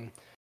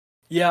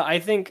 Yeah, I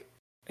think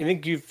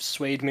you've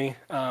swayed me.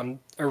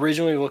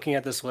 Originally looking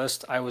at this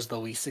list, I was the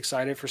least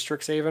excited for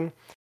Strixhaven,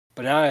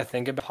 but now that I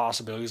think about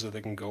possibilities that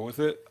they can go with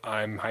it,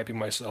 I'm hyping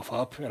myself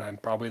up, and I'm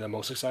probably the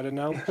most excited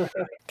now.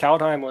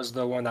 Kaldheim was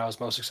the one that I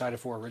was most excited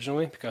for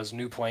originally because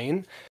new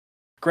plane.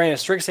 Granted,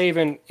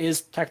 Strixhaven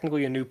is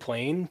technically a new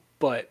plane,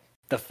 but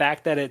the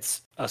fact that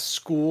it's a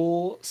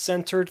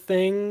school-centered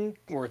thing,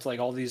 where it's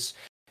like all these,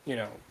 you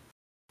know,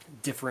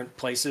 different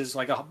places,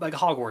 like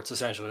Hogwarts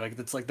essentially, like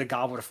it's like the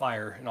Goblet of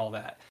Fire and all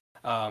that.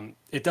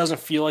 It doesn't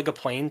feel like a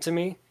plane to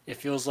me. It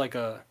feels like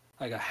a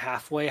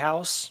halfway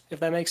house, if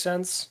that makes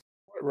sense.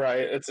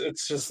 Right. It's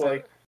just Just that,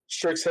 like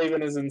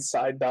Strixhaven is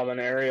inside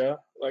Dominaria.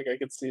 Like I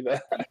could see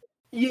that.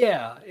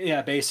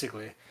 yeah,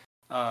 basically.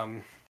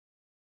 Um,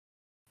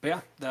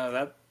 but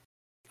yeah,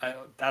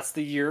 that's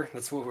the year.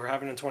 That's what we're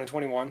having in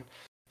 2021.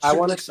 I Super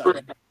wanted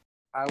excited.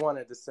 I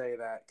wanted to say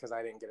that because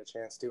I didn't get a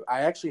chance to.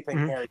 I actually think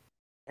Mhm.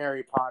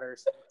 Harry Potter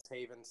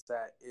Haven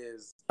set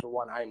is the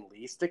one I'm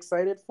least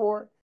excited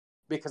for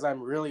because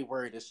I'm really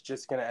worried it's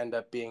just going to end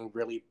up being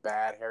really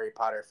bad Harry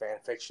Potter fan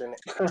fiction.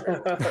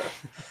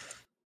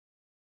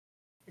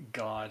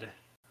 God,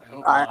 I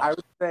hope I not.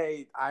 would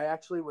say I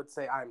actually would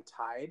say I'm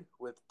tied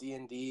with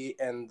D&D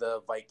and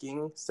the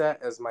Viking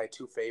set as my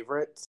two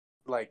favorites.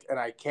 Like, and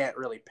I can't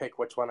really pick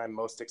which one I'm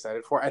most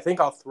excited for. I think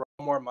I'll throw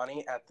more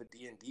money at the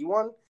D&D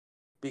one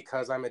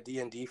because I'm a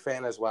D&D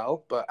fan as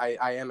well. But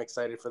I am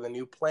excited for the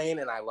new plane,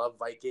 and I love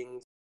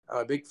Vikings. I'm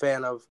a big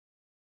fan of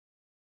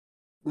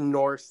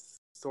Norse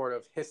sort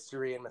of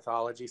history and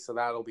mythology, so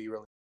that'll be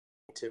really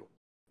too.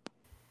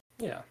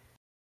 Yeah,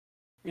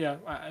 yeah.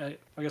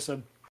 Like I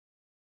said,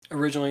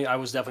 originally I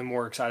was definitely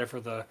more excited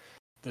for the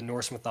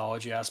Norse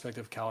mythology aspect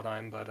of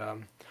Kaldheim, but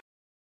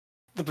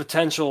the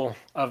potential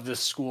of this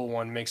school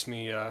one makes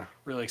me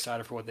really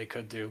excited for what they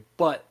could do.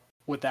 But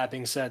with that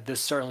being said,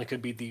 this certainly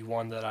could be the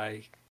one that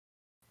I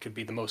could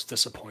be the most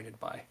disappointed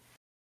by.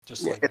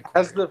 Just Yeah, like it the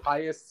has career. the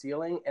highest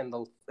ceiling and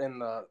the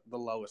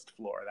lowest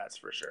floor. That's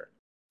for sure.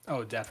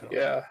 Oh, definitely.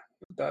 Yeah,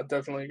 I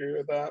definitely agree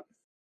with that.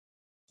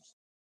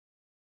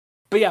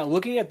 But yeah,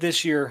 looking at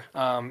this year,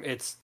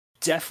 it's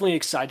definitely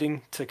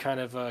exciting to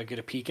kind of get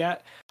a peek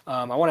at.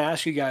 I want to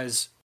ask you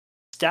guys,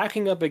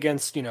 stacking up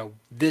against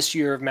this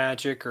year of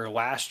Magic or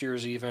last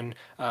year's even,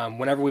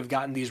 whenever we've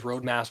gotten these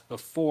roadmaps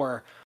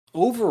before.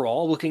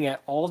 Overall, looking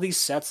at all these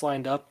sets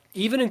lined up,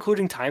 even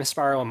including Time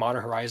Spiral and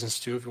Modern Horizons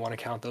 2, if you want to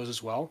count those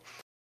as well.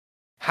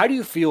 How do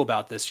you feel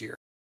about this year?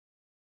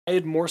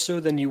 More so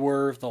than you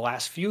were the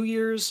last few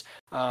years?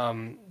 What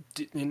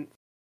are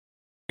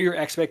your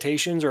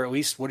expectations, or at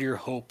least what are your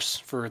hopes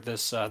for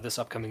this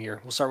upcoming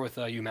year? We'll start with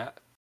you, Matt.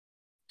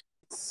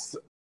 So,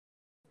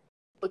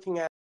 looking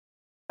at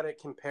it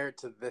compared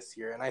to this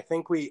year, and I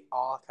think we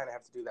all kind of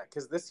have to do that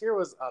because this year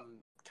was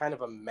kind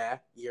of a meh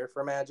year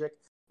for Magic.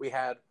 We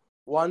had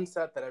one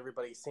set that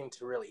everybody seemed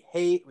to really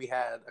hate. We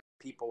had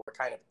people were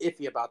kind of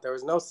iffy about. There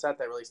was no set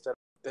that really stood.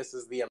 This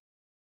is the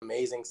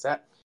amazing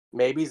set.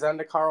 Maybe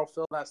Zendikar will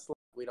fill that slot.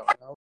 We don't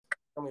know.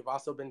 And we've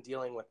also been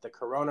dealing with the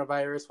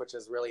coronavirus, which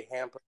has really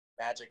hampered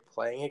Magic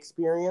playing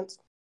experience.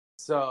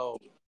 So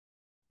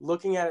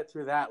looking at it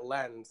through that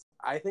lens,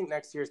 I think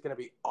next year is going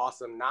to be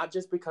awesome. Not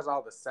just because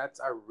all the sets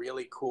are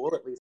really cool,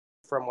 at least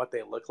from what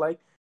they look like,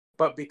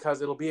 but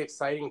because it'll be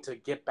exciting to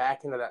get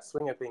back into that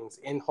swing of things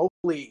in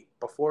hopefully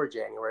before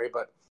January.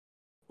 But,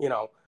 you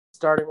know,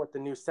 starting with the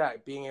new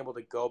set, being able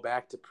to go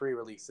back to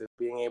pre-releases,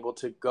 being able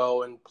to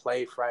go and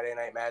play Friday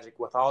Night Magic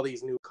with all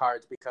these new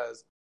cards,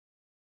 because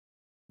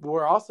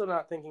we're also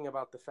not thinking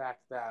about the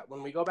fact that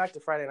when we go back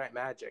to Friday Night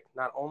Magic,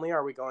 not only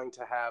are we going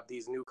to have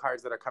these new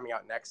cards that are coming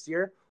out next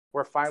year,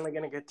 we're finally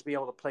going to get to be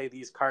able to play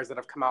these cards that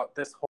have come out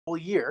this whole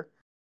year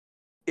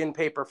in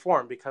paper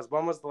form. Because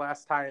when was the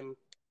last time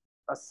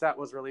a set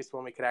was released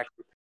when we could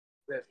actually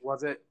play it?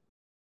 Was it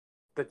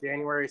the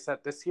January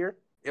set this year?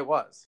 It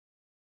was.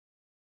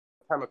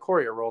 By the time a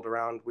courier rolled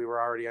around, we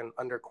were already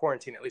under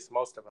quarantine, at least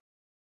most of us.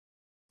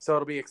 So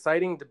it'll be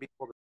exciting to be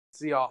able to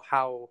see all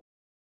how,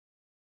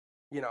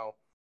 you know,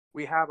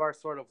 we have our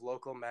sort of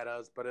local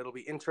metas, but it'll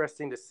be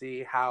interesting to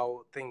see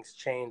how things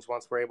change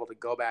once we're able to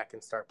go back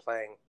and start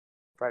playing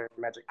Friday Night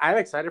Magic. I'm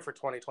excited for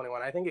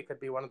 2021. I think it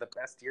could be one of the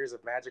best years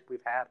of Magic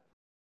we've had.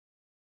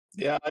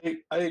 Yeah,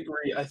 I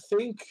agree. I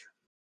think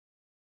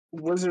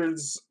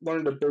Wizards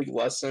learned a big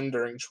lesson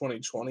during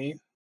 2020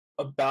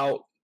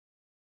 about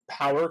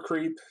power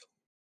creep,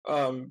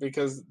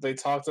 because they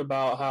talked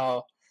about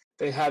how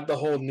they had the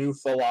whole new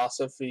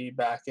philosophy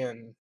back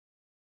in,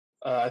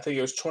 I think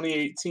it was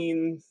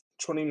 2018,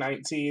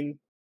 2019,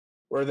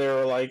 where they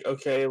were like,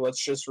 okay,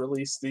 let's just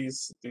release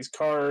these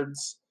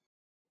cards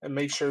and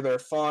make sure they're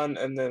fun,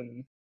 and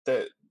then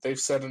that they've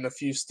said in a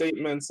few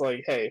statements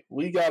like, hey,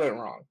 we got it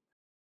wrong,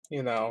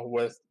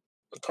 with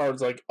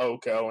cards like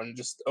Oko and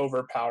just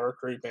overpower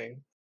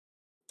creeping.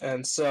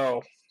 And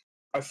so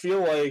I feel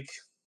like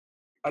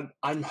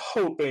I'm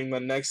hoping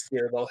that next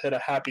year they'll hit a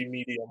happy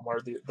medium where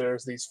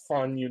there's these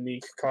fun,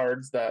 unique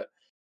cards that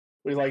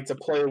we like to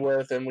play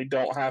with, and we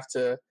don't have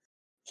to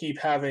keep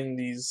having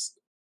these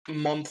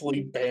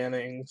monthly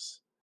bannings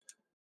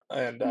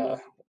and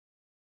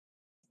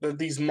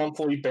these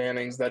monthly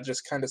bannings that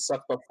just kind of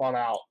suck the fun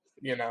out.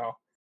 You know,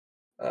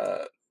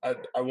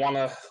 I want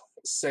to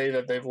say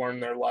that they've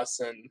learned their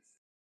lesson,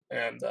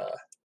 and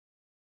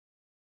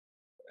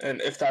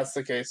if that's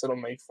the case, it'll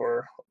make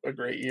for a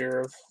great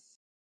year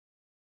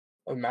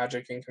of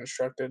Magic and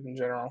Constructed in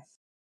general.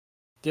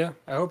 Yeah,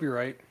 I hope you're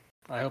right.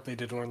 I hope they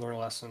did learn their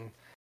lesson.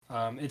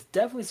 It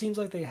definitely seems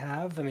like they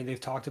have. I mean, they've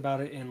talked about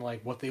it in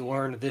like what they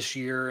learned this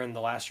year and the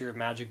last year of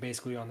Magic,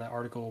 basically on that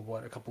article,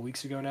 a couple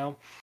weeks ago now.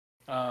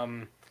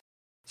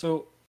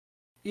 So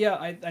yeah,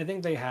 I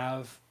think they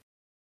have.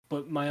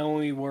 But my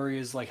only worry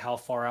is like how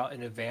far out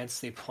in advance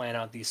they plan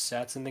out these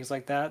sets and things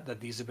like that. That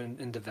these have been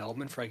in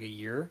development for like a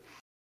year.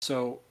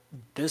 So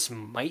this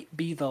might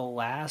be the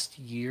last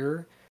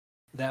year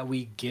that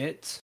we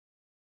get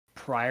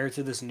prior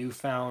to this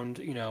newfound,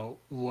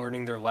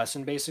 learning their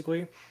lesson,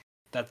 basically.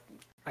 That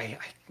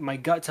my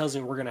gut tells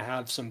me we're gonna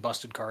have some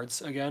busted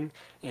cards again,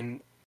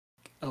 and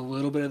a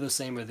little bit of the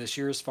same with this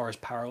year as far as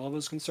power level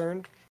is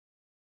concerned.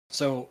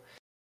 So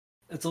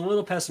it's a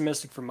little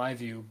pessimistic from my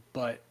view,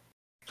 but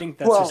I think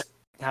that's just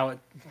how it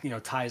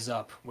ties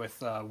up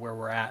with where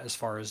we're at as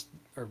far as,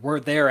 or where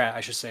they're at,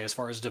 I should say, as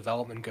far as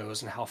development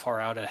goes and how far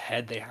out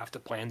ahead they have to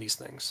plan these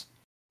things.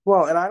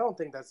 Well, and I don't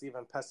think that's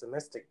even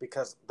pessimistic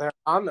because they're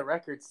on the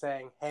record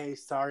saying, hey,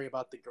 sorry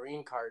about the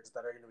green cards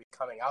that are going to be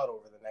coming out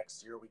over the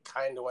next year. We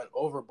kind of went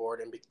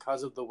overboard, and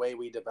because of the way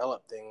we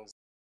develop things,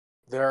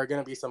 there are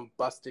going to be some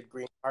busted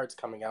green cards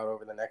coming out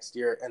over the next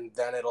year, and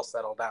then it'll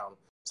settle down.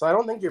 So I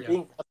don't think you're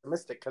being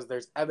pessimistic because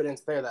there's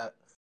evidence there that,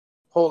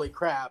 holy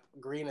crap,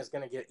 green is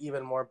going to get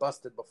even more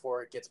busted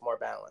before it gets more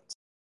balanced.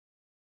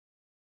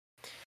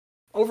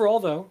 Overall,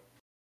 though,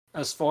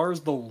 as far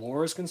as the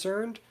lore is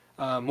concerned,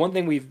 one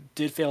thing we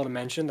did fail to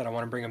mention that I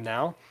want to bring up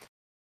now,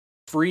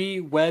 free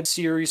web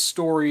series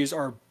stories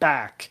are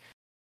back.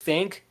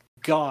 Thank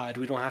God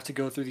we don't have to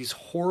go through these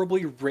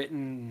horribly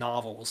written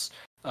novels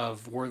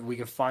of where we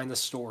can find the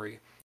story.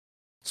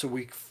 So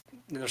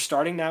they're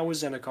starting now with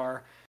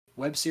Zendikar.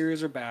 Web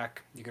series are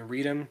back. You can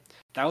read them.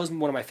 That was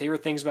one of my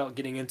favorite things about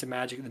getting into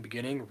Magic in the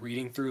beginning,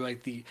 reading through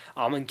like the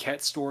Amonkhet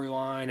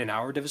storyline and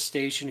Hour of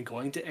Devastation and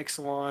going to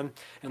Ixalan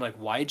and like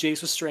why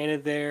Jace was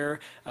stranded there,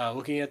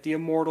 looking at the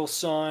Immortal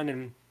Sun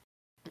and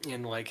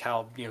like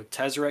how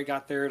Tezzeret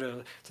got there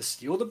to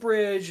steal the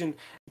bridge and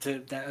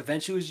that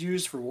eventually was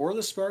used for War of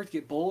the Spark to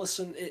get Bolas,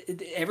 and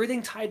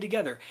everything tied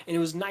together, and it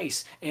was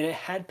nice and it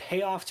had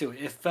payoff to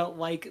it. It felt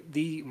like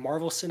the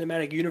Marvel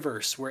Cinematic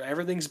Universe where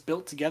everything's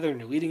built together and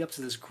you're leading up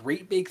to this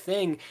great big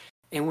thing,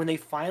 and when they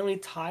finally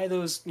tie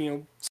those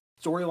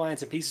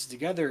storylines and pieces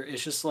together,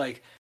 it's just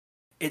like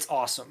it's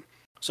awesome.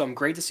 So I'm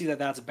great to see that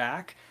that's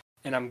back,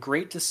 and I'm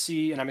great to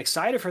see, and I'm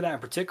excited for that in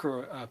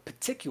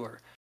particular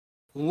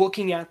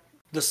looking at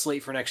the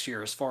slate for next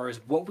year as far as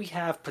what we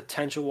have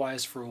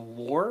potential-wise for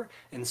lore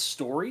and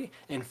story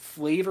and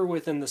flavor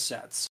within the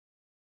sets.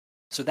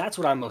 So that's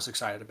what I'm most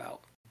excited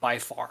about, by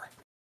far.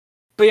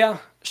 But yeah,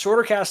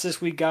 shorter cast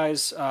this week,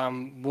 guys.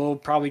 We'll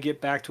probably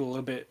get back to a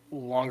little bit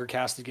longer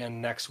cast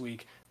again next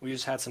week. We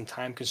just had some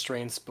time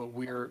constraints, but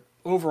we're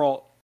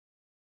overall,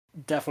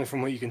 definitely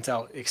from what you can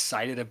tell,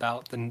 excited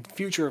about the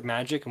future of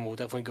Magic, and we'll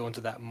definitely go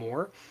into that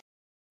more.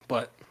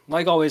 But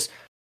like always,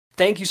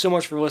 thank you so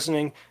much for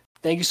listening.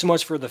 Thank you so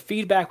much for the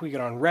feedback we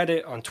get on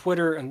Reddit, on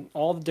Twitter, and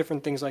all the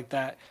different things like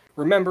that.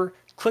 Remember,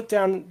 click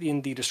down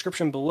in the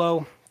description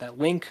below, that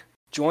link,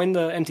 join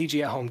the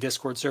MTG at Home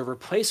Discord server,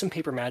 play some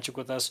Paper Magic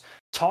with us,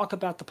 talk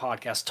about the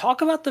podcast,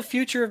 talk about the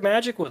future of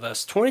Magic with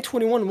us.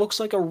 2021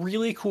 looks like a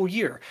really cool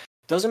year.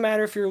 Doesn't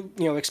matter if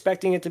you're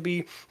expecting it to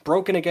be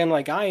broken again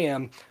like I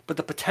am, but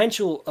the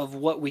potential of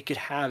what we could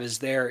have is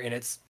there, and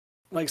it's,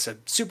 like I said,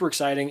 super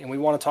exciting, and we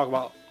want to talk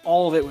about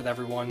all of it with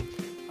everyone.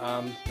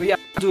 But yeah,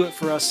 do it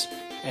for us.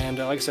 And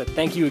like I said,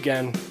 thank you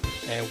again,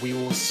 and we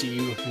will see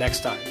you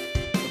next time.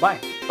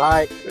 Bye.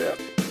 Bye.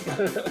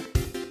 Yeah.